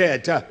bury the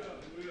dead.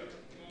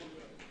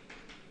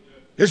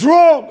 It's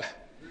wrong.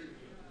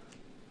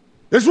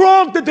 It's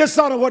wrong to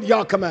dishonor what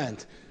Yah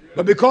commands.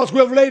 But because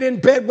we've laid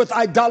in bed with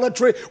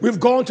idolatry, we've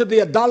gone to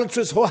the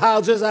idolatrous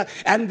whorehouses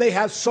and they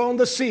have sown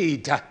the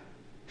seed.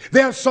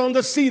 They have sown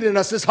the seed in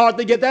us. It's hard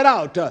to get that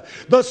out.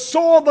 The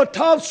sower, the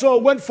top sower,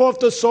 went forth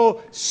to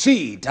sow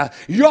seed.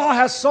 Yah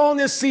has sown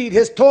his seed,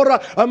 his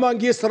Torah among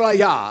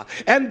YisraYah.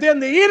 And then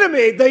the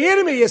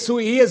enemy is who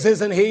he is,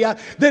 isn't he?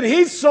 Then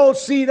he sowed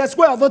seed as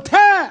well, the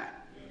tear.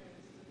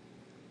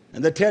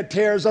 And the tear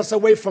tears us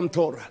away from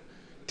Torah,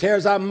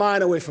 tears our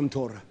mind away from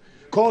Torah,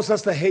 causes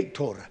us to hate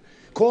Torah,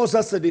 cause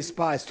us to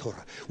despise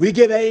Torah. We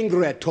get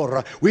angry at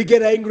Torah. We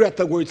get angry at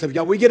the words of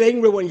Yah. We get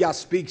angry when Yah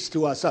speaks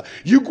to us.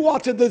 You go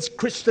out to this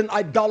Christian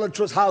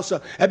idolatrous house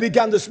and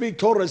begin to speak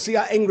Torah and see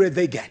how angry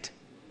they get.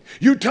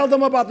 You tell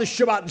them about the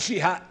Shabbat and see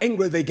how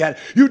angry they get.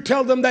 You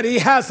tell them that he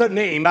has a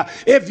name.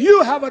 If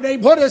you have a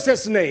name, what is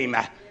his name?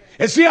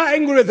 And see how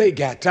angry they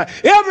get.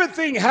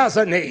 Everything has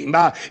a name.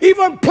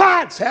 Even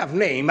plants have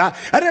name. And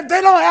if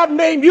they don't have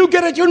name, you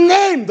get it. You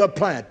name the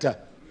plant.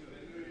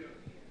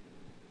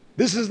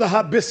 This is the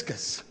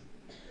hibiscus.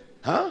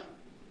 Huh?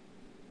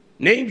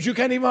 Names you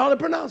can't even hardly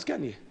pronounce,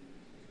 can you?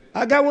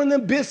 I got one of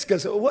them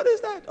biscuits. What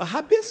is that? A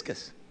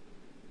hibiscus.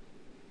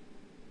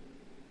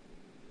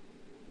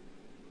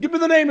 Give me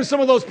the name of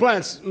some of those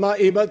plants, my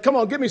Eva. Come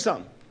on, give me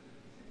some.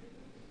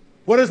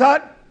 What is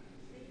that?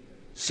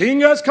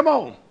 Seniors, come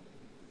on.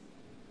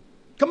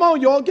 Come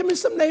on, y'all. Give me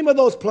some name of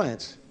those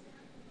plants.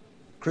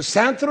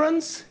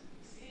 Chrysanthemums?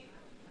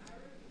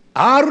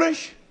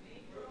 Irish?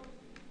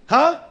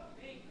 Huh?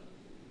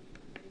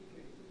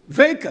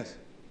 Vacas.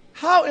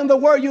 How in the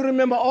world you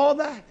remember all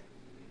that?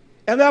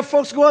 And there are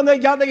folks going there,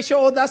 y'all, they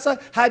show, oh, that's a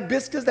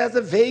hibiscus, there's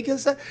a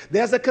Vegas,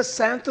 there's a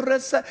chrysanthemum,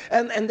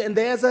 and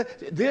there's a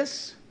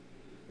this.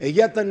 And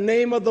yet the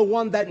name of the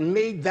one that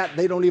made that,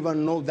 they don't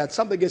even know that.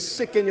 Something gets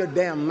sick in your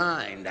damn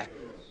mind.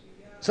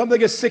 Something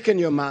gets sick in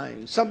your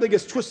mind. Something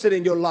gets twisted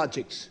in your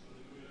logics.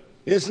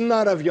 It's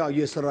not of Yah,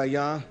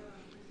 YisraYah.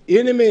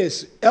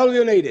 Enemies,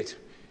 alienated.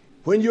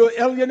 When you're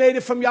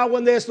alienated from Yah,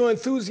 when there's no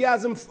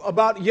enthusiasm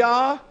about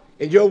Yah,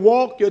 in your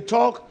walk, your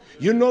talk,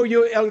 you know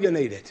you're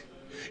alienated.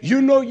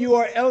 You know you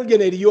are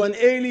alienated. You're an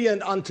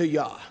alien unto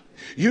Yah.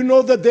 You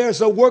know that there's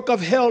a work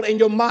of hell in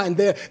your mind.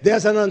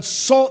 There's an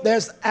assault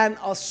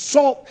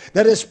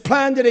that is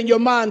planted in your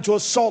mind to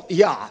assault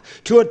Yah,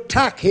 to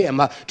attack him,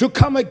 to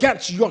come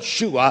against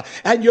Yeshua.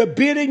 And you're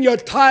bidding your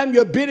time,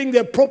 you're bidding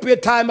the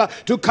appropriate time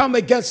to come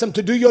against him,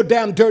 to do your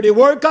damn dirty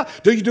work,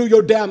 to do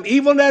your damn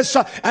evilness,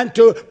 and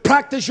to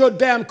practice your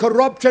damn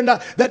corruption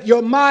that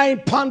your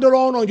mind ponder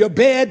on your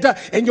bed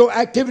and your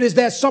activities.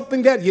 There's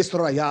something there,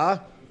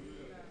 YisraYah.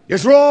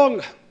 It's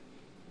wrong.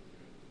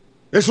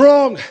 It's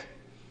wrong.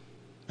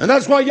 And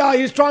that's why Yah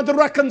is trying to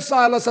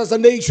reconcile us as a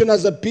nation,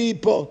 as a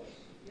people,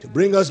 to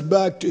bring us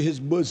back to his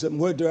bosom.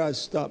 Where do I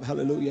stop?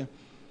 Hallelujah.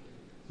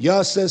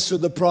 Yah says to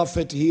the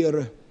prophet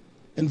here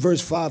in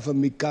verse 5 of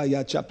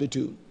Micaiah chapter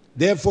 2,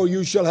 therefore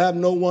you shall have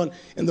no one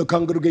in the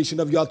congregation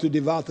of Yah to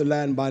devour the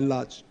land by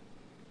lots.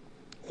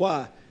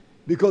 Why?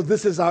 Because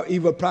this is our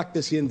evil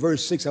practice here in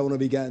verse 6 I want to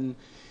begin.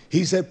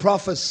 He said,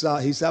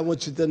 prophesy. He said, I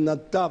want you to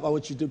not stop. I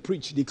want you to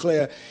preach,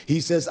 declare.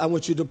 He says, I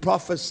want you to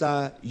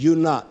prophesy, you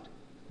not.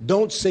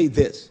 Don't say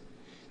this.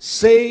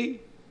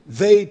 Say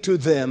they to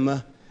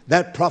them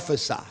that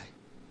prophesy.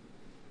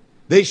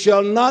 They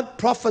shall not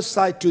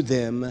prophesy to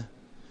them,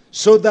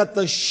 so that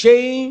the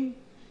shame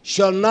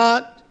shall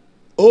not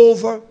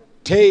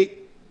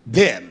overtake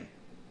them.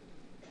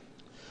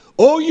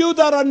 O you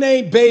that are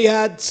named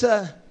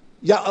Bayat,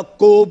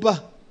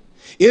 Yaakov,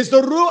 is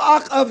the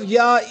Ruach of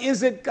Yah,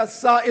 is it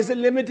Kasa, is it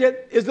limited?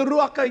 Is the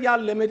Ruach of Yah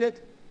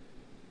limited?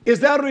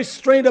 Is there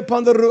restraint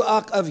upon the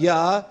Ruach of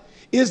Yah?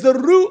 Is the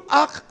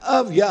Ruach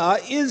of Yah,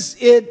 is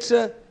it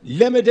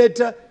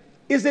limited?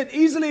 Is it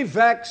easily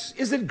vexed?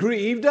 Is it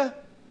grieved?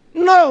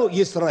 No,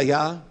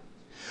 YisraYah.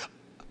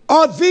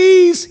 Are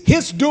these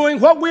his doing?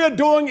 What we are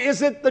doing,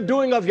 is it the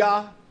doing of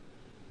Yah?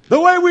 The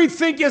way we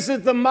think, is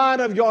it the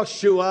mind of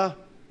Yeshua?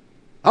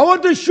 I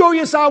want to show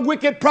you our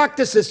wicked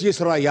practices,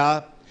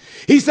 YisraYah.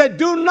 He said,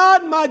 do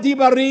not, my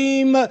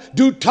dibarim,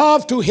 do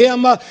tough to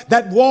him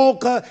that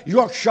walk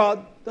Yorkshire.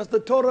 That's the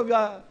Torah of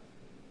Yah.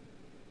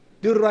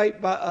 Do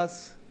right by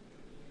us.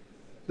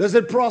 Does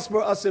it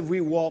prosper us if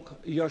we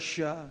walk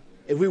Yashah?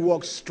 If we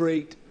walk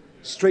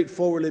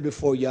straightforwardly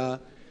before Yah?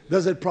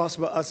 Does it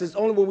prosper us? It's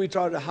only when we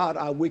try to hide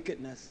our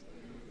wickedness,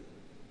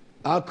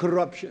 our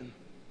corruption.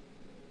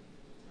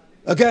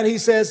 Again, he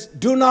says,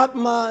 do not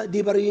my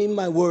dibarim,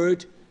 my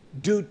word,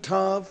 do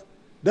tav.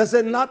 Does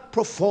it not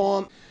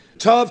perform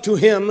tav to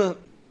him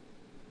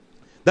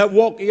that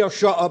walk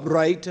Yashah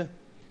upright?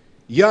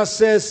 Yah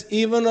says,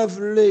 even of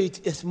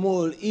late,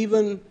 Ithmol,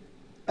 even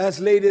as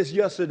late as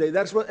yesterday.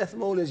 That's what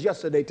Ethmol is,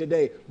 yesterday,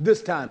 today,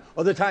 this time,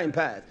 or the time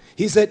past.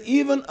 He said,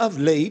 even of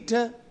late,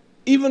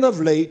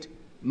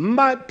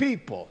 my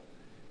people.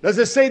 Does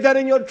it say that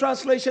in your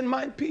translation,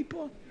 my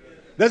people?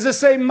 Does it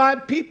say my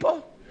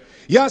people?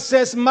 Yah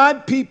says, my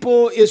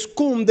people is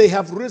kum, they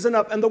have risen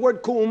up. And the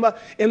word kum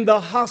in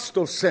the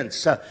hostile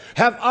sense.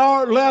 Have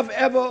our love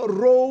ever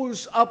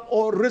rose up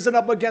or risen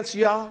up against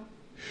Yah?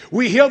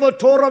 We hear the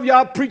Torah of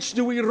Yah preached.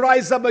 Do we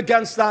rise up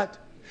against that?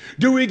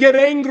 Do we get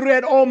angry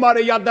at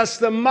Almighty Yah? That's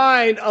the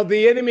mind of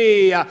the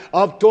enemy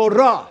of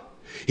Torah.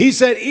 He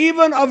said,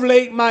 even of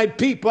late, my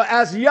people,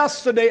 as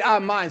yesterday our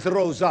minds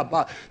rose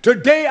up,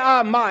 today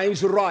our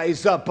minds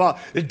rise up.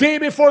 The day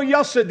before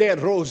yesterday it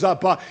rose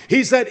up.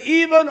 He said,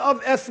 even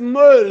of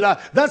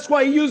Ethmol, that's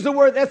why he used the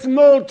word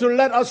Ethmol to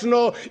let us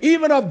know,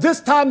 even of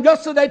this time,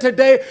 yesterday,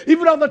 today,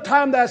 even of the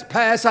time that's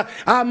passed,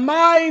 our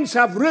minds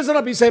have risen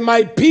up. He said,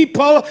 my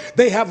people,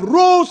 they have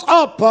rose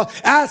up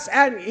as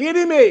an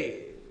enemy.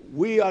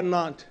 We are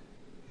not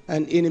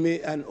an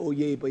enemy and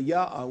but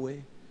Yah are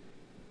we?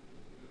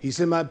 He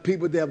said, my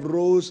people, they have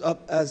rose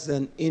up as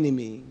an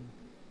enemy.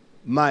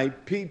 My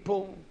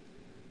people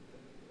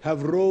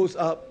have rose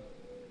up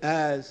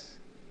as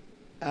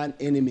an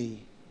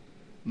enemy.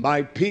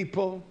 My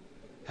people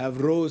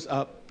have rose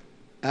up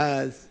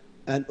as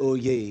an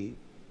Oyeh.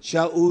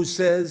 Shaul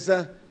says,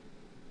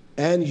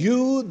 and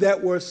you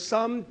that were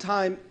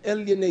sometime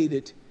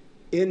alienated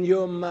in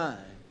your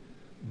mind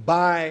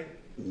by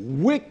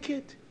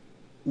wicked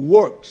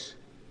works,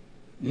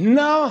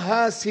 now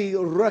has he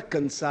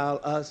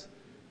reconciled us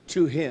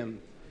to him.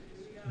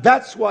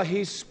 That's why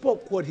he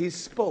spoke what he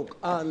spoke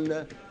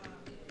on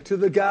to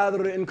the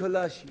gatherer in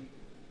Colossae.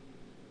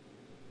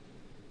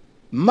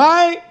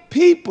 My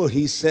people,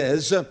 he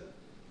says,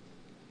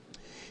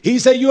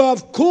 you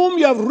have come,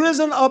 you have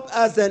risen up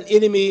as an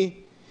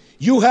enemy.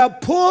 You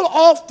have pulled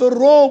off the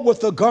robe with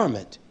the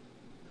garment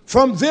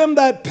from them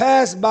that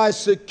pass by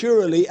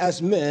securely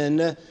as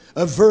men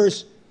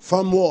averse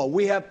from war.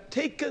 We have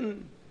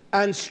taken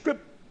and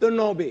stripped the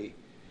nobi,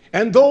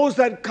 and those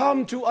that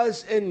come to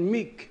us in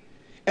meek,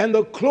 and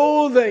the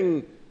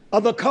clothing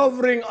of the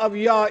covering of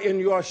Yah in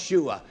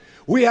Yeshua.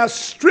 We have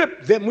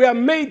stripped them. We have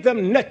made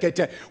them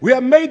naked. We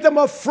have made them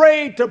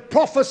afraid to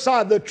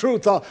prophesy the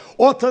truth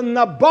or to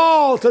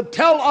Nabal to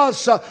tell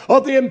us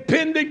of the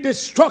impending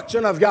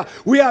destruction of Yah.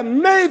 We have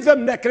made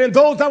them naked, and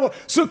those that will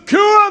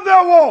secure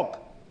their walk.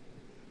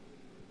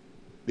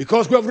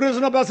 Because we have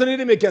risen up as an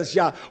enemy against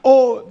Yah.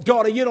 Oh,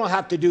 daughter, you don't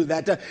have to do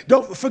that.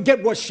 Don't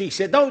forget what she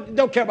said.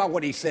 Don't care about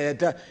what he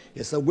said.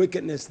 It's a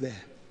wickedness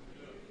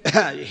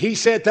there. He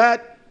said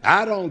that.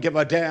 I don't give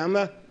a damn.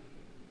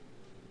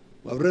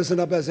 We've risen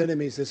up as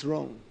enemies. It's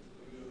wrong.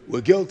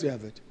 We're guilty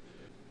of it.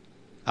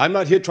 I'm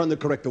not here trying to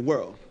correct the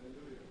world.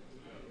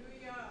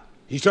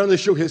 He's trying to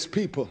show his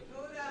people.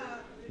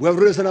 We have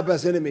risen up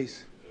as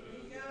enemies.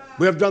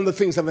 We have done the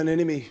things of an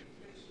enemy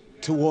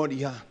toward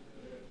Yah.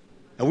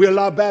 And we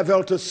allow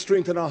Bavel to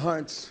strengthen our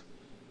hearts.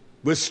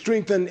 We're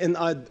strengthened in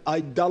our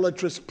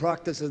idolatrous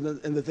practices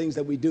and the things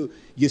that we do.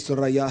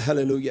 YisraYah,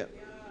 hallelujah.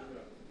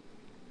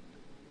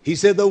 He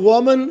said, the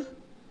woman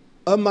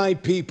of my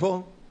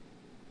people,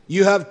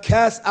 you have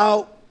cast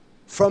out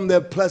from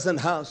their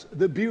pleasant house.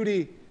 The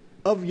beauty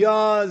of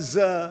Yah's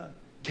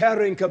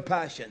caring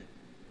compassion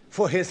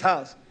for his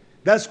house.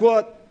 That's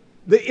what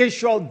the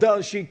Israel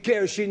does. She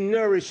cares. She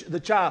nourishes the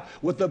child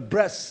with the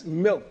breast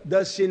milk.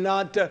 Does she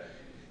not?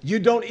 You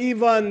don't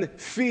even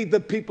feed the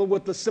people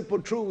with the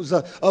simple truths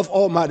of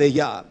Almighty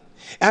Yah.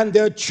 And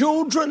their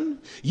children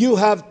you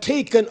have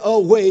taken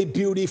away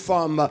beauty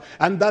from.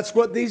 And that's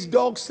what these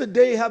dogs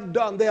today have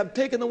done. They have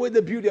taken away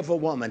the beauty of a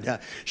woman.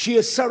 She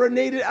is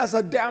serenaded as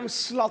a damn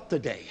slut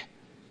today.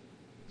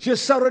 She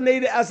is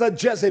serenaded as a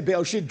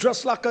Jezebel. She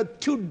dressed like a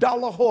 $2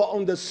 whore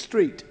on the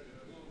street.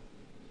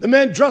 The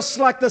men dressed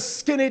like the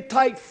skinny,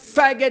 tight,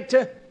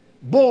 faggot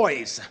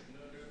boys.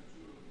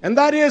 And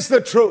that is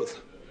the truth.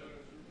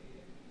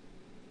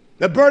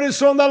 The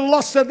burdens on the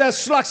lust of their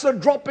slacks are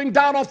dropping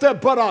down off their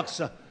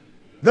buttocks.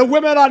 The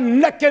women are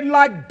naked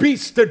like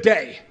beasts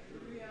today.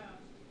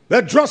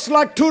 They're dressed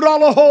like $2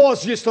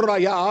 whores,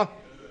 YisraYah.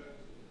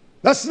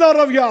 That's not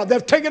of Yah.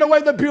 They've taken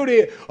away the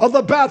beauty of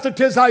the bath of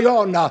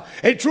Tizion.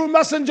 A true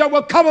messenger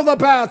will cover the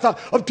bath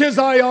of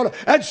Tizion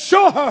and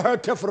show her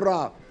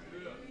Tifrah.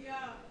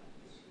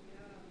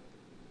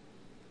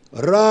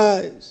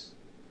 Rise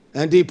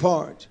and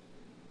depart,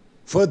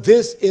 for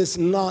this is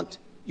not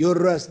your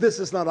rest. This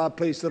is not our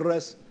place to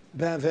rest,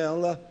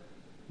 Bavel.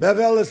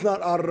 Bavel is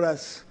not our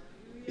rest.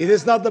 It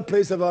is not the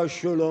place of our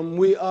shalom.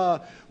 We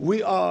are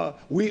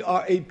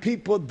a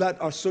people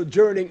that are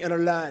sojourning in a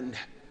land.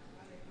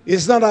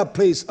 It's not our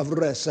place of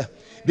rest.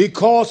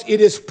 Because it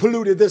is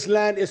polluted. This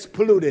land is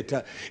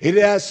polluted. It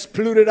has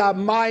polluted our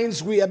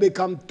minds. We have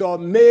become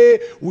torme.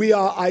 We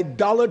are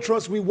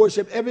idolatrous. We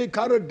worship every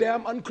kind of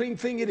damn unclean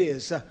thing it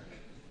is.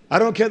 I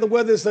don't care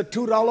whether it's a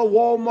 $2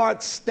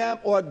 Walmart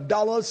stamp or a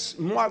 $1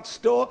 Smart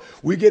store.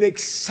 We get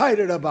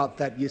excited about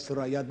that,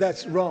 YisraYah.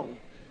 That's wrong.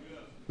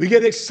 We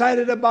get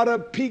excited about a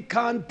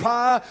pecan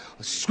pie,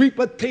 a sweet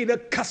potato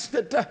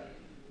custard.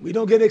 We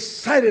don't get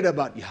excited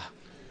about Yah.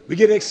 We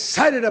get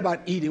excited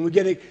about eating. We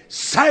get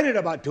excited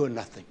about doing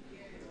nothing.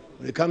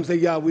 When it comes to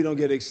Yah, we don't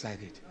get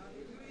excited.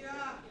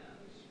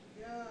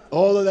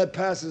 All of that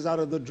passes out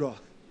of the draw.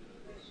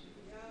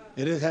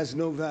 And it has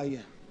no value.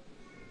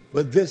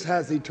 But this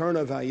has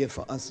eternal value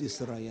for us,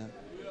 YisraYah.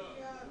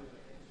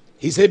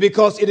 He said,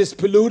 because it is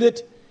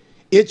polluted,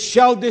 it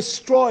shall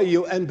destroy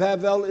you. And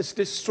Bavel is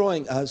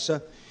destroying us,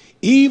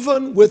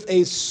 even with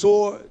a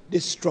sore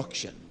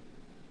destruction.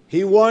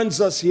 He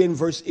warns us here in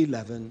verse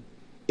 11.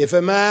 If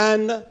a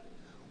man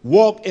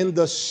walk in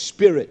the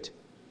spirit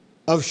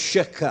of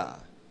shekah,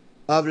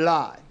 of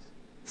lies,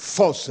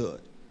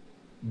 falsehood,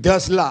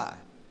 does lie,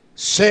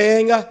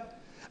 saying,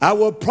 I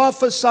will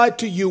prophesy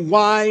to you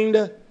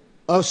wine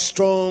of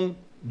strong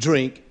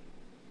drink.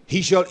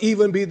 He shall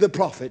even be the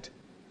prophet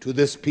to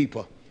this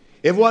people.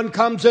 If one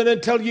comes in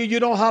and tell you you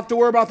don't have to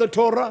worry about the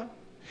Torah,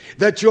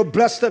 that you're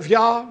blessed of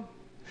Yah,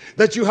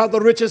 that you have the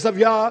riches of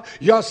Yah,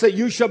 Yah say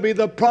you shall be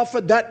the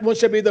prophet, that one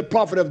shall be the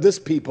prophet of this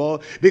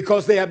people,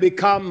 because they have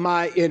become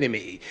my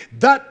enemy.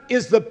 That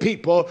is the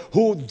people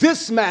who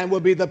this man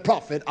will be the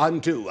prophet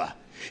unto.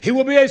 He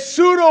will be a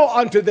pseudo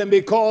unto them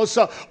because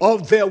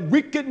of their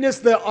wickedness,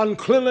 their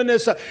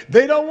uncleanliness.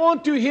 They don't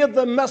want to hear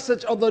the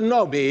message of the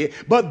Nabi.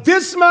 But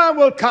this man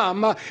will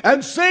come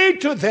and say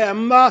to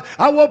them,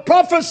 I will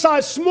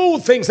prophesy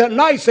smooth things and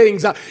nice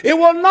things. He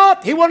will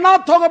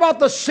not talk about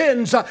the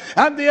sins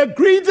and the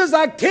egregious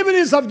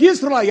activities of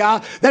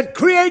YisraYah that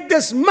create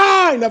this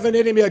mind of an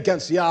enemy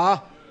against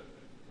Yah.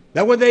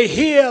 That when they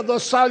hear the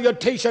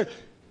salutation,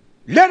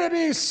 let it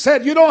be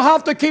said, you don't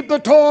have to keep the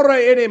Torah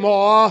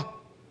anymore.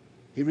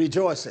 He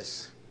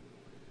rejoices.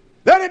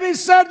 Let it be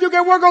said you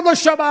can work on the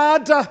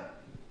Shabbat.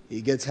 He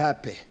gets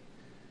happy.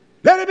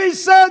 Let it be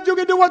said you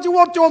can do what you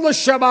want to on the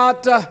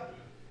Shabbat.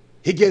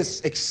 He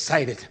gets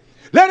excited.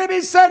 Let it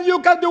be said you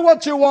can do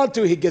what you want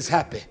to. He gets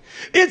happy.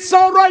 It's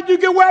all right. You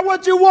can wear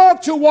what you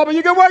want to, woman.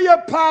 You can wear your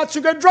pants.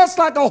 You can dress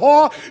like a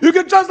whore. You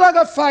can dress like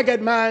a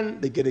faggot, man.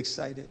 They get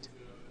excited.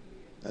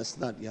 That's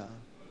not Yah.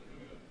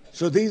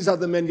 So these are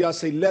the men Yah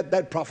say, let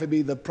that prophet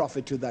be the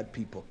prophet to that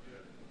people.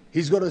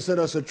 He's going to send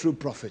us a true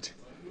prophet.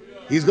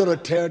 He's going to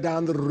tear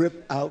down the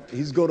rip out.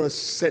 He's going to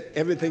set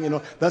everything,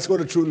 That's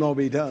what a true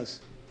Nabi does.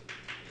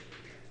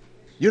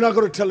 You're not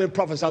going to tell him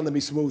prophesy unto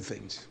me smooth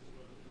things.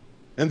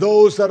 And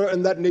those that are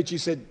in that nature, he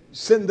said,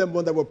 send them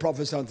when they will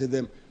prophesy unto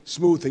them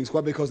smooth things.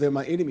 Why? Because they're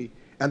my enemy.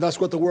 And that's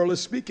what the world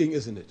is speaking,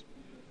 isn't it?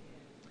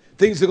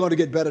 Things are going to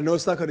get better. No,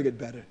 it's not going to get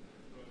better.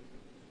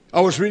 I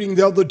was reading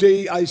the other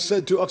day, I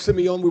said to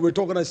Oxymion, we were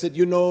talking, I said,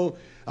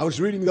 I was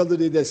reading the other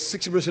day that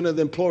 60% of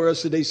the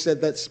employers today said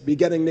that's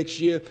beginning next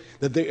year,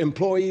 that their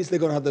employees, they're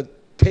going to have to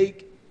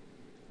take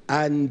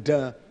and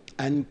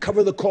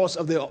cover the cost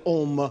of their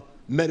own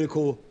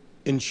medical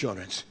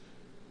insurance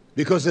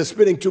because they're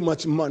spending too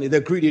much money. They're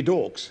greedy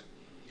dogs.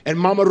 And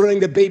mama running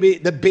the baby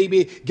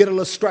get a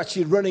little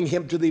scratchy, running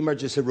him to the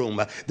emergency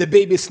room. The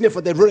baby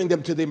sniffer, they're running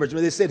them to the emergency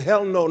room. They said,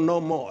 hell no, no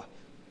more.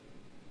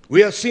 We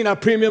have seen our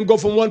premium go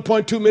from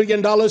 $1.2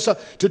 million to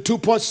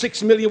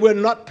 $2.6 million. We're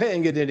not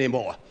paying it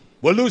anymore.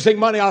 We're losing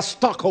money, our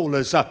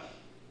stockholders.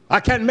 I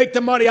can't make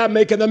the money I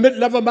make in the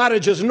mid-level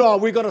managers. No,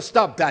 we're going to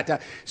stop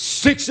that.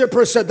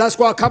 60%. That's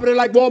why a company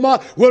like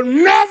Walmart will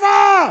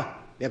never.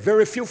 There are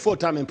very few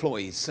full-time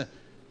employees.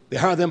 They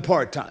hire them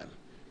part-time.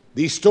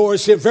 These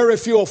stores here, very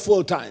few are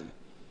full-time.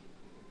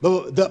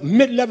 The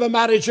mid-level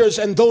managers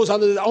and those are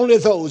only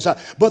those.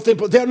 But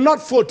they're not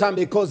full-time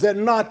because they're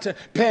not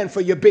paying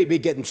for your baby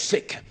getting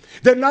sick.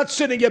 They're not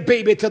sending your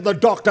baby to the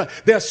doctor.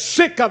 They're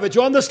sick of it.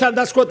 You understand?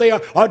 That's what they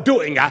are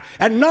doing.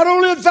 And not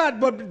only that,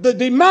 but the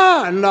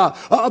demand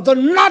of the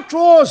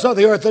naturals of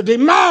the earth, the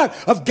demand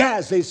of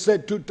gas. They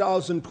said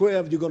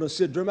 2012, you're going to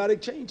see a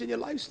dramatic change in your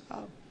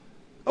lifestyle.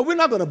 Oh, we're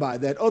not going to buy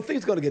that. Oh,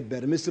 things are going to get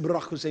better. Mr.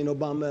 Barack Hussein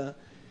Obama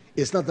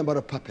is nothing but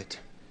a puppet.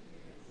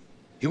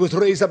 He was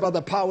raised up by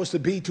the powers to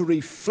be to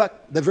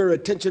reflect the very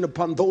attention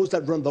upon those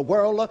that run the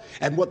world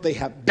and what they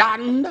have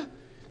done,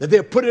 that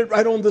they're putting it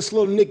right on this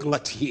little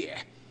nicklet here.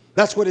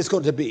 That's what it's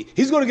going to be.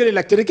 He's going to get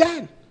elected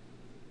again.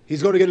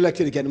 He's going to get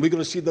elected again. And we're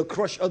going to see the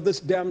crush of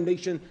this damn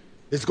nation.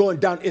 It's going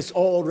down. It's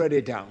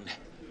already down.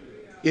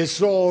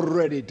 It's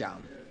already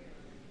down.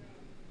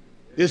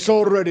 It's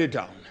already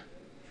down.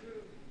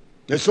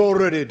 It's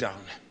already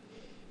down.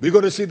 We're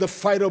going to see the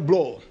final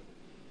blow.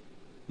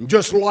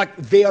 Just like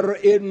there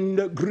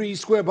in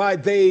Greece, whereby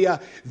they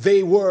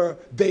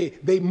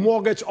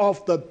mortgage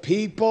off the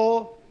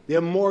people.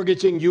 They're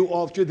mortgaging you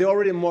off too. They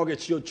already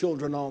mortgaged your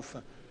children off.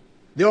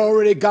 They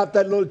already got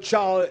that little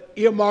child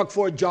earmarked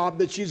for a job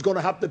that she's going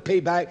to have to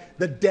pay back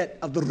the debt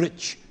of the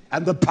rich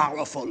and the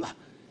powerful.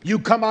 You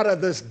come out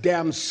of this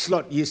damn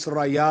slut,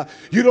 YisraYah.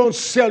 You don't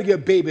sell your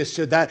babies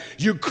to that.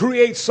 You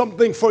create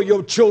something for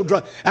your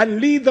children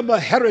and leave them a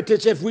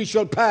heritage if we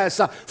shall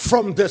pass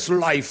from this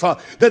life.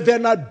 That they're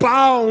not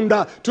bound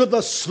to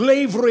the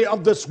slavery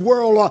of this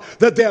world.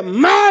 That their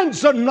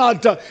minds are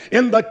not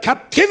in the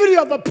captivity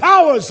of the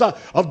powers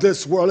of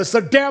this world. It's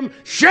a damn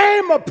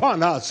shame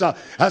upon us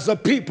as a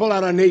people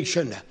and a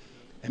nation.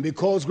 And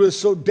because we're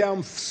so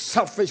damn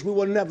selfish, we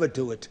will never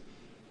do it.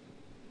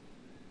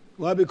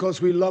 Why?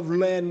 Because we love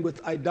land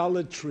with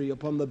idolatry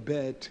upon the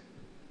bed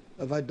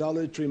of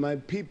idolatry. My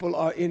people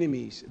are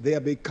enemies. They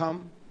have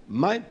become,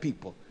 my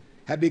people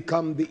have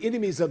become the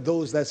enemies of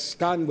those that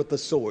stand with the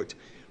sword.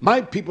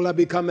 My people have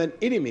become an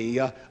enemy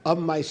of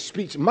my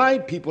speech. My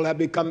people have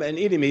become an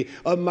enemy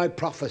of my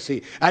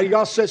prophecy. And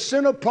God says,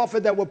 send a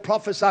prophet that will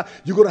prophesy.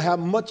 You're going to have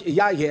much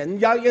yayin.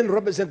 Yayin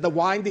represent the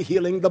wine, the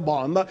healing, the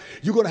balm.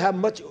 You're going to have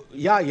much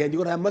yayin. You're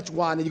going to have much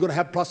wine, and you're going to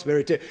have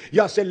prosperity.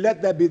 God said,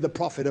 let that be the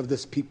prophet of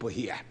this people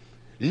here.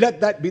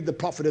 Let that be the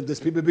profit of this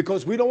people,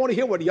 because we don't want to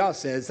hear what Yah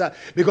says,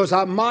 because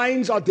our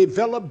minds are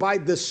developed by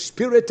the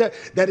spirit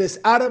that is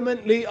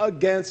adamantly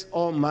against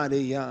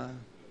Almighty Yah.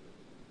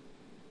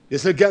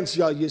 It's against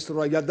Yah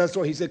YisraYah. That's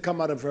why he said,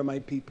 come out of her, my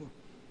people.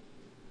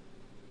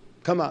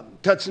 Come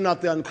out. Touch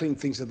not the unclean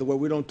things of the world.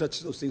 We don't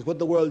touch those things. What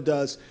the world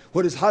does,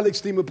 what is highly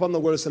esteemed upon the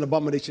world is an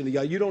abomination to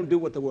Yah. You don't do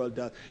what the world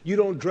does. You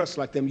don't dress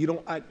like them. You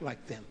don't act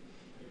like them.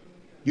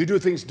 You do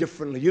things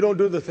differently. You don't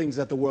do the things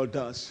that the world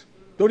does.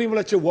 Don't even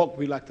let your walk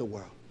be like the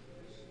world.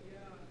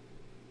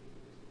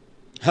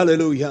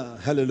 Hallelujah,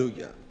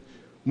 hallelujah.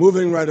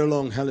 Moving right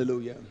along,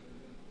 hallelujah.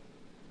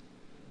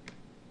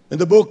 In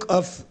the book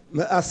of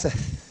Ma'aseh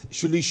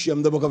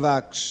Shulishim, the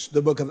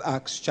book of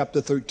Acts,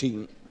 chapter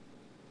 13,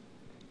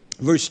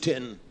 verse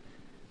 10.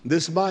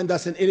 This mind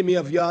that's an enemy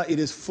of Yah, it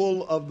is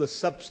full of the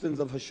substance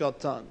of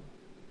Hashatan.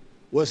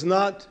 Was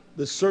not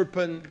the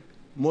serpent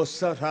more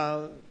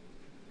subtle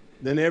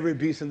than every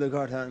beast in the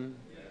garden?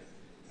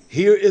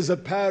 Here is a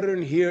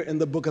pattern here in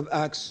the book of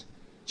Acts,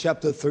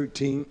 chapter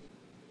 13.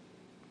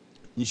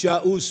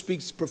 Yeshua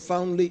speaks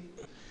profoundly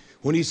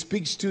when he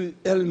speaks to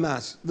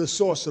Elmas, the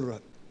sorcerer,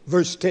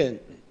 verse 10.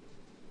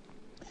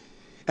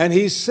 And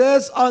he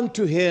says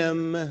unto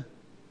him,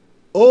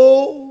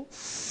 O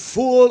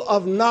full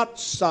of not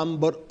some,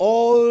 but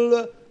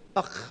all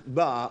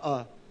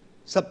akhba,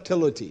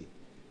 subtlety.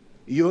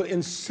 You're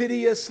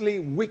insidiously,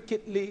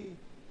 wickedly,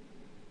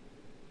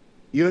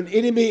 you're an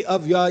enemy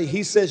of Yah.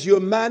 He says, you're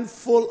a man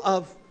full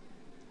of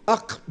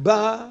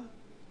akbar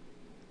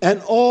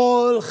and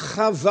all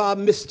chava,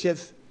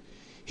 mischief.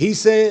 He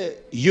said,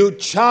 you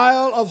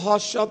child of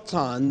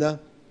Hashatan,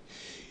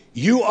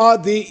 you are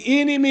the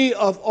enemy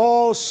of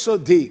all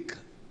sadiq,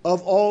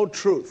 of all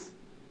truth.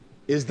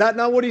 Is that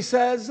not what he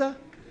says?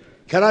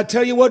 Can I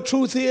tell you what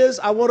truth is?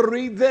 I want to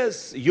read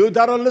this. You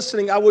that are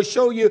listening, I will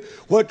show you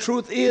what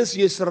truth is,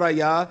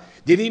 YisraYah.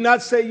 Did he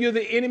not say you're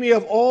the enemy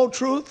of all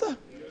truth?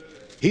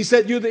 He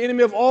said, you're the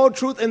enemy of all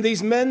truth. And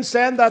these men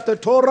saying that the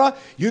Torah,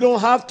 you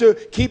don't have to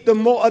keep the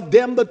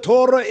Mo'adim. The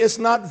Torah is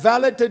not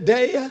valid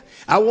today.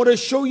 I want to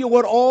show you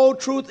what all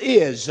truth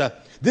is.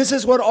 This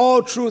is what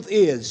all truth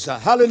is.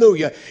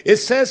 Hallelujah. It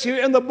says here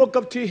in the book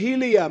of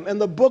Tehillim, in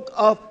the book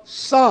of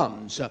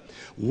Psalms,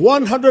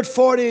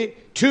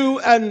 142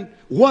 and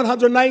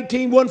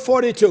 119,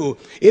 142.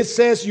 It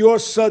says, your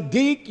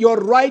Sadiq, your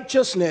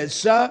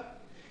righteousness,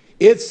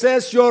 it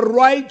says your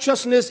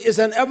righteousness is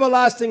an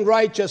everlasting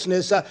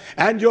righteousness,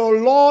 and your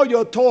law,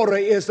 your Torah,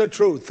 is the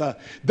truth.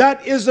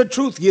 That is the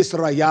truth,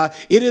 YisraYah.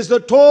 It is the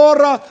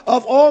Torah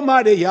of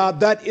Almighty Yah.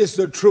 That is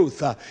the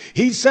truth.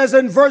 He says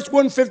in verse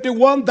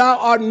 151, thou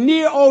art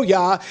near, O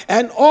Yah,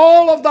 and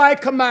all of thy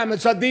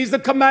commandments. Are these the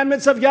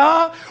commandments of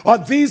Yah? Are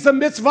these the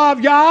mitzvah of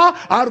Yah?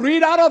 I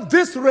read out of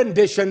this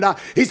rendition.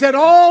 He said,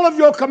 all of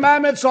your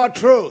commandments are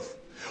truth.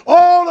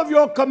 All of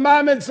your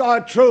commandments are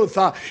truth.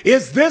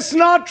 Is this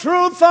not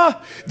truth?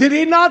 Did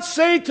he not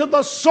say to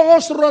the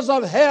sorcerers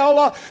of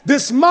hell,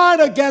 this mind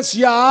against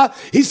Yah?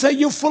 He said,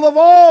 you're full of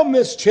all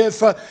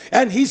mischief.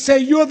 And he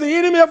said, you're the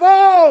enemy of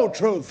all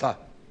truth.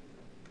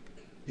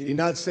 Did he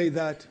not say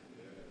that?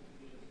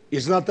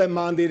 Is not that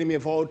mind the enemy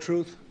of all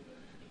truth?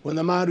 When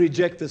the mind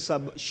rejects the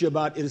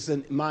Shabbat, it is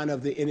the mind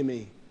of the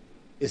enemy.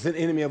 It's an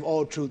enemy of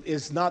all truth.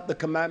 Is not the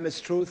commandments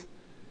truth?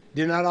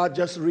 Did not I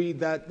just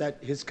read that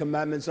his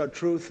commandments are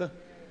truth?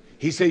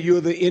 He said, you're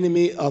the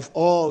enemy of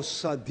all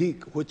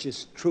Sadiq, which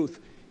is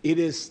truth. It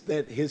is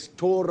that his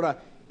Torah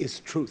is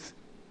truth.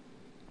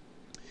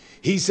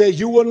 He said,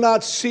 you will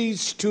not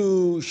cease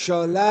to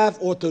shalaf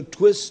or to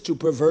twist, to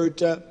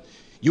pervert.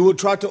 You will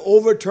try to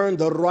overturn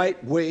the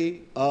right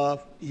way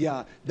of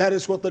Yah. That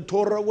is what the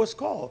Torah was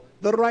called,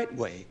 the right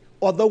way,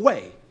 or the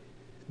way.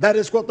 That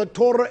is what the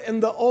Torah in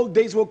the old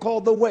days were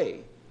called, the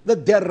way, the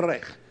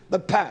derech, the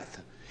path.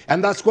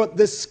 And that's what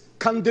this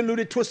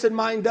convoluted, twisted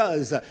mind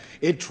does.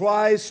 It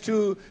tries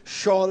to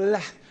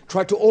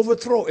try to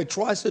overthrow. It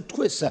tries to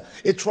twist.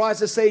 It tries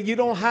to say, you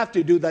don't have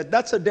to do that.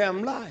 That's a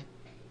damn lie.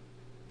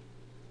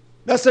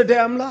 That's a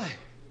damn lie.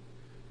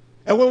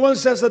 And when one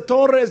says the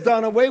Torah is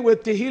done away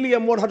with,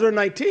 Tehillim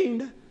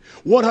 119,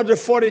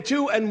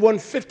 142, and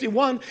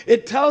 151,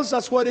 it tells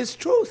us what is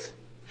truth.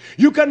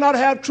 You cannot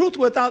have truth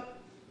without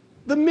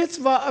the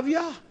mitzvah of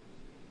Yah.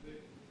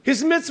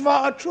 His mitzvah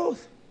are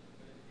truth.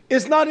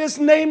 Is not his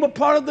name a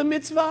part of the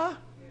mitzvah?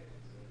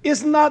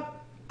 Is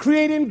not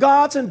creating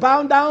gods and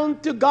bowing down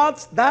to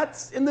gods,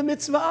 that's in the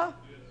mitzvah?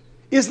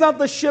 Is not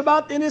the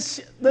Shabbat in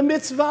the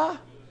mitzvah?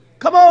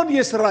 Come on,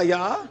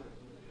 YisraYah.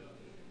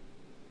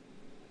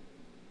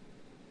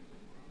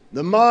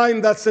 The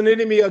mind that's an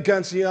enemy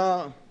against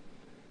Yah.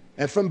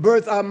 And from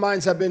birth, our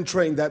minds have been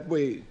trained that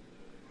way.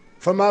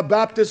 From our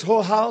Baptist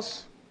whole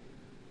house,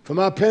 from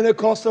our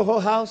Pentecostal whole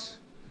house,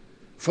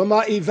 from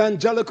our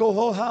evangelical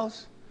whole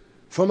house,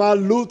 from our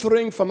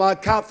Lutheran, from our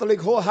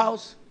Catholic whole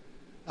house,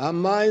 our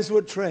minds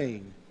were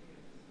trained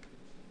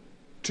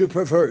to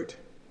pervert,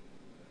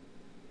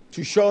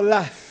 to show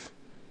life,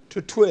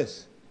 to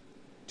twist,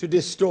 to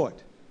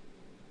distort.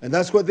 And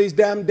that's what these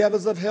damn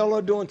devils of hell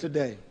are doing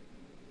today.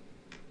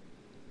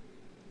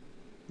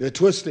 They're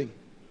twisting.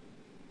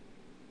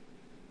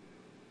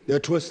 They're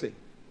twisting.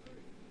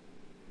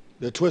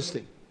 They're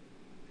twisting.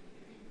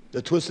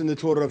 They're twisting the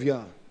Torah of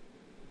Yah.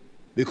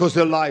 Because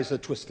their lives are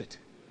twisted.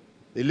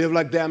 They live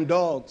like damn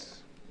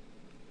dogs.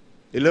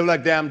 They live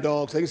like damn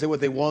dogs. They can say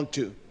what they want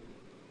to.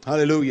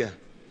 Hallelujah.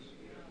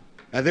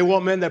 And they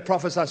want men that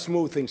prophesy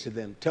smooth things to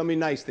them. Tell me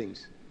nice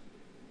things.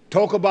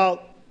 Talk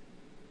about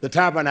the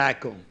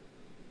tabernacle,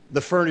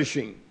 the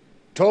furnishing.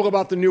 Talk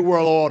about the New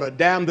World Order.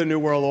 Damn the New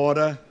World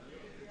Order.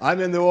 I'm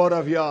in the order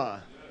of Yah.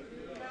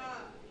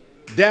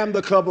 Damn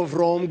the Club of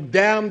Rome.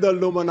 Damn the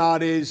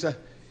Illuminatis.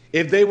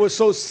 If they were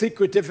so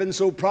secretive and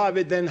so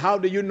private, then how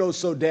do you know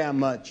so damn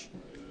much?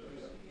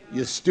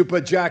 You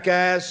stupid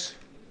jackass.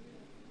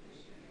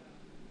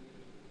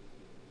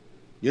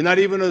 You're not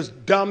even a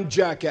dumb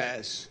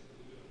jackass.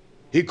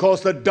 He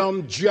caused a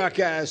dumb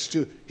jackass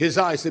to his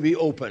eyes to be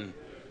open,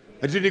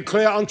 and to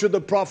declare unto the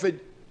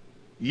prophet,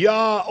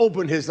 Yah,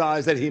 open his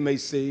eyes that he may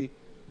see.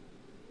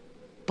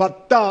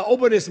 Patah,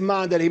 open his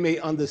mind that he may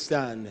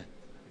understand.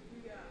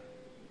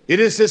 It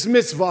is his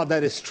mitzvah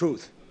that is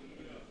truth.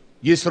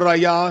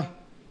 YisraYah.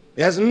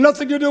 It has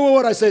nothing to do with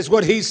what I say. It's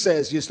what he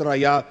says,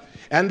 YisraYah.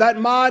 And that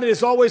mind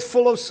is always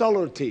full of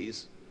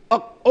subtleties.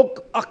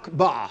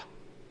 Akbar.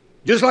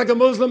 Just like the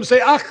Muslims say,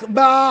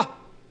 Akbar.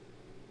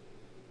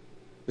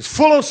 It's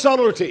full of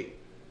subtlety.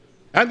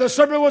 And the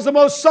serpent was the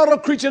most subtle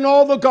creature in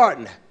all the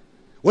garden.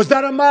 Was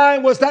that a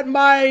mind? Was that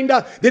mind?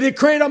 Did he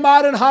create a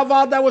mind in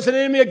Hava that was an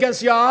enemy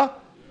against Yah?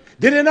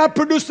 Did he not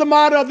produce the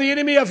mind of the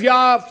enemy of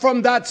Yah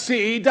from that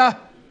seed?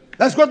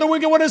 That's what the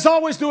wicked one is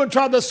always doing,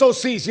 trying to sow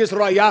seeds,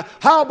 YisraYah.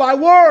 How? By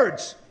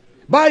words.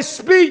 By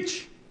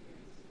speech.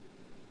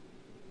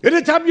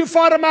 Anytime you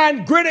find a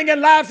man grinning and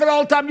laughing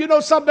all the time, you know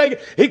something.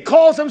 He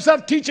calls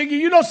himself teaching you.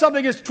 You know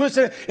something is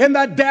twisted in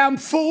that damn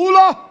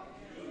fool.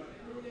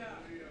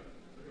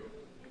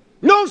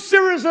 No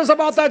seriousness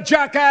about that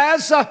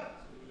jackass.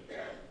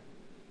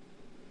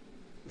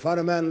 Find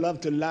a man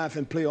love to laugh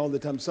and play all the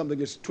time. Something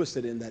is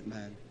twisted in that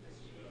man.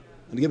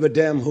 And give a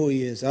damn who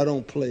he is. I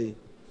don't play.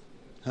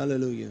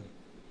 Hallelujah.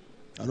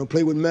 I don't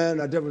play with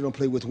men. I definitely don't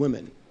play with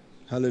women.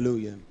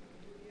 Hallelujah.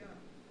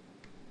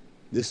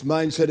 This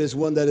mindset is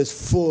one that is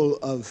full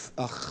of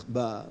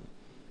akhbar.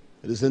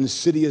 It is an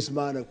insidious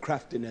mind of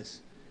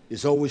craftiness.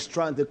 It's always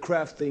trying to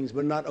craft things,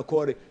 but not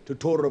according to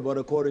Torah, but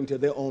according to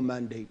their own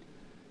mandate.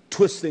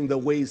 Twisting the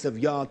ways of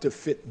Yah to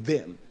fit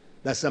them.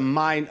 That's the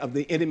mind of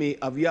the enemy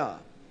of Yah.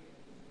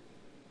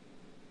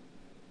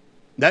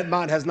 That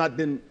mind has not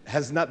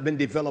been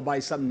developed by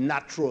some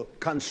natural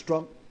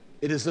construct.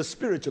 It is a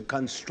spiritual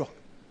construct.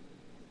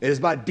 It is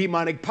by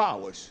demonic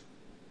powers.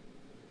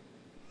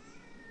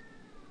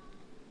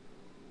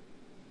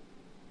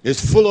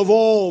 It's full of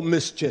all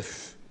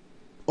mischief,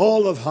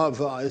 all of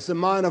Hava. It's a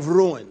mind of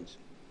ruins.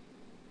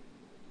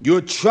 You're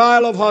a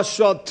child of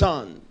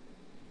Hashatan.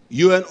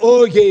 You're an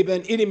Ogeb,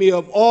 an enemy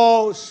of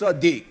all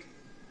Sadiq.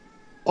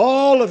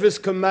 All of his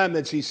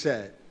commandments, he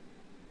said,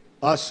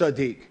 are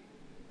Sadiq.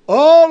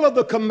 All of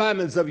the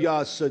commandments of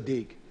Yah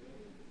Sadiq.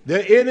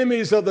 They're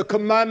enemies of the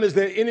commandments.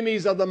 They're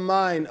enemies of the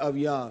mind of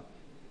Yah.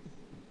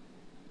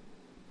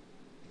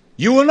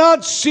 You will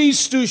not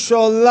cease to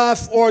shall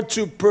laugh or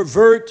to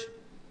pervert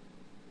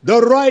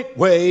the right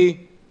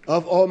way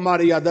of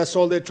Almighty Yah. That's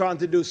all they're trying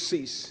to do,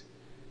 cease.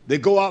 They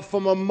go out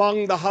from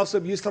among the house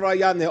of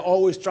YisraYah and they're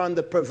always trying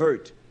to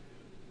pervert.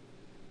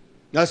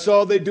 That's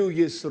all they do,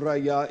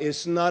 YisraYah.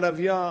 It's not of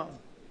Yah.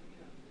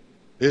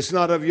 It's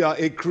not of Yah.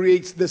 It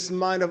creates this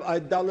mind of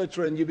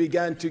idolatry, and you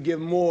began to give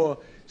more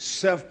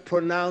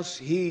self-pronounced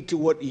heed to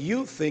what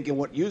you think and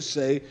what you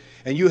say,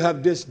 and you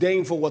have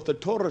disdain for what the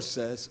Torah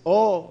says.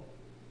 All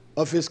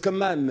of his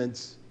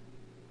commandments,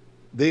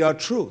 they are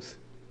truth.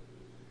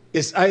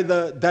 It's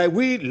either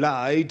Dawid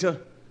lied,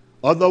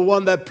 or the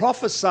one that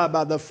prophesied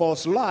by the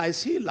false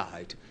lies, he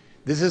lied.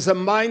 This is a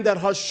mind that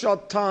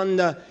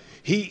Hashatan,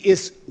 he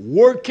is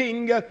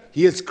working,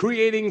 he is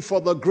creating for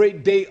the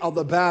great day of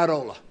the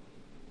battle.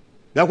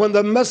 That when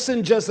the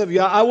messengers of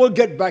Yah, I will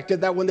get back to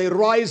that, when they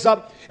rise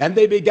up and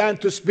they began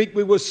to speak,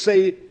 we will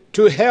say,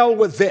 to hell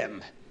with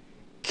them.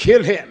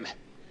 Kill him.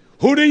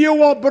 Who do you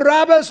want,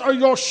 Barabbas or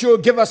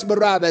Yoshua? Give us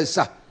Barabbas.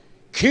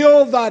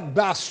 Kill that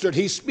bastard.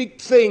 He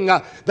speaks thing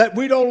that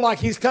we don't like.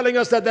 He's telling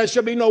us that there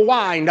should be no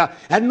wine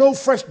and no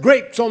fresh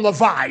grapes on the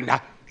vine.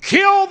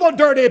 Kill the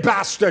dirty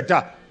bastard.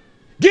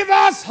 Give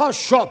us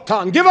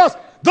Hashatan. Give us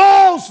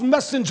those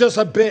messengers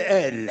of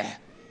Baal.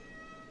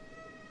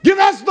 Give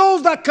us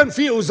those that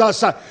confuse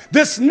us.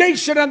 This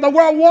nation and the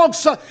world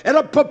walks in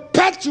a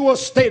perpetual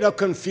state of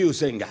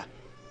confusing.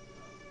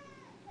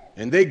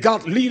 And they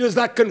got leaders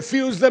that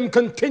confuse them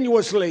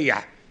continuously.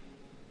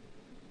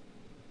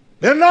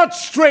 They're not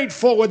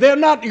straightforward. They're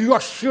not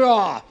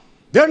Yeshua.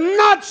 They're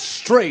not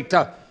straight.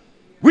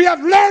 We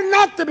have learned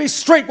not to be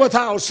straight with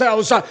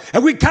ourselves,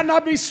 and we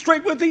cannot be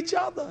straight with each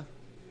other.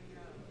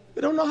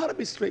 We don't know how to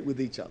be straight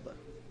with each other.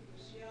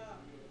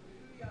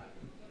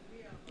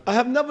 I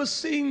have never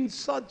seen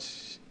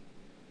such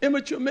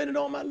immature men in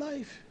all my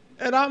life.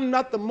 And I'm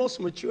not the most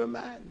mature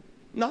man.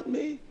 Not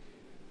me.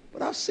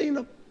 But I've seen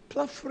a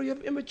plethora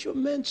of immature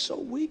men so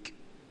weak.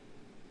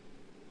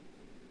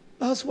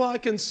 That's why I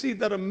can see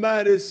that a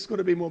man is going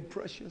to be more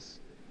precious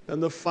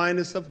than the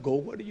finest of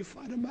gold. Where do you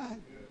find a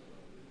man?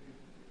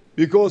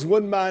 Because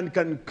one man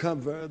can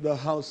cover the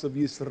house of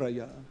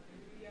YisraYah.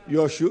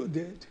 YHWH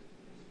did.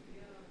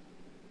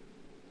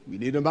 We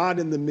need a man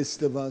in the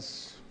midst of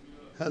us.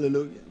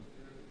 Hallelujah.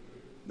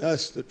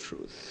 That's the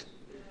truth.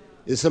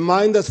 It's a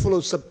mind that's full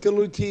of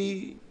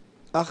subtlety,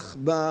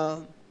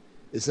 akhbar.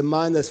 It's a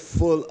mind that's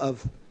full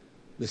of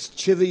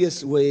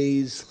mischievous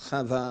ways,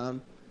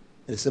 chava.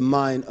 It's a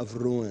mind of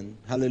ruin.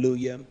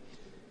 Hallelujah.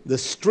 The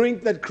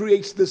strength that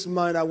creates this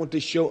mind, I want to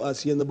show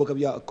us here in the book of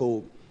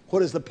Yaakov.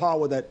 What is the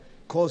power that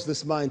caused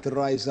this mind to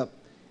rise up,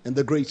 and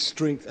the great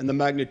strength and the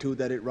magnitude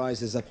that it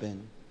rises up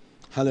in?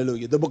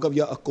 Hallelujah. The book of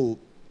Yaakov,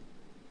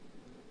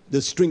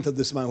 the strength of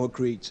this mind, what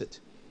creates it?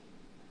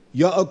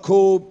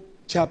 Yaakov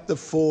chapter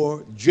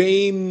 4,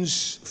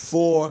 James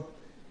 4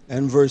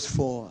 and verse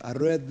 4. I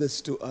read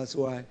this to us,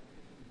 so I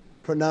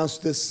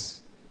pronounced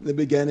this in the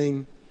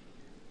beginning.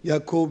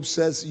 Jacob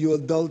says, you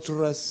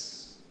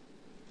adulterous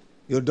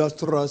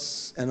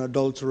and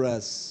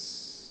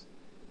adulteress,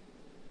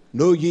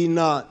 know ye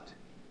not,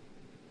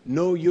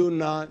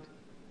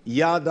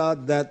 yada,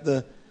 that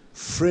the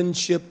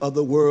friendship of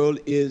the world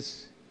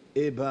is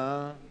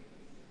eba.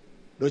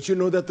 Don't you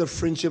know that the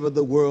friendship of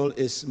the world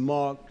is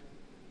marked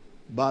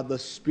by the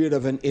spirit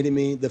of an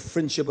enemy? The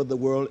friendship of the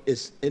world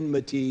is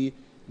enmity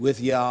with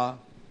Yah.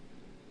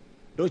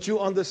 Don't you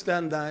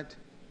understand that?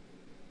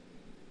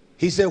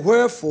 He said,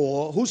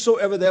 wherefore,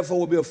 whosoever therefore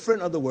will be a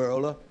friend of the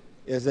world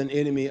is an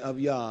enemy of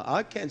Yah.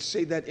 I can't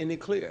say that any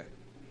clearer.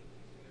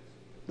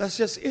 That's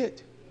just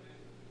it.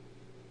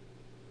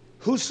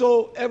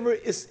 Whosoever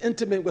is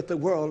intimate with the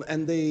world,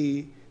 and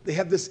they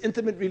have this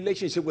intimate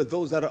relationship with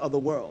those that are of the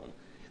world.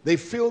 They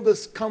feel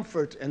this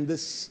comfort and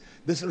this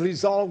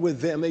resolve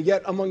with them, and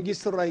yet among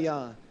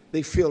YisraYah,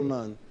 they feel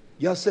none.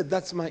 Yah said,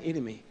 that's my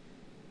enemy.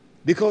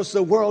 Because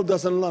the world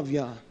doesn't love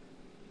Yah.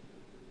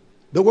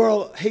 The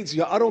world hates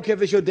you. I don't care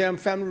if it's your damn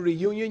family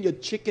reunion, your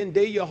chicken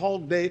day, your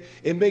hog day.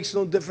 It makes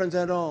no difference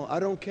at all.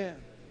 I don't care.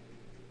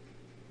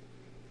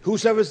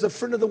 Whosoever is the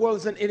friend of the world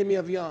is an enemy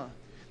of Yah.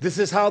 This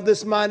is how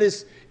this mind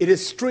is. It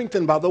is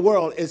strengthened by the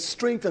world. It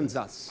strengthens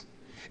us.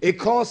 It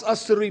causes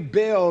us to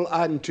rebel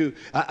and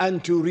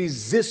to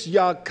resist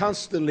Yah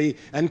constantly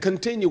and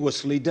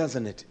continuously,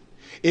 doesn't it?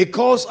 It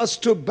calls us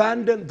to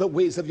abandon the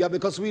ways of Yah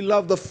because we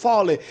love the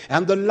folly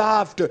and the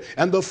laughter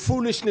and the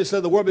foolishness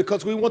of the world,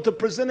 because we want to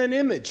present an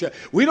image.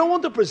 We don't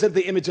want to present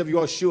the image of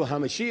Yeshua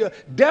HaMashiach.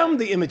 Damn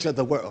the image of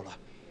the world.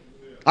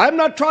 I'm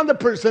not trying to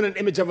present an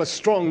image of a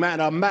strong man,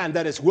 a man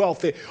that is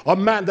wealthy, a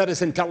man that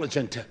is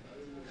intelligent.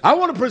 I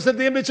want to present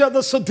the image of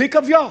the Sadiq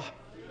of Yah.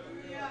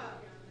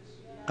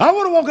 I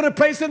want to walk in a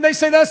place and they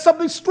say there's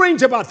something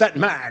strange about that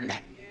man.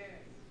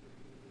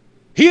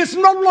 He is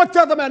not like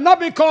the other man, not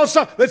because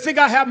they think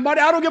I have money.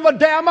 I don't give a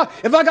damn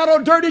if I got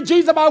on dirty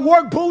jeans and my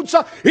work boots.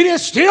 It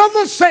is still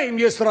the same,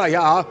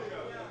 YisraYah.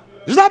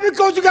 It's not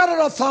because you got on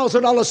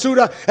 $1,000 suit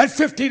and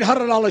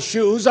 $1,500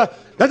 shoes. That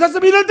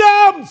doesn't mean a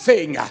damn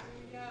thing.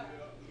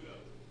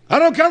 I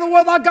don't care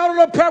whether I got on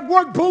a pair of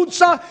work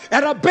boots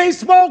and a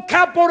baseball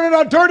cap on and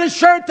a dirty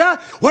shirt.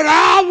 When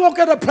I walk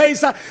in a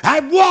place, I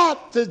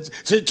want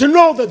to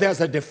know that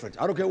there's a difference.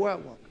 I don't care where I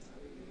walk.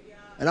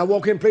 And I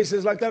walk in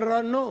places like that and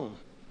I know.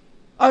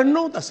 I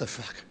know that's a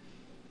fact.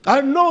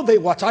 I know they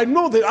watch. I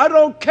know that. I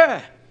don't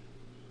care.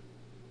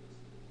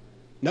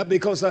 Not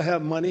because I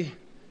have money,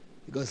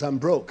 because I'm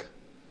broke.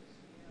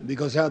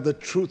 Because I have the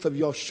truth of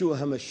Yeshua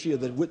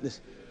HaMashiach, the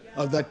witness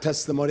of that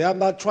testimony. I'm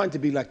not trying to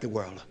be like the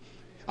world.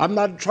 I'm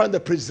not trying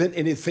to present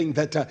anything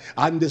that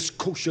I'm this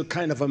kosher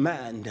kind of a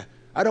man.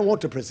 I don't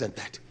want to present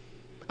that.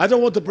 I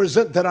don't want to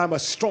present that I'm a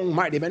strong,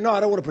 mighty man. No, I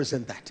don't want to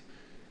present that.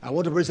 I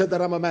want to present that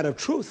I'm a man of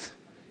truth.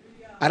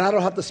 And I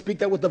don't have to speak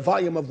that with the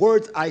volume of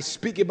words. I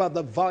speak about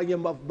the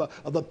volume of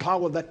the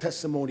power of that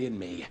testimony in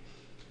me.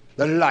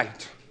 The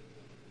light.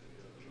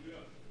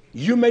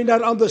 You may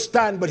not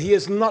understand, but he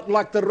is not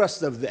like the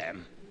rest of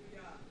them.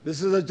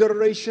 This is a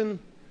generation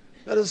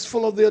that is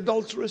full of the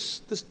adulterous,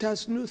 this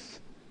tasnuth.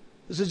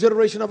 This is a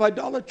generation of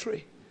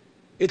idolatry.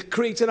 It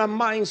creates in our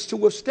minds to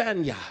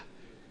withstand Yah.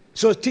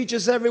 So it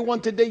teaches everyone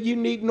today, you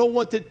need no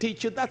one to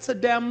teach you. That's a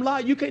damn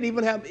lie. You can't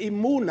even have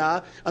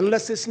emunah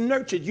unless it's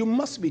nurtured. You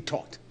must be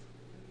taught.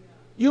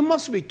 You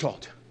must be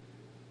taught.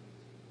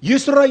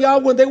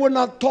 YisraYah, when they were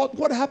not taught,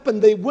 what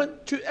happened? They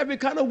went to every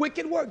kind of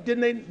wicked work,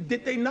 did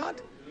they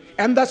not?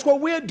 And that's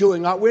what we're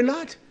doing, are we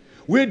not?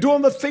 We're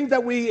doing the things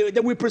that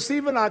we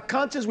perceive in our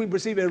conscience. We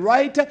perceive it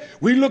right.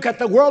 We look at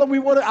the world and we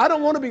want to. I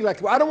don't want to be like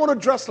the world. I don't want to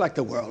dress like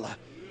the world.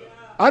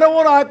 I don't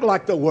want to act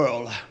like the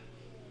world.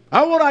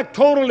 I want to act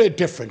totally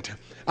different.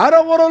 I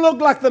don't want to look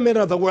like the men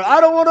of the world.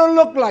 I don't want to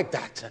look like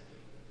that.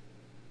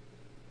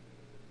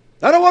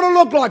 I don't want to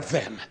look like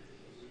them.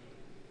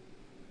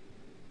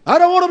 I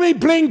don't want to be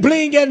bling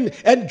bling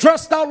and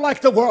dressed out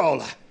like the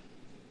world.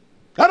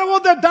 I don't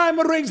want the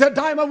diamond rings and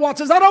diamond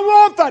watches. I don't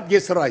want that,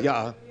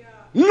 YisraYah.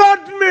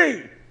 Not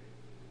me.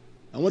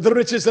 I want the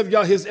riches of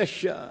Yah, his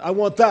Esha. I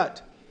want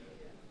that.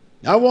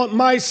 I want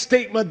my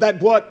statement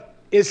that what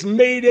is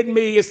made in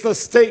me is the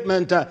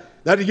statement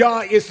that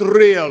Yah is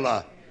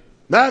real.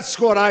 That's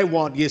what I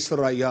want,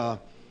 YisraYah.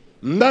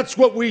 And that's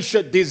what we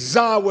should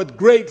desire with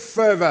great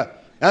fervor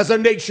as a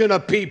nation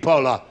of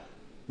people.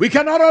 We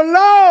cannot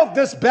allow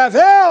this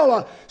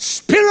Bavel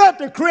spirit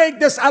to create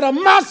this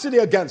animosity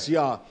against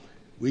Yah.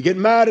 We get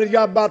mad at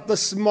Yah about the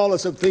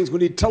smallest of things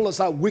when He tells us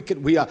how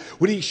wicked we are.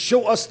 When He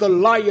shows us the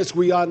liars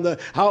we are and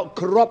how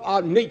corrupt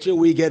our nature,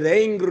 we get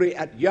angry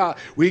at Yah.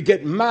 We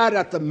get mad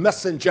at the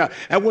messenger.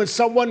 And when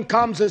someone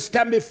comes and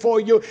stand before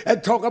you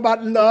and talk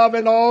about love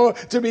and all,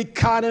 to be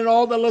kind and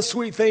all the little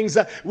sweet things,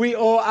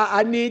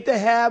 I need to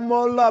have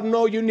more love.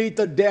 No, you need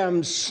the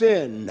damn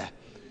sin.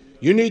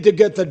 You need to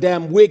get the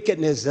damn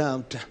wickedness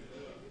out.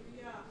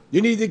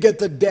 You need to get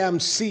the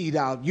damn seed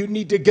out. You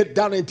need to get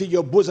down into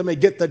your bosom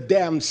and get the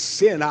damn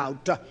sin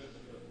out.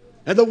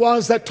 And the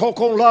ones that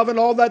talk on love and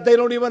all that, they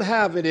don't even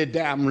have any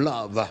damn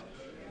love.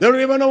 They don't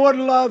even know what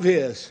love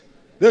is.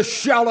 They're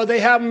shallow.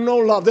 They have no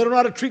love. They don't know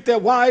how to treat their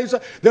wives,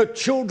 their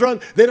children.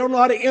 They don't know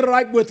how to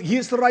interact with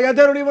YisraYah.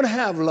 They don't even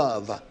have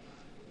love.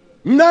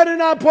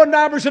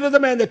 99.9% of the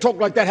men that talk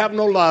like that have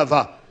no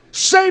love.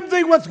 Same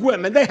thing with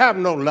women. They have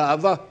no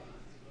love.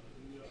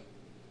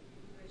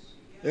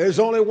 There's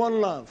only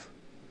one love.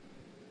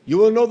 You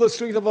will know the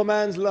strength of a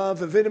man's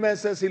love. If any man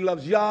says he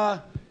loves Yah,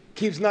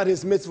 keeps not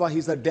his mitzvah,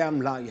 he's a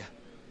damn liar.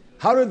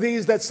 How do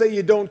these that say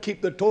you don't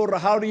keep the Torah,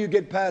 how do you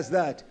get past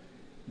that?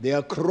 They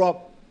are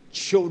corrupt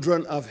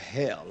children of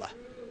hell.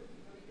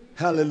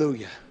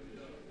 Hallelujah.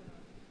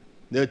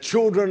 They're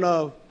children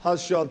of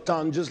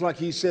Hashatan, just like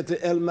he said to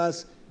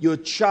Elmas, you're a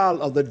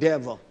child of the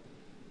devil.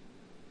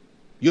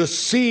 You're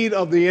seed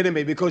of the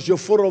enemy because you're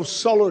full of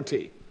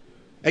subtlety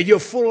and you're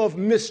full of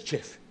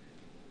mischief.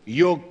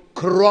 You're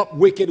corrupt,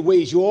 wicked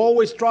ways. You're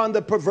always trying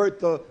to pervert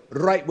the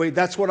right way.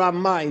 That's what our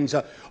minds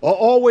are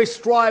always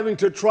striving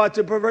to try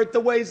to pervert the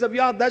ways of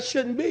Yah. That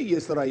shouldn't be,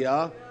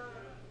 YisraYah.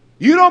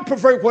 You don't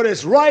pervert what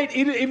is right.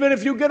 Even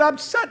if you get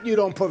upset, you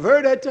don't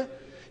pervert it.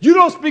 You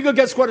don't speak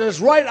against what is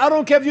right. I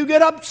don't care if you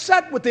get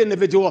upset with the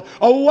individual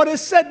or what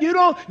is said. You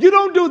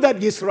don't do that,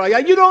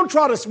 YisraYah. You don't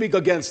try to speak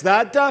against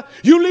that.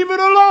 You leave it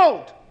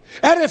alone.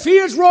 And if he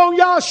is wrong,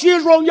 Yah, she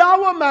is wrong, Yah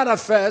will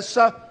manifest.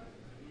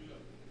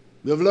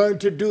 We've learned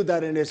to do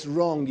that, and it's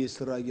wrong,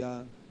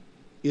 YisraYah.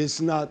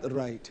 It's not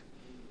right.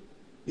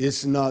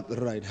 It's not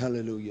right.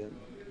 Hallelujah.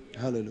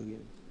 Hallelujah.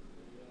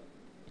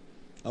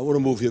 I want to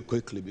move here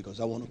quickly because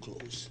I want to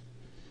close.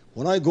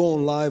 When I go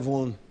on live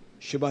on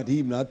Shabbat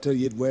evening, I tell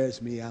you, it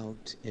wears me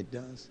out. It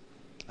does.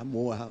 I'm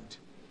wore out.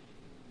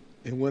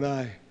 And when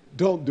I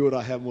don't do it,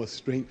 I have more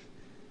strength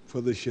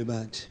for the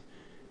Shabbat.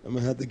 I'm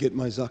going to have to get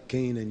my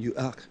Zakein and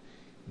Yuach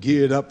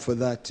geared up for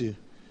that too.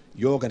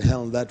 You all can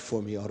handle that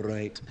for me, all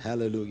right?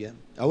 Hallelujah.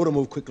 I want to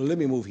move quickly. Let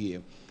me move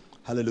here.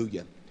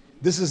 Hallelujah.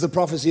 This is the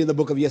prophecy in the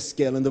book of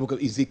Yeskel, in the book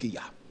of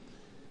Ezekiel.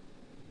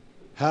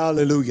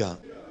 Hallelujah.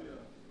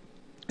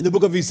 In the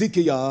book of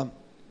Ezekiel,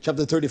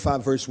 chapter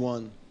 35, verse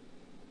 1.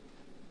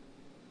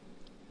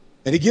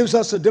 And he gives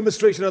us a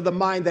demonstration of the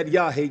mind that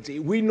Yah hates.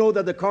 We know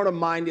that the carnal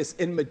mind is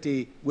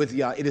enmity with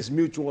Yah. It is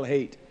mutual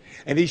hate.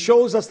 And he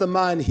shows us the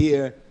mind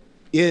here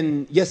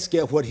in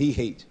Yeskel, what he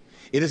hates.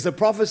 It is the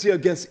prophecy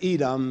against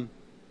Edom,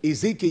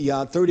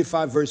 Ezekiel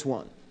 35 verse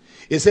 1.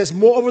 It says,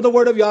 moreover the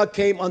word of Yah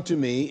came unto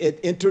me,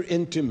 it entered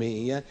into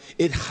me,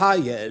 it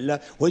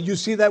hayel. When you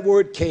see that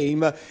word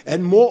came,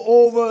 and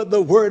moreover the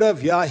word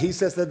of Yah, he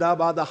says that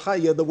about the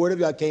hayel, the word of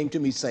Yah came to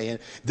me saying,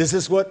 this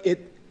is what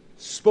it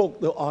spoke,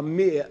 the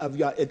Amir of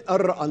Yah, it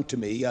uttered unto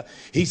me.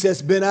 He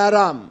says, Ben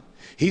Aram,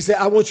 he said,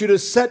 I want you to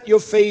set your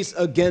face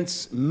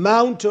against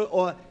Mount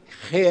or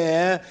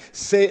Her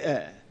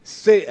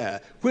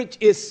Seir, which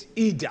is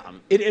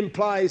Edom. It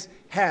implies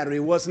Harry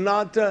was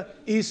not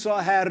Esau,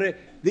 Harry,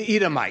 the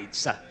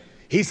Edomites.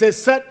 He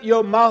says, set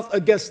your mouth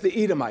against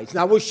the Edomites.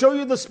 Now, we'll show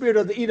you the spirit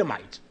of the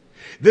Edomite.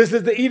 This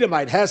is the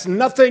Edomite. Has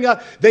nothing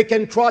they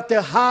can try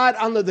to hide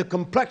under the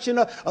complexion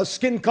of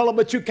skin color,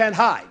 but you can't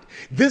hide.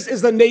 This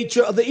is the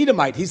nature of the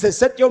Edomite. He says,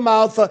 set your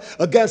mouth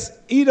against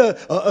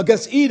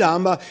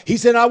Edom. He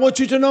said, I want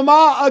you to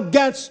know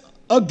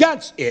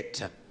against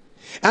it.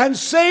 And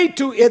say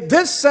to it,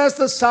 this says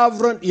the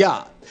sovereign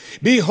Yah,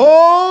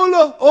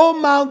 behold, O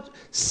Mount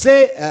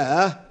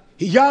Seir,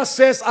 Yah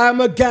says, I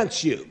am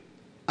against you.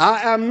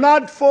 I am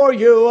not for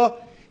you.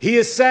 He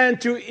is saying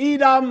to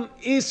Edom,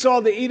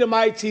 Esau, the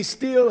Edomites, he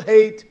still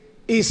hates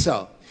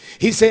Esau.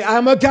 He said, I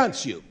am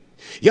against you.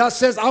 Yah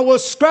says, I will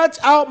stretch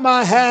out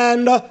my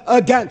hand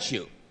against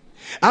you.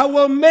 I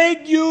will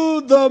make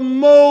you the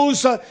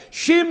most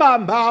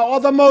shimama, or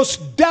the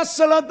most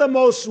desolate, the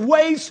most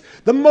waste,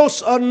 the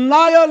most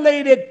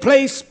annihilated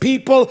place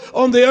people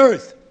on the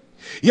earth.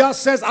 Yah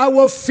says, I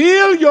will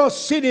fill your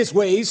cities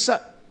waste,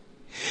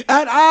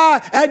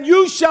 and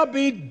you shall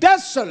be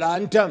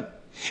desolate,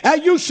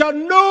 and you shall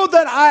know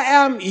that I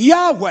am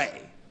Yahweh.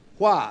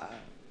 Why?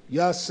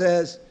 Yah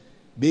says,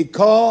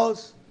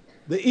 because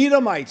the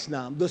Edomites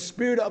now, the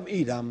spirit of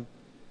Edom,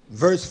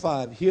 verse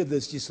 5, hear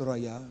this,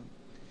 YisraYah.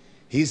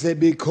 He said,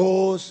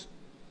 because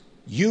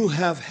you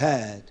have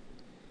had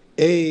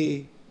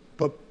a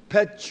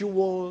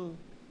perpetual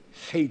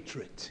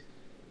hatred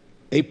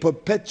a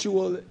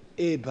perpetual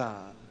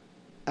eba,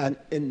 an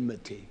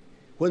enmity.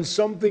 When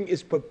something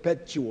is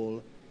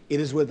perpetual, it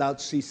is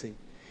without ceasing.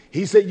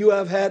 He said, you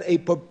have had a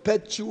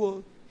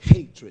perpetual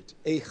hatred,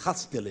 a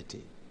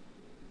hostility.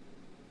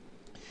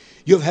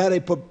 You've had a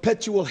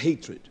perpetual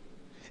hatred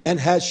and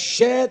has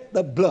shed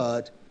the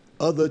blood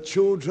of the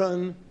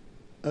children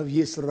of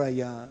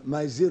YisraYah.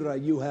 My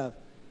Zirah, you have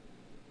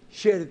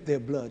shed their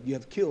blood. You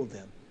have killed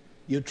them.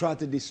 You tried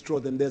to destroy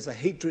them. There's a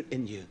hatred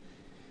in you.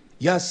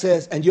 Yah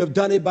says, and you have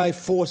done it by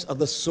force of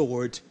the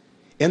sword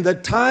in the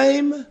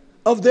time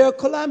of their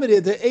calamity,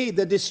 their aid,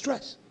 their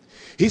distress.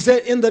 He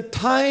said, in the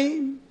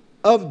time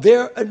of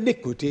their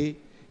iniquity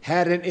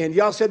had an end.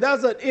 Yah said,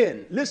 there's an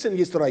end. Listen,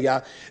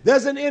 YisraYah,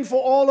 there's an end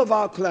for all of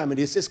our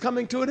calamities. It's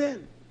coming to an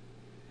end.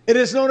 It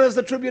is known as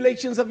the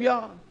tribulations of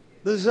Yah,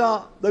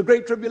 the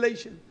great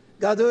tribulation.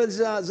 Gadol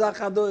Zah,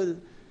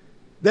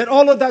 that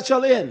all of that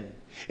shall end.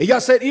 And Yah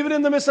said, even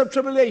in the midst of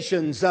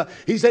tribulations,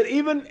 he said,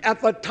 even at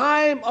the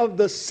time of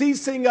the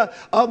ceasing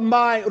of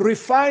my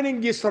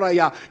refining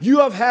YisraYah, you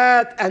have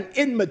had an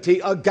enmity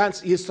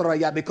against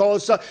YisraYah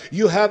because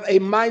you have a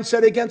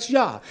mindset against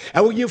Yah.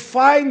 And when you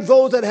find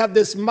those that have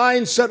this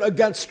mindset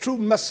against true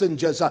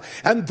messengers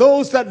and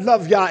those that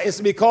love Yah, it's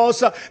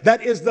because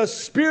that is the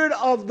spirit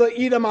of the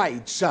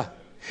Edomites.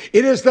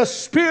 It is the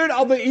spirit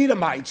of the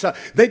Edomites.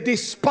 They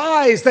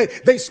despise,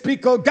 they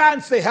speak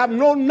against, they have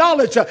no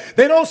knowledge.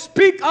 They don't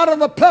speak out of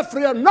the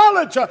plethora of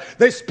knowledge.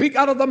 They speak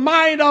out of the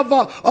mind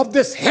of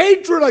this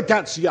hatred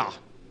against Yah.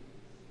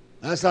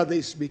 That's how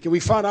they speak. And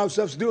we find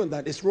ourselves doing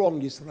that. It's wrong,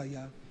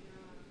 YisraYah.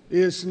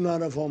 It's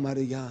not of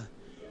Almighty Yah.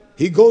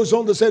 He goes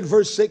on to say,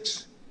 verse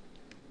 6,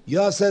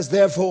 Yah says,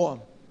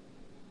 therefore,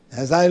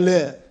 as I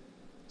live,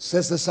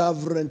 says the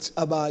sovereign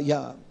Abba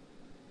Yah.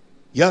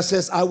 Yah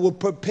says, I will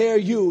prepare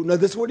you. Now,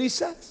 this is what he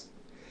says.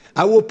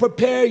 I will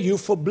prepare you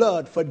for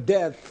blood, for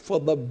death,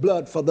 for the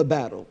blood, for the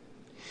battle.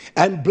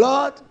 And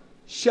blood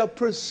shall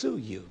pursue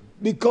you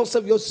because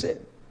of your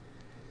sin.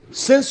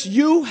 Since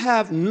you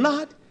have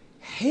not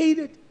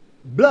hated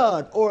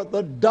blood or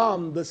the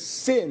dumb, the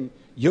sin,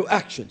 your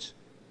actions.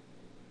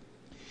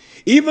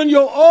 Even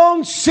your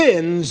own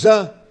sins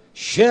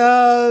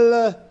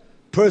shall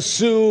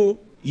pursue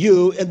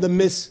you in the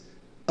midst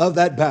of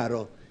that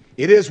battle.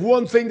 It is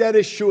one thing that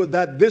is sure,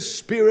 that this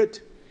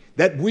spirit,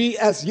 that we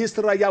as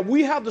YisraYah,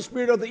 we have the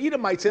spirit of the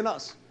Edomites in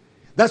us.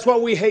 That's why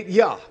we hate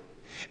Yah.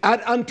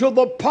 And until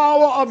the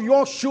power of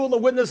Yahshua, the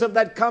witness of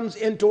that, comes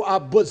into our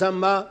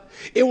bosom,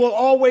 it will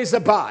always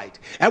abide.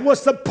 And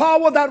once the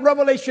power of that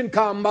revelation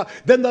come,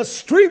 then the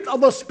strength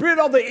of the spirit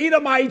of the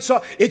Edomites,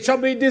 it shall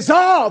be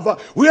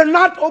dissolved. We are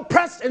not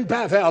oppressed in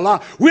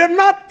Bavel. We are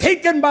not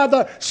taken by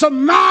the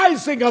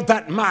surmising of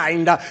that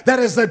mind that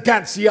is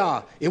against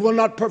Yah. It will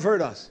not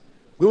pervert us.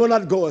 We will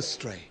not go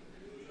astray.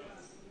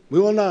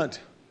 We will not.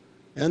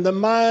 And the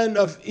mind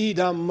of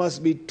Edom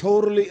must be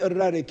totally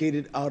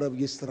eradicated out of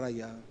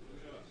YisraYah.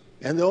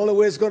 And the only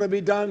way it's going to be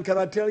done, can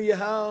I tell you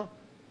how?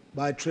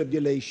 By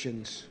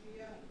tribulations.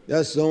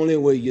 That's the only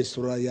way,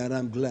 YisraYah, and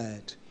I'm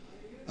glad.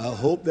 I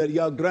hope that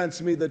Yah grants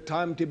me the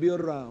time to be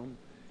around.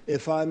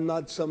 If I'm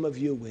not, some of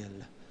you will.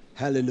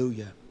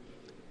 Hallelujah.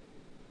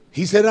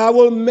 He said, I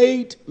will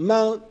make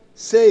Mount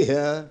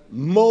Seir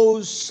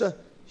most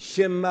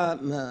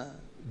Shemana,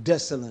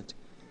 desolate.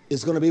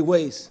 It's going to be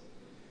waste.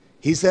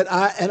 He said,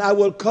 I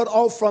will cut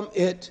off from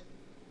it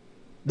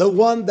the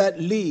one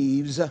that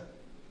leaves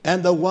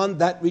and the one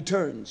that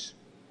returns.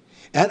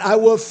 And I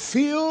will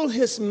fill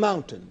his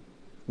mountain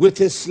with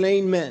his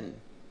slain men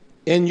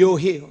in your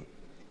hill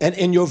and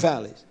in your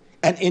valleys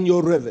and in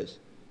your rivers.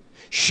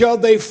 Shall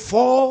they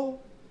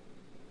fall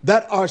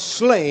that are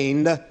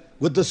slain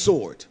with the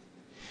sword?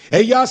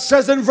 And Yah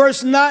says in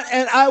verse 9,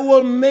 and I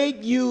will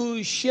make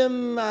you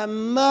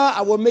Shemama,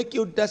 I will make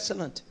you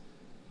desolate.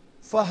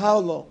 For how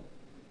long?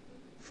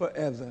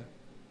 Forever.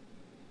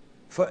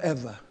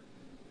 Forever.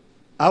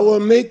 I will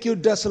make you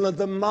desolate.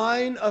 The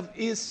mind of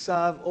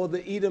Esau or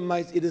the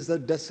Edomites, it is a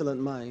desolate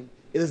mind.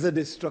 It is a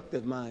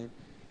destructive mind.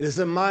 It is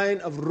a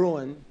mind of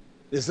ruin.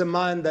 It is a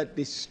mind that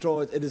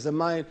destroys. It is a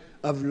mind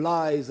of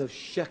lies, of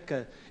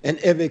sheker, and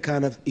every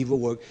kind of evil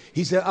work.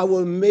 He said, I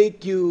will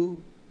make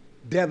you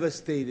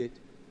devastated,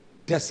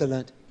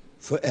 desolate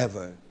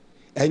forever.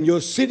 And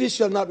your city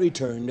shall not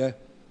return.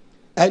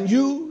 And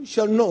you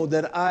shall know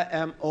that I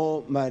am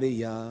Almighty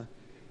Yah.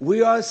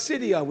 We are a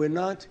city, are we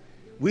not?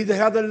 We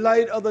have the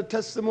light of the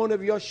testimony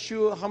of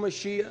Yahshua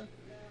HaMashiach.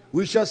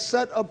 We shall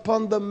set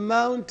upon the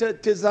mount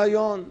to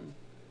Zion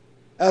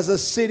as a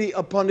city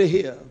upon the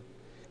hill.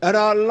 And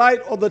our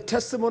light or the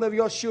testimony of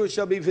Yahshua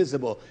shall be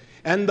visible.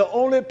 And the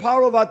only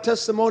power of our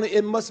testimony,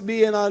 it must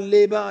be in our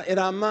labor, in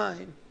our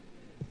mind.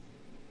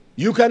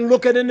 You can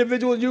look at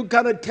individuals, you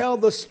kind of tell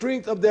the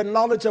strength of their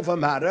knowledge of a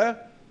matter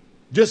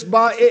just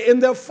by in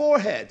their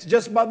foreheads,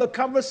 just by the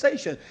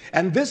conversation.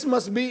 And this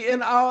must be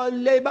in our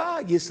labor,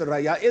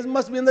 YisraYah. It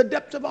must be in the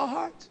depth of our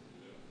heart.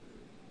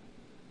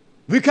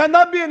 We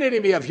cannot be an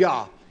enemy of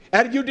Yah.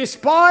 And you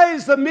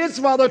despise the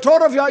mitzvah, the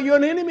Torah of Yah, you're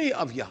an enemy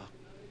of Yah.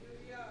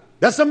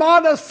 That's a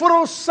man that's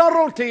full of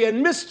subtlety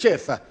and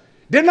mischief.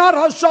 Did not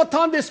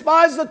Hashatan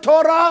despise the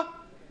Torah?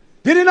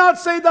 Did he not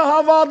say the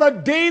Hava,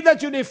 the day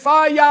that you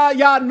defy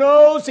Yah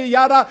knows,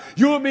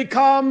 you will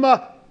become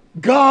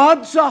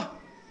gods?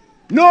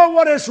 Know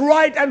what is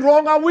right and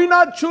wrong. Are we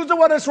not choosing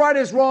what is right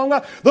is wrong?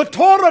 The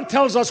Torah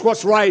tells us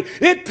what's right.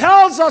 It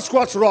tells us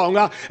what's wrong.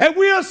 And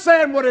we are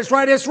saying what is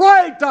right is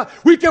right.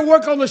 We can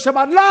work on the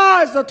Shabbat.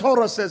 Lies, the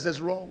Torah says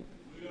is wrong.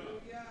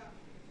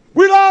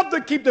 We love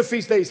to keep the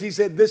feast days. He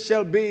said, this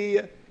shall be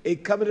a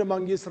covenant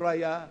among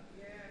YisraYah.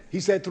 He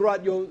said,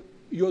 throughout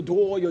your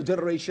door, your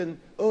generation,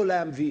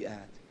 Olam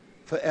Vi'at,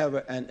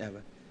 forever and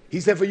ever. He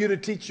said, for you to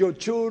teach your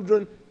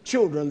children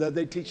that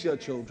they teach their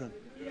children.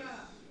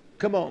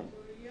 Come on.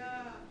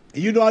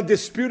 You know, I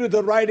disputed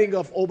the writing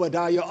of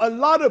Obadiah. A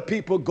lot of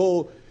people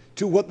go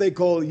to what they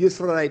call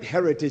Yisraelite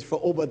heritage for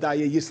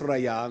Obadiah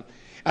YisraYah.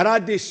 And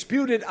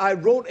I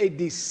wrote a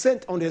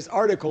dissent on his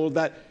article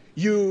that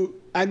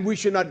we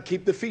should not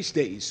keep the feast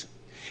days.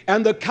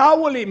 And the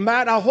cowardly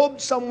man, I hope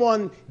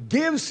someone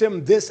gives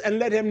him this and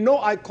let him know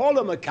I call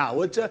him a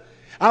coward.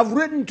 I've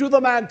written to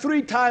the man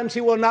 3 times, he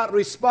will not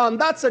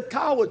respond. That's a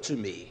coward to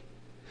me.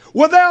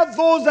 Well, there are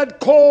those that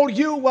call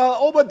you,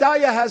 well,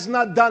 Obadiah has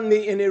not done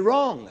me any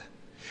wrong.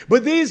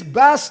 But these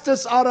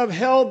bastards out of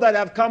hell that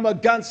have come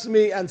against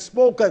me and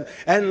spoken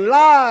and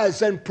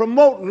lies and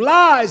promote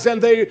lies,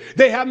 and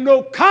they have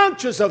no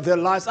conscience of their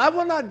lies, I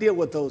will not deal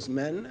with those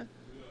men.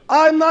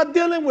 I'm not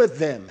dealing with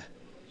them.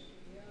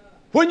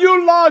 When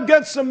you lie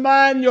against a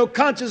man, your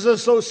conscience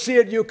is so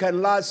seared you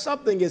can lie.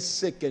 Something is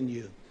sick in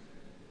you.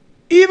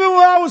 Even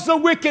when I was a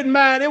wicked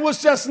man, it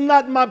was just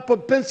not my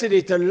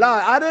propensity to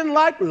lie. I didn't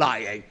like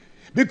lying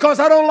because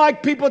I don't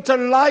like people to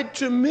lie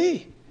to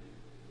me.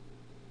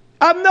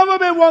 I've never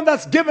been one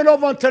that's given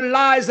over to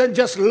lies and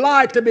just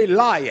lie to be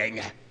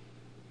lying.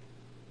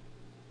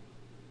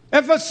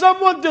 And for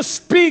someone to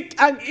speak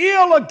an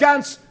ill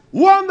against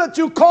one that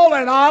you call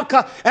an ark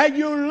and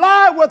you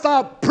lie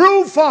without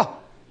proof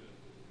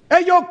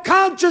and your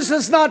conscience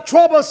is not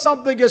troubled,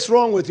 something is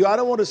wrong with you. I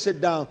don't want to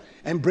sit down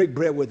and break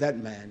bread with that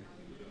man.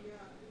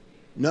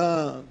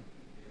 No.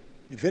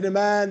 If any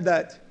man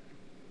that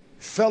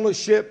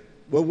fellowship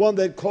with one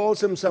that calls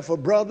himself a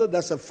brother,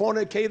 that's a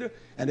fornicator,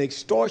 an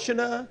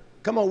extortioner,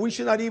 come on, we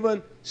should not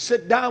even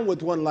sit down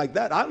with one like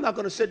that. I'm not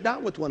going to sit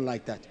down with one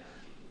like that.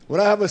 When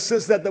I have a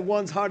sense that the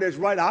one's heart is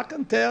right, I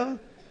can tell.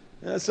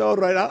 That's all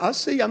right. I'll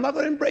see. I'm not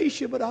going to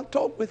embrace you, but I'll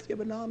talk with you.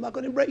 But no, I'm not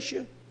going to embrace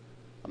you.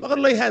 I'm not going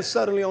to lay hands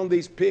suddenly on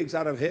these pigs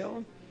out of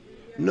hell.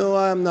 No,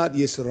 I'm not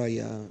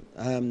YisraYah.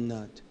 I am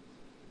not.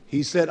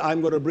 He said,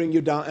 I'm going to bring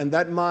you down. And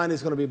that mind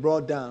is going to be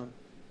brought down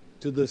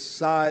to the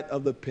side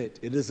of the pit.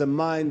 It is a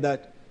mind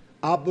that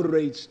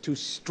operates to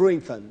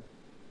strengthen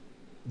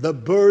the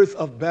birth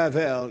of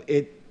Babel.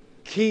 It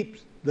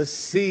keeps the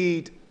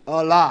seed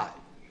alive.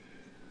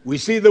 We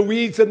see the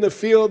weeds in the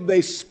field,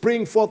 they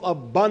spring forth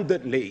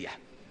abundantly.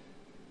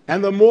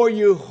 And the more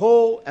you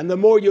hoe and the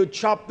more you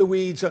chop the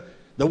weeds,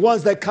 the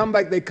ones that come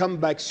back, they come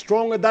back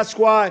stronger. That's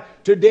why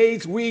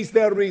today's weeds,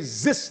 they're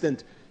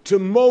resistant to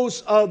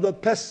most of the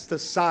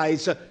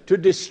pesticides to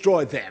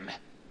destroy them.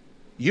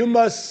 You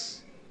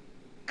must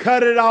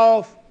cut it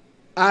off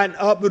and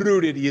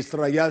uproot it,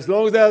 YisraYah. As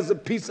long as there's a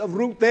piece of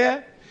root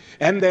there,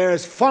 and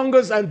there's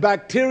fungus and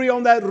bacteria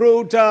on that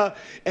root,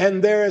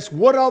 and there's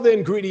what other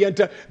ingredient,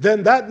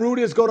 then that root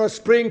is going to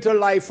spring to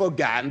life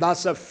again.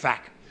 That's a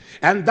fact.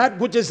 And that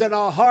which is in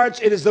our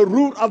hearts, it is the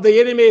root of the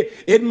enemy.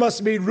 It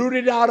must be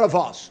rooted out of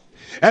us.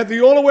 And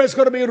the only way it's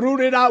going to be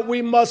rooted out,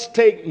 we must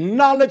take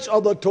knowledge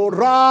of the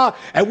Torah,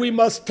 and we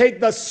must take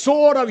the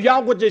sword of Yah,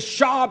 which is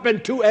sharp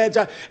and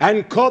two-edged,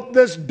 and cut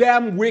this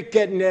damn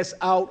wickedness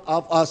out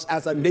of us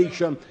as a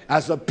nation,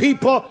 as a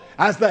people,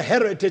 as the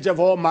heritage of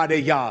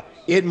Almighty Yah.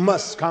 It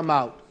must come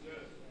out.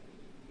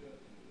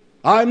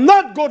 I'm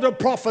not going to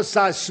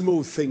prophesy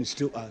smooth things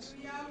to us.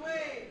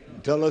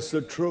 Tell us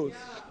the truth.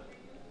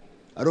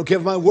 I don't care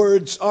if my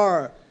words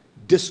are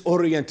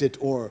disoriented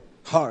or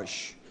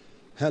harsh.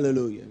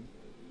 Hallelujah.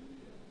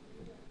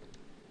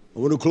 I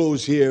want to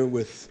close here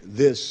with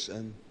this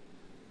and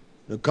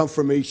the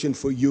confirmation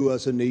for you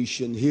as a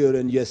nation here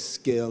in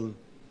Yeskel.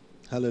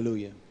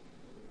 Hallelujah.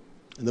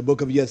 In the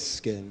book of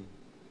Yeskel,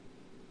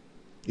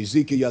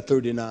 Ezekiel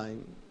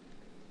 39.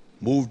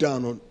 Move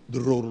down on the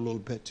road a little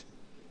bit.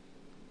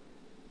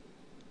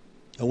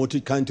 I want to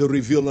kind of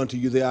reveal unto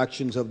you the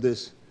actions of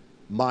this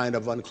mind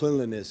of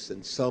uncleanliness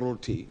and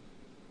subtlety.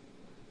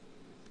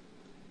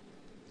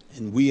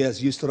 And we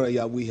as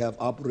YisraYah, we have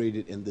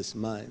operated in this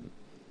mind.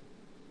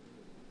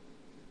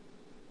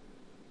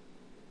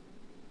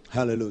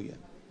 Hallelujah.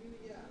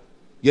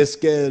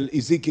 Yeskel,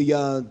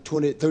 Ezekiel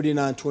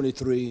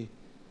 39:23.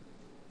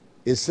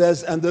 It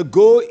says, and the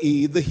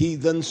Go'i, the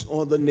heathens,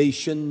 or the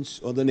nations,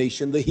 or the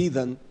nation, the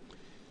heathen,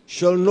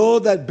 shall know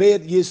that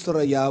Beit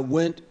YisraYah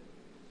went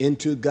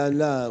into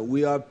Galah.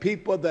 We are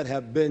people that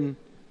have been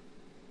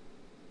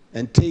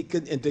and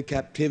taken into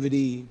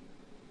captivity.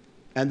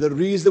 And the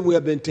reason we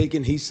have been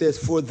taken, he says,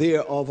 for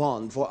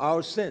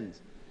our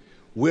sins.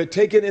 We're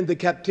taken into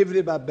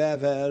captivity by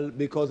Babel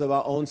because of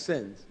our own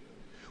sins.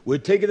 We're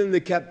taken in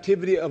the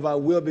captivity of our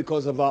will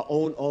because of our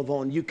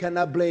own. You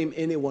cannot blame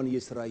anyone,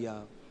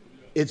 YisraYah.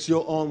 It's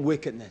your own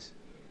wickedness.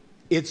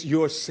 It's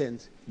your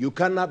sins. You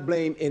cannot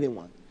blame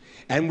anyone.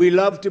 And we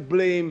love to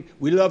blame,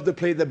 we love to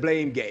play the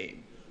blame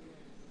game.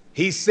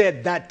 He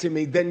said that to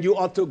me. Then you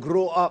ought to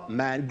grow up,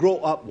 man. Grow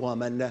up,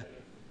 woman.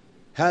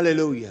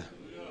 Hallelujah.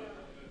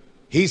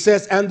 He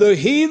says, and the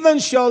heathen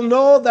shall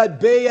know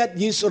that Bayat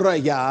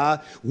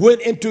YisraYah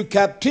went into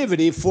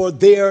captivity for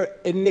their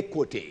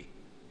iniquity.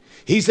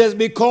 He says,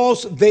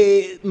 because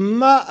they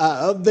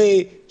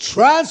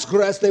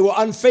transgressed, they were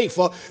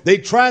unfaithful, they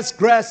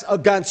transgressed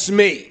against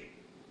me.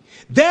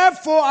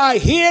 Therefore I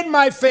hid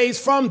my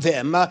face from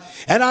them,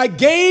 and I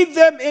gave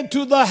them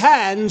into the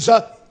hands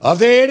of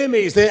their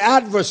enemies, their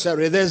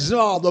adversary, their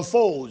czar, the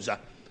foes,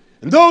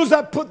 and those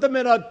that put them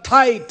in a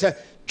tight,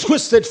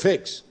 twisted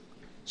fix.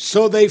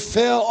 So they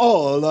fell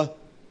all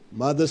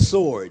by the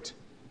sword.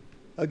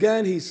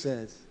 Again, he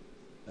says,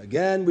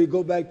 again we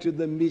go back to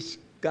the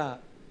mishkah,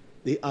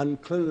 the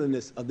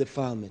uncleanliness of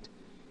defilement.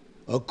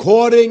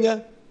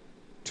 According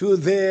to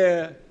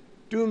their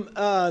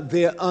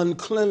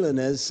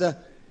uncleanliness,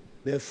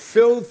 their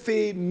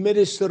filthy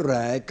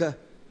ministeric,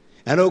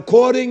 and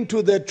according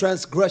to their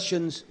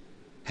transgressions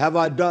have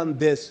I done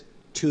this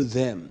to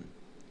them,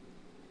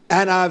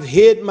 and I've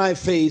hid my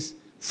face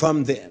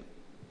from them.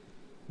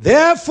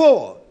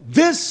 Therefore,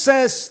 this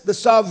says the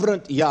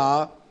sovereign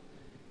Yah,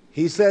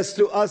 he says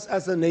to us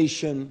as a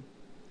nation,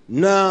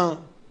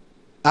 now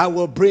I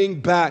will bring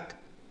back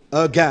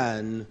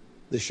again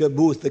the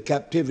Shabuth, the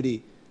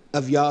captivity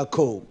of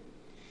Yaakov,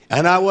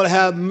 and I will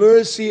have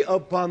mercy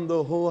upon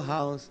the whole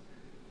house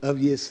of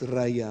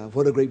YisraYah.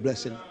 What a great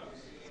blessing.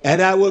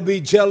 And I will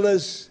be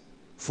jealous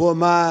for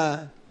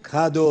my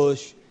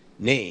Kadosh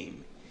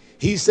name.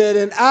 He said,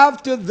 and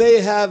after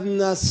they have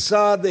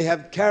nasad, they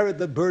have carried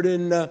the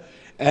burden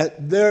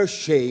at their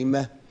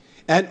shame,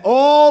 and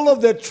all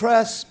of their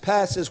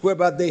trespasses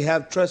whereby they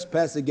have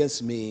trespassed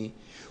against me,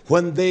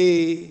 when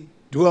they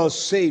dwell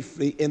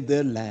safely in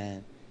their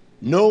land,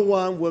 no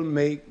one will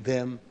make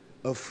them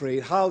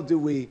afraid. How do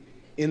we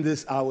in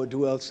this hour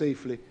dwell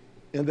safely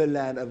in the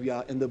land of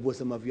Yah, in the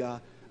bosom of Yah?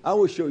 I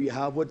will show you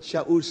how. What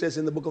Shaul says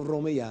in the book of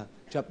Raah,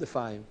 chapter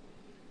 5,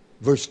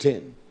 verse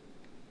 10.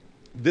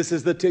 This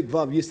is the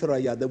tikvah of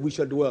YisraYah, that we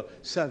shall dwell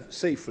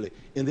safely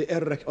in the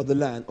erek of the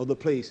land, or the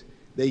place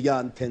that Yah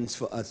intends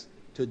for us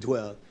to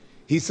dwell.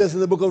 He says in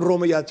the book of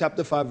Raah,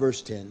 chapter 5,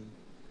 verse 10,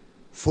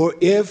 for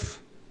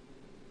if,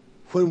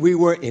 when we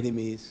were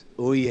enemies,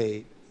 oh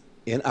yea,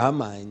 in our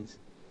minds,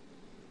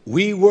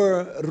 we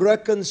were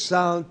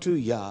reconciled to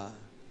Yah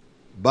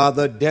by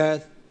the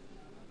death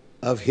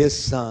of his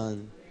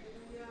son,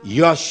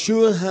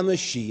 Yeshua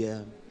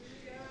HaMashiach.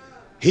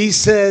 He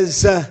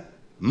says,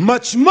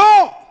 much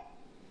more,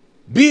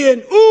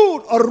 being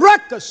ood or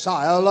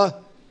reconciled,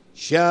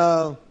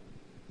 shall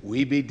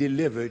we be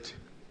delivered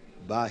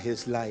by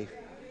his life.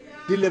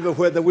 Delivered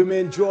whether we may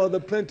enjoy the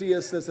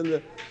plenteousness and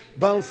the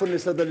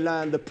bountifulness of the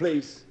land, the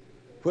place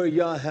where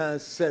Yah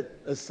has set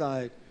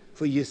aside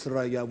for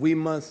YisraYah. We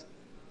must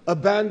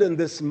abandon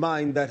this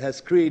mind that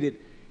has created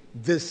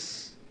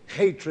this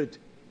hatred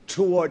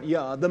toward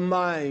Yah, the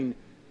mind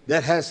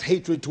that has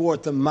hatred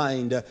toward the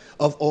mind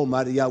of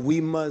Almighty Yah.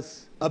 We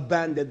must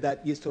abandon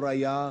that,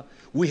 YisraYah.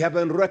 We have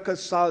been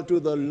reconciled to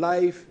the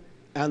life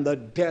and the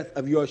death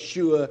of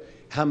Yeshua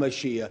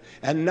HaMashiach.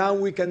 And now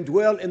we can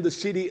dwell in the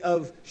city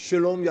of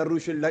Shalom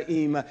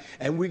Yerushalayim,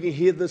 and we can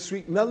hear the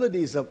sweet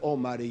melodies of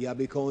Almighty Yah,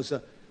 because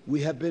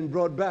we have been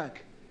brought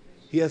back.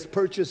 He has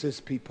purchased his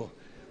people.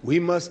 We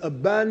must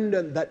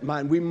abandon that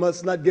mind. We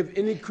must not give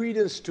any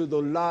credence to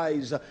the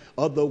lies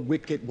of the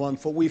wicked one,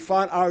 for we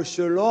find our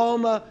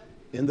shalom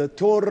in the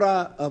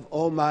Torah of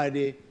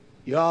Almighty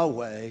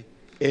Yahweh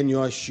in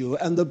Yeshua.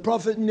 And the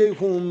prophet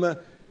Nahum,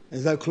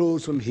 as I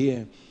close from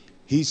here,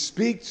 he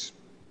speaks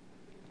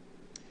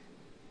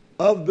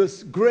of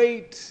this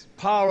great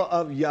power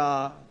of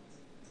Yah,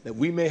 that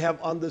we may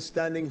have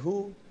understanding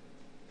who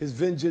his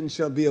vengeance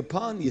shall be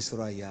upon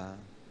YisraYah.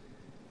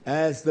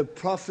 As the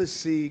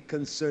prophecy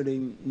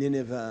concerning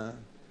Nineveh,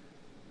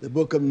 the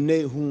book of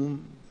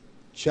Nahum,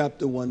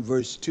 chapter 1,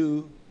 verse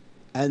 2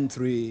 and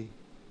 3,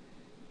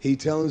 he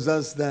tells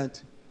us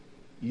that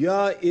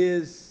Yah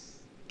is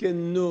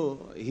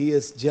Kenu, he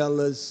is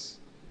jealous,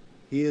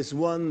 he is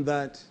one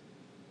that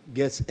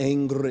gets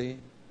angry.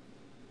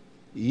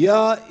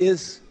 Yah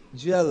is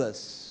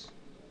jealous.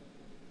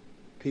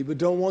 People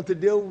don't want to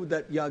deal with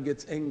that. Yah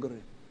gets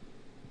angry.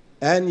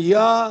 And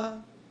Yah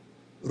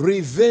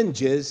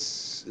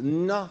revenges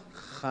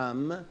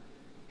Nacham.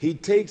 He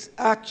takes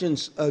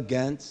actions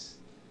against.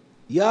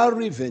 Yah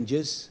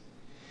revenges.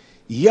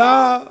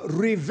 Yah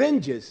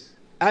revenges.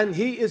 And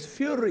he is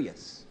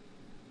furious.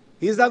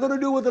 He's not going to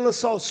do with an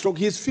assault stroke.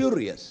 He's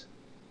furious.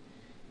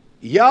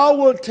 Yah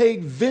will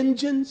take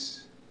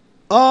vengeance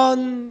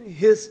on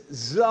his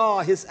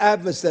czar, his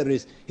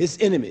adversaries, his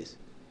enemies.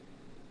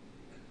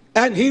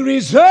 And he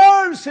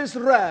reserves his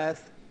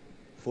wrath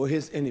for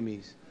his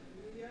enemies.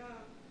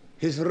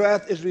 His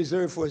wrath is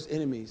reserved for his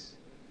enemies.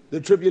 The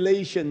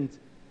tribulation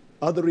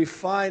of the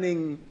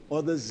refining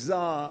or the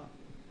Zah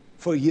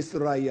for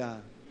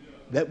YisraYah,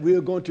 that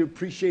we're going to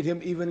appreciate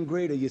him even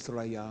greater,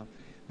 YisraYah.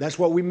 That's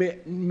why we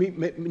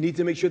need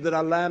to make sure that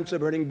our lamps are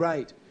burning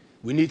bright.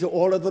 We need to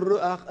order the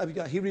Ruach of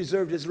Yah. He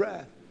reserved his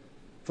wrath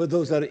for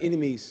those that are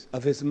enemies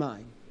of his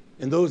mind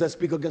and those that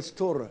speak against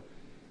Torah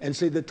and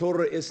say the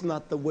Torah is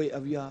not the way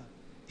of Yah.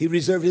 He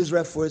reserved his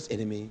wrath for his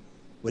enemy.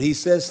 When he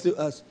says to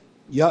us,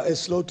 Yah is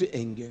slow to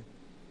anger,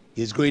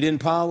 he is great in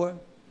power,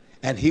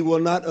 and he will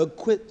not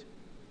acquit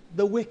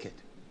the wicked.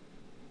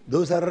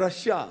 Those that are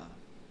Rasha,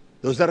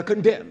 those that are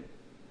condemned,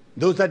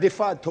 those that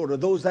defy Torah,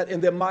 those that in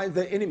their minds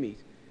they're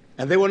enemies.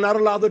 And they will not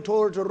allow the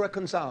Torah to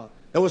reconcile.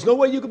 There was no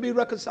way you could be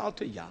reconciled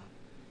to Yah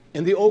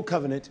in the old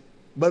covenant,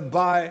 but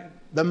by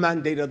the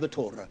mandate of the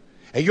Torah.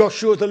 And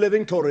Yeshua is the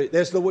living Torah.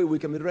 There's the way we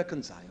can be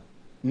reconciled.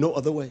 No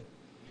other way.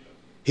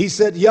 He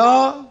said,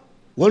 Yah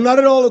will not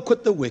at all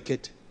acquit the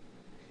wicked.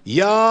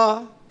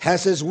 Yah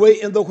has his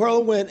way in the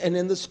whirlwind and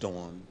in the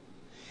storm.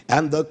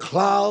 And the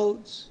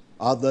clouds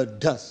are the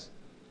dust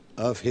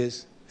of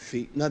his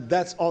feet. Now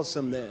that's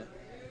awesome there.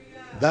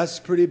 That's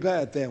pretty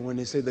bad there when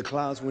they say the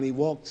clouds, when he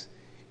walks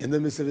in the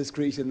midst of his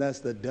creation, that's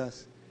the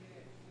dust.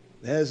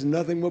 There's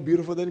nothing more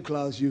beautiful than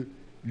clouds. You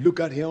look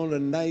out here on a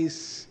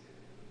nice,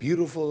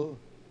 beautiful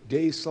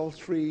day,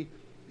 sultry.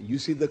 You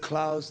see the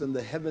clouds and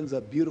the heavens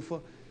are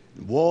beautiful.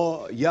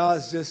 Yah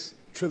is just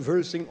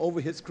traversing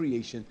over his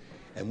creation.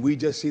 And we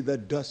just see the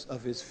dust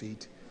of his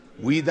feet.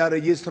 We that are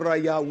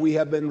YisraYah, we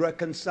have been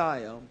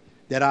reconciled,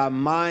 that our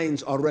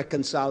minds are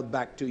reconciled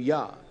back to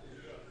Yah.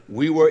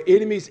 We were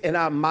enemies in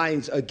our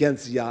minds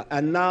against Yah.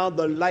 And now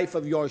the life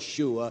of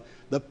Yeshua,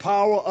 the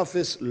power of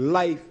his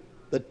life,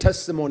 the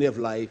testimony of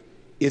life,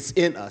 is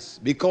in us.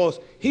 Because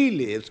he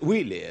lives,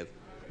 we live.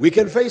 We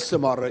can face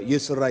tomorrow,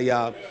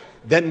 YisraYah.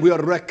 Then we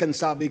are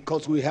reconciled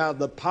because we have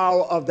the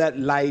power of that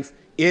life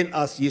in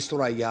us,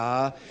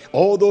 YisraYah.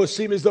 Although it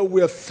seems as though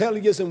we are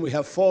failures and we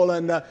have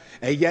fallen,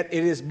 and yet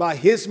it is by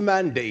his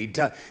mandate,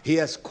 he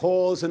has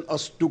caused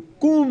us to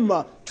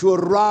come to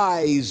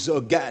rise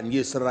again,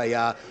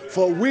 YisraYah.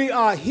 For we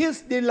are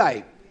his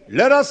delight.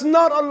 Let us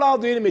not allow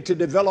the enemy to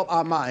develop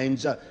our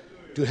minds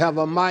to have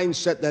a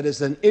mindset that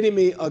is an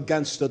enemy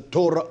against the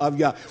Torah of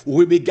Yah.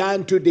 We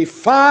began to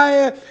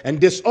defy and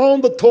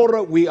disown the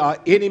Torah. We are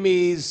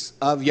enemies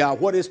of Yah.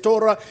 What is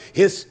Torah?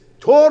 His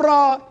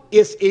Torah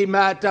is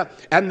emat,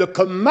 and the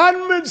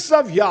commandments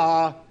of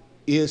Yah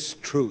is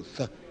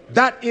truth.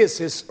 That is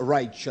his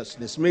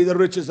righteousness. May the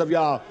riches of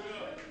Yah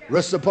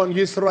rest upon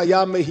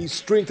YisraYah. May he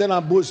strengthen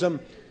our bosom.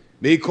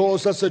 May he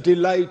cause us a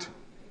delight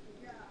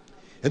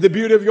in the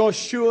beauty of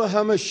Yeshua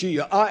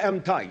HaMashiach. I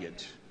am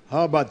tired.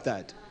 How about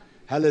that?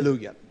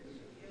 Hallelujah.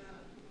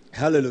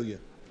 Hallelujah.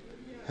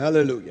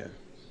 Hallelujah.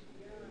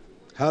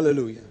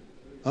 Hallelujah.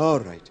 All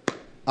right.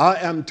 I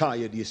am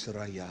tired,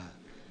 YisraYah.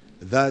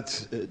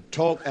 That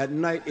talk at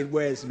night, it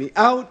wears me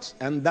out,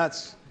 and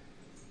that's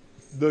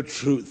the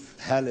truth.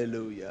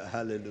 Hallelujah.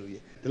 Hallelujah.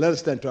 Let us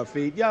stand to our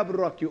feet. Yah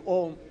barak you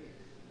all.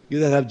 You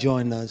that have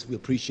joined us, we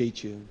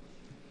appreciate you.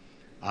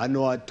 I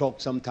know I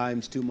talk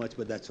sometimes too much,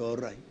 but that's all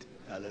right.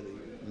 Hallelujah.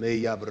 May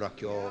Yah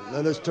barak you all.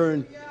 Let us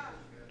turn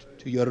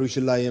to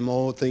Yerushalayim.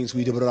 All things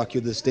we do barak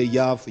you this day,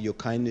 Yah, for your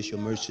kindness, your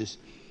mercies.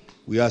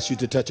 We ask you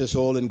to touch us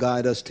all and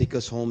guide us, take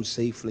us home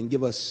safely, and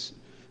give us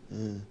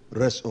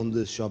rest on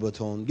this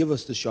Shabbaton. Give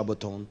us the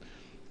Shabbaton.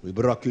 We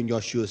barak you in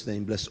Yeshua's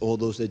name. Bless all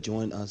those that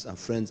join us, our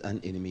friends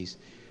and enemies.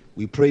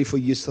 We pray for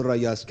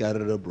YisraYah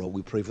scattered abroad.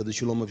 We pray for the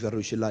Shalom of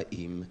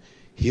Yerushalayim.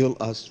 Heal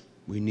us.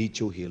 We need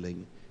your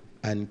healing.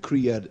 And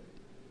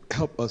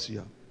help us,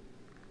 Yah,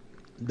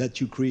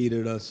 that you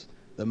created us,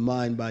 the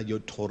mind by your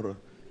Torah,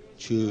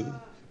 to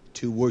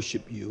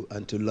worship you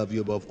and to love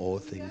you above all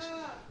things.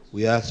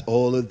 We ask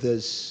all of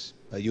this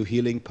by your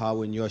healing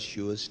power in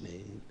Yeshua's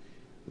name.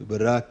 We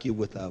barak you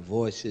with our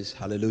voices.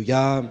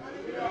 Hallelujah.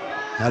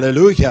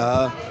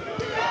 Hallelujah.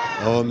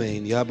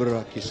 Amen. Ya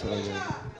barak YisraYah.